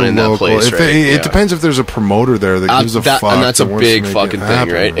going on in that place. It depends if there's a promoter there that gives a fuck. And that's a big fucking thing,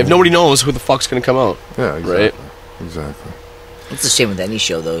 right? If nobody knows, who the fuck's going to come out? Yeah, exactly. Right? Exactly. It's a shame with any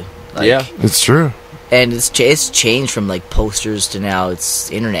show, though. Like, yeah, it's true. And it's changed from like posters to now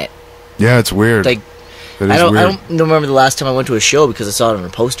it's internet. Yeah, it's weird. Like I don't remember the last time I went to a show because I saw it on a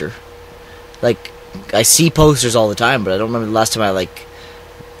poster. Like I see posters all the time, but I don't remember the last time I like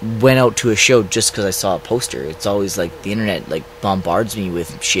went out to a show just because I saw a poster. It's always like the internet like bombards me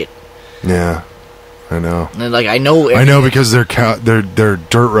with shit. Yeah, I know. And like I know because they're dirt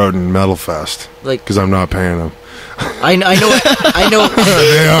roading Metalfest. Like because I'm not paying them. I know.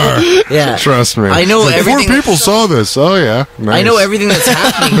 They are. Yeah. Trust me. I know everything. 4 people saw this. Oh yeah. Nice. I know everything that's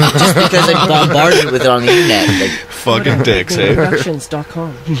happening just because I'm bombarded with it on the internet. Like, fucking dicks, eh?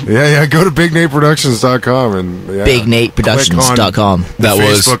 BigNateProductions.com. Yeah. Go to BigNateProductions.com and BigNateProductions.com.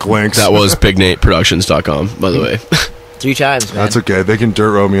 Facebook links. That was BigNateProductions.com, by the way. 3 times, man. That's okay. They can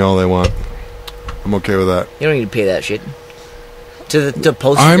dirt road me all they want. I'm okay with that. You don't need to pay that shit. To the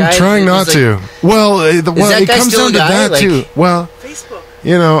poster I'm guy, trying not to. Well, it comes down to that too. Well, Facebook.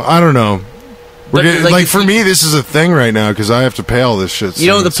 You know, I don't know. But, like for me, this is a thing right now because I have to pay all this shit. You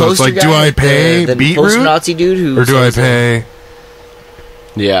know the poster so it's like, guy, do I pay the Beetroot poster Nazi dude who, or do I pay?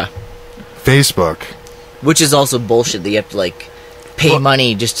 Yeah, Facebook. Which is also bullshit that you have to like pay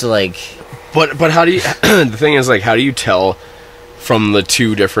money just to like. But how do you? The thing is, like, how do you tell from the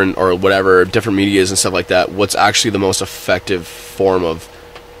two different or whatever different medias and stuff like that what's actually the most effective form of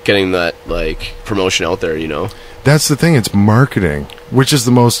getting that like promotion out there? You know, that's the thing. It's marketing, which is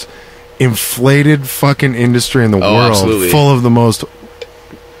the most inflated fucking industry in the world, absolutely. Full of the most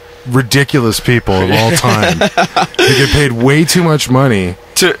ridiculous people of all time. They get paid way too much money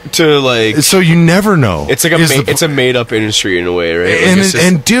to like. So you never know. It's like it's a made up industry in a way, right? Like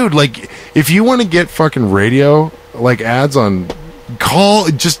and dude, like if you want to get fucking radio like ads on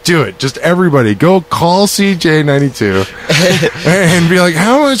just do it. Just everybody go call CJ92 and be like,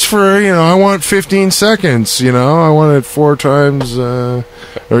 how much for, I want 15 seconds, I want it 4 times, or,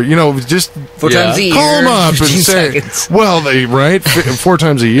 just 4 times a year. Call them up and 15 say, seconds. well, 4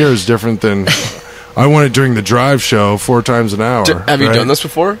 times a year is different than, I want it during the drive show 4 times an hour. Have you done this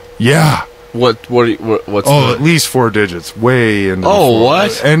before? Yeah. What's at least 4 digits. Way into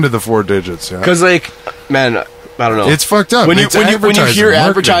end of the 4 digits, yeah. Because, man, I don't know. It's fucked up. When you hear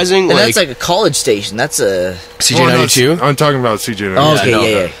advertising, and that's like a college station. That's a CJ92. I'm talking about CJ92. Oh,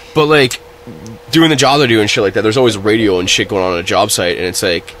 okay, yeah. But doing the job they're doing, shit like that. There's always radio and shit going on a job site, and it's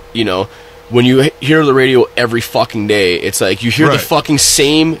like, when you hear the radio every fucking day, it's like you hear the fucking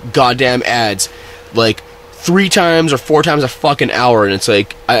same goddamn ads, 3 times or 4 times a fucking hour, and it's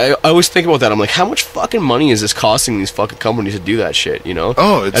like I always think about that. I'm like, how much fucking money is this costing these fucking companies to do that shit?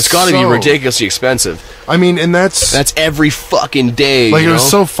 Oh, that's got to be ridiculously expensive. I mean, and that's every fucking day. It was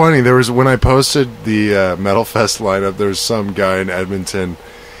so funny. There was when I posted the Metal Fest lineup. There was some guy in Edmonton.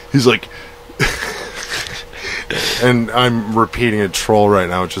 He's like, and I'm repeating a troll right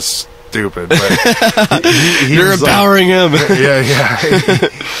now, which is stupid. But you're empowering him. Yeah.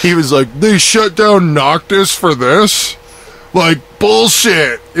 He was like, they shut down Noctis for this,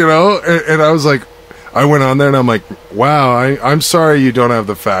 bullshit, And I was like, I went on there and I'm like, wow, I'm sorry you don't have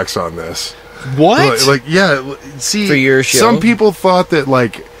the facts on this. What? See, for your show? Some people thought that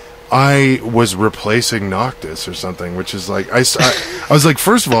I was replacing Noctis or something, which is I was like,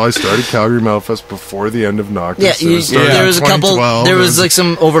 first of all, I started Calgary Metalfest before the end of Noctis. There was a couple. There was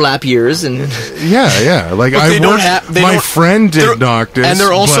some overlap years, and yeah. My friend did Noctis, and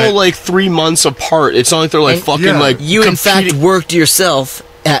they're also 3 months apart. It's not like they're fucking you in fact worked yourself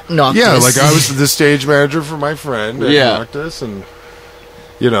at Noctis. Yeah, I was the stage manager for my friend at Noctis, and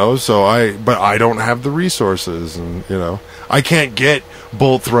so I don't have the resources, and I can't get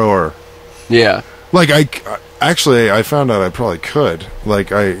Bolt Thrower. Yeah. I found out I probably could.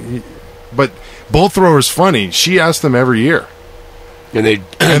 But Bolt Thrower's funny. She asked them every year. And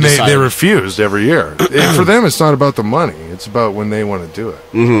they refused every year. For them, it's not about the money. It's about when they want to do it.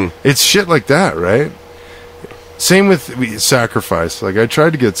 Mm-hmm. It's shit like that, right? Same with Sacrifice. I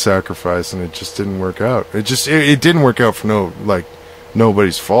tried to get Sacrifice, and it just didn't work out. It didn't work out for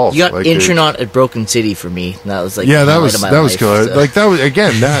nobody's fault. You got Intronaut at Broken City for me. That was that was killer. So. That was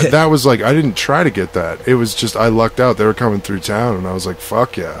again that was I didn't try to get that. It was just I lucked out. They were coming through town, and I was like,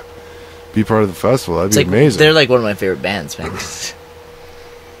 fuck yeah, be part of the festival. That'd be amazing. They're one of my favorite bands, man.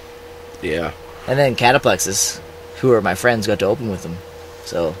 Yeah. And then Cataplexes, who are my friends, got to open with them.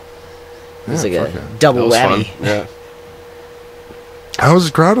 So it was a double whammy. Fun. Yeah. How was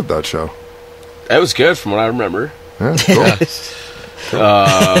the crowd at that show? It was good, from what I remember. Yeah, cool.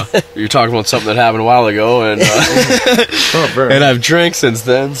 You're talking about something that happened a while ago, and and I've drank since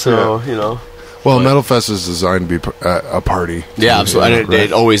then, so Well, Metal Fest is designed to be a party. Yeah, absolutely.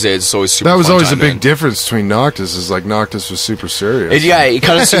 It always is. It's always super. That was fun always time, a big man. difference between Noctis. Is Noctis was super serious. It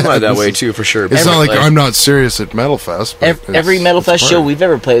kind of seemed like that way too, for sure. It's not I'm not serious at Metal Fest. Every Metal Fest show we've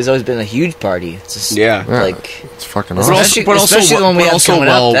ever played has always been a huge party. It's just it's fucking awesome. Especially the one we have coming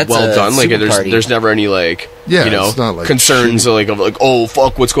up. That's well done. There's never any it's not concerns of oh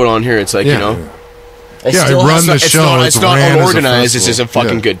fuck, what's going on here? It's I run the show. It's not unorganized. It's just a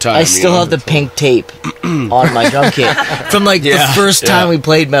fucking good time. I still have the pink tape on my drum kit from the first time we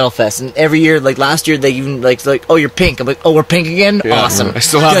played Metal Fest, and every year, last year, they even oh, you're pink. I'm like, oh, we're pink again. Yeah. Awesome. I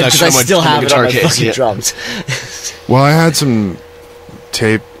still have that because I still have it on my fucking drums. Well, I had some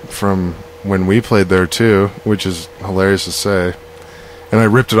tape from when we played there too, which is hilarious to say. And I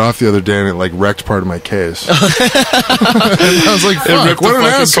ripped it off the other day, and it wrecked part of my case. And I was like, "Fuck! What an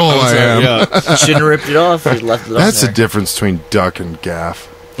asshole I am!" Yeah. Shouldn't have ripped it off. You left it. That's the difference between duck and gaff.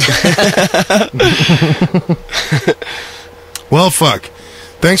 Well, fuck.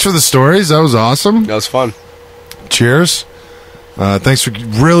 Thanks for the stories. That was awesome. That was fun. Cheers. Thanks for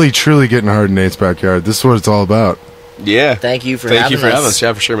really, truly getting hard in Nate's backyard. This is what it's all about. Yeah. Thank you for having us.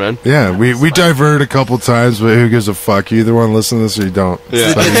 Yeah, for sure, man. Yeah, we diverted a couple times, but who gives a fuck? You either want to listen to this or you don't.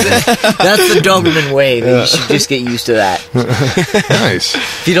 Yeah. That's the Doberman way. You should just get used to that. Nice.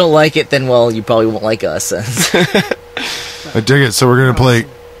 If you don't like it, then, you probably won't like us. I dig it. So we're going to play...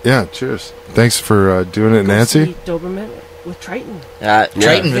 Yeah, cheers. Thanks for doing it, Nancy. Doberman with Triton.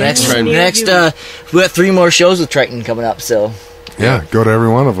 Triton, next we got 3 more shows with Triton coming up, so... Yeah, go to every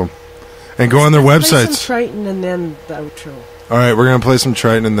one of them. And go on their Play websites. some Triton and then the outro. All right, we're going to play some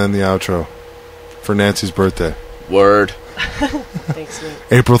Triton and then the outro for Nancy's birthday. Word. Thanks, Nate.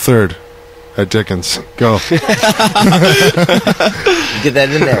 April 3rd at Dickens. Go. Get that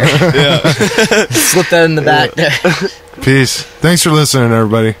in there. Yeah. Slip that in the back there. Peace. Thanks for listening,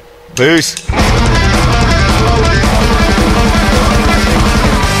 everybody. Peace.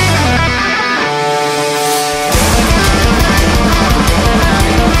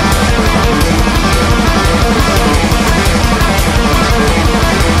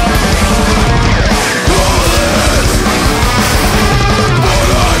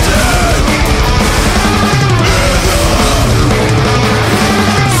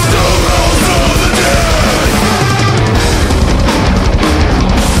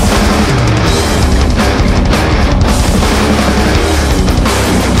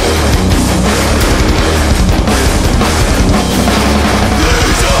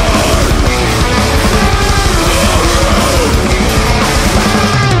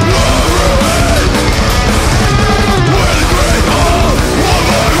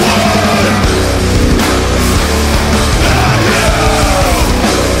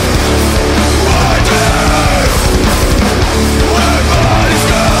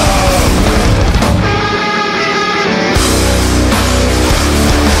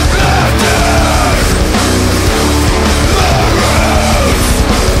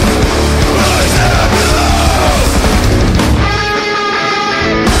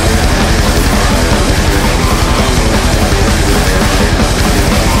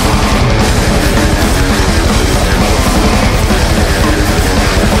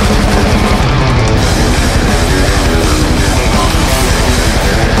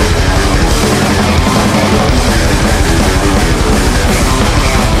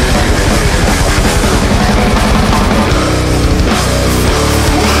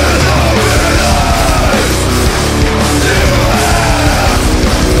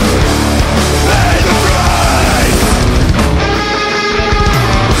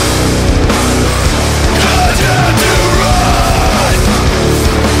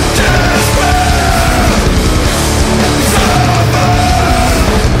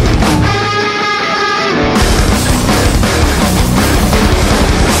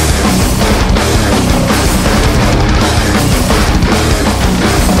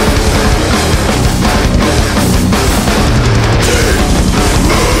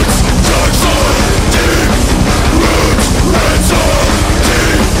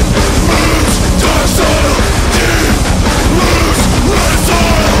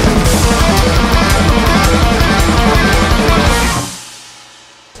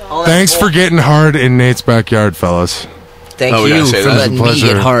 Thanks for getting hard in Nate's backyard, fellas. Thank Oh, we you gotta say for that. letting It was a me get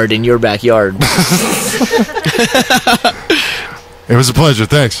pleasure. hard in your backyard. It was a pleasure.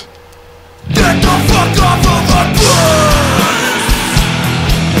 Thanks. Get the fuck off of my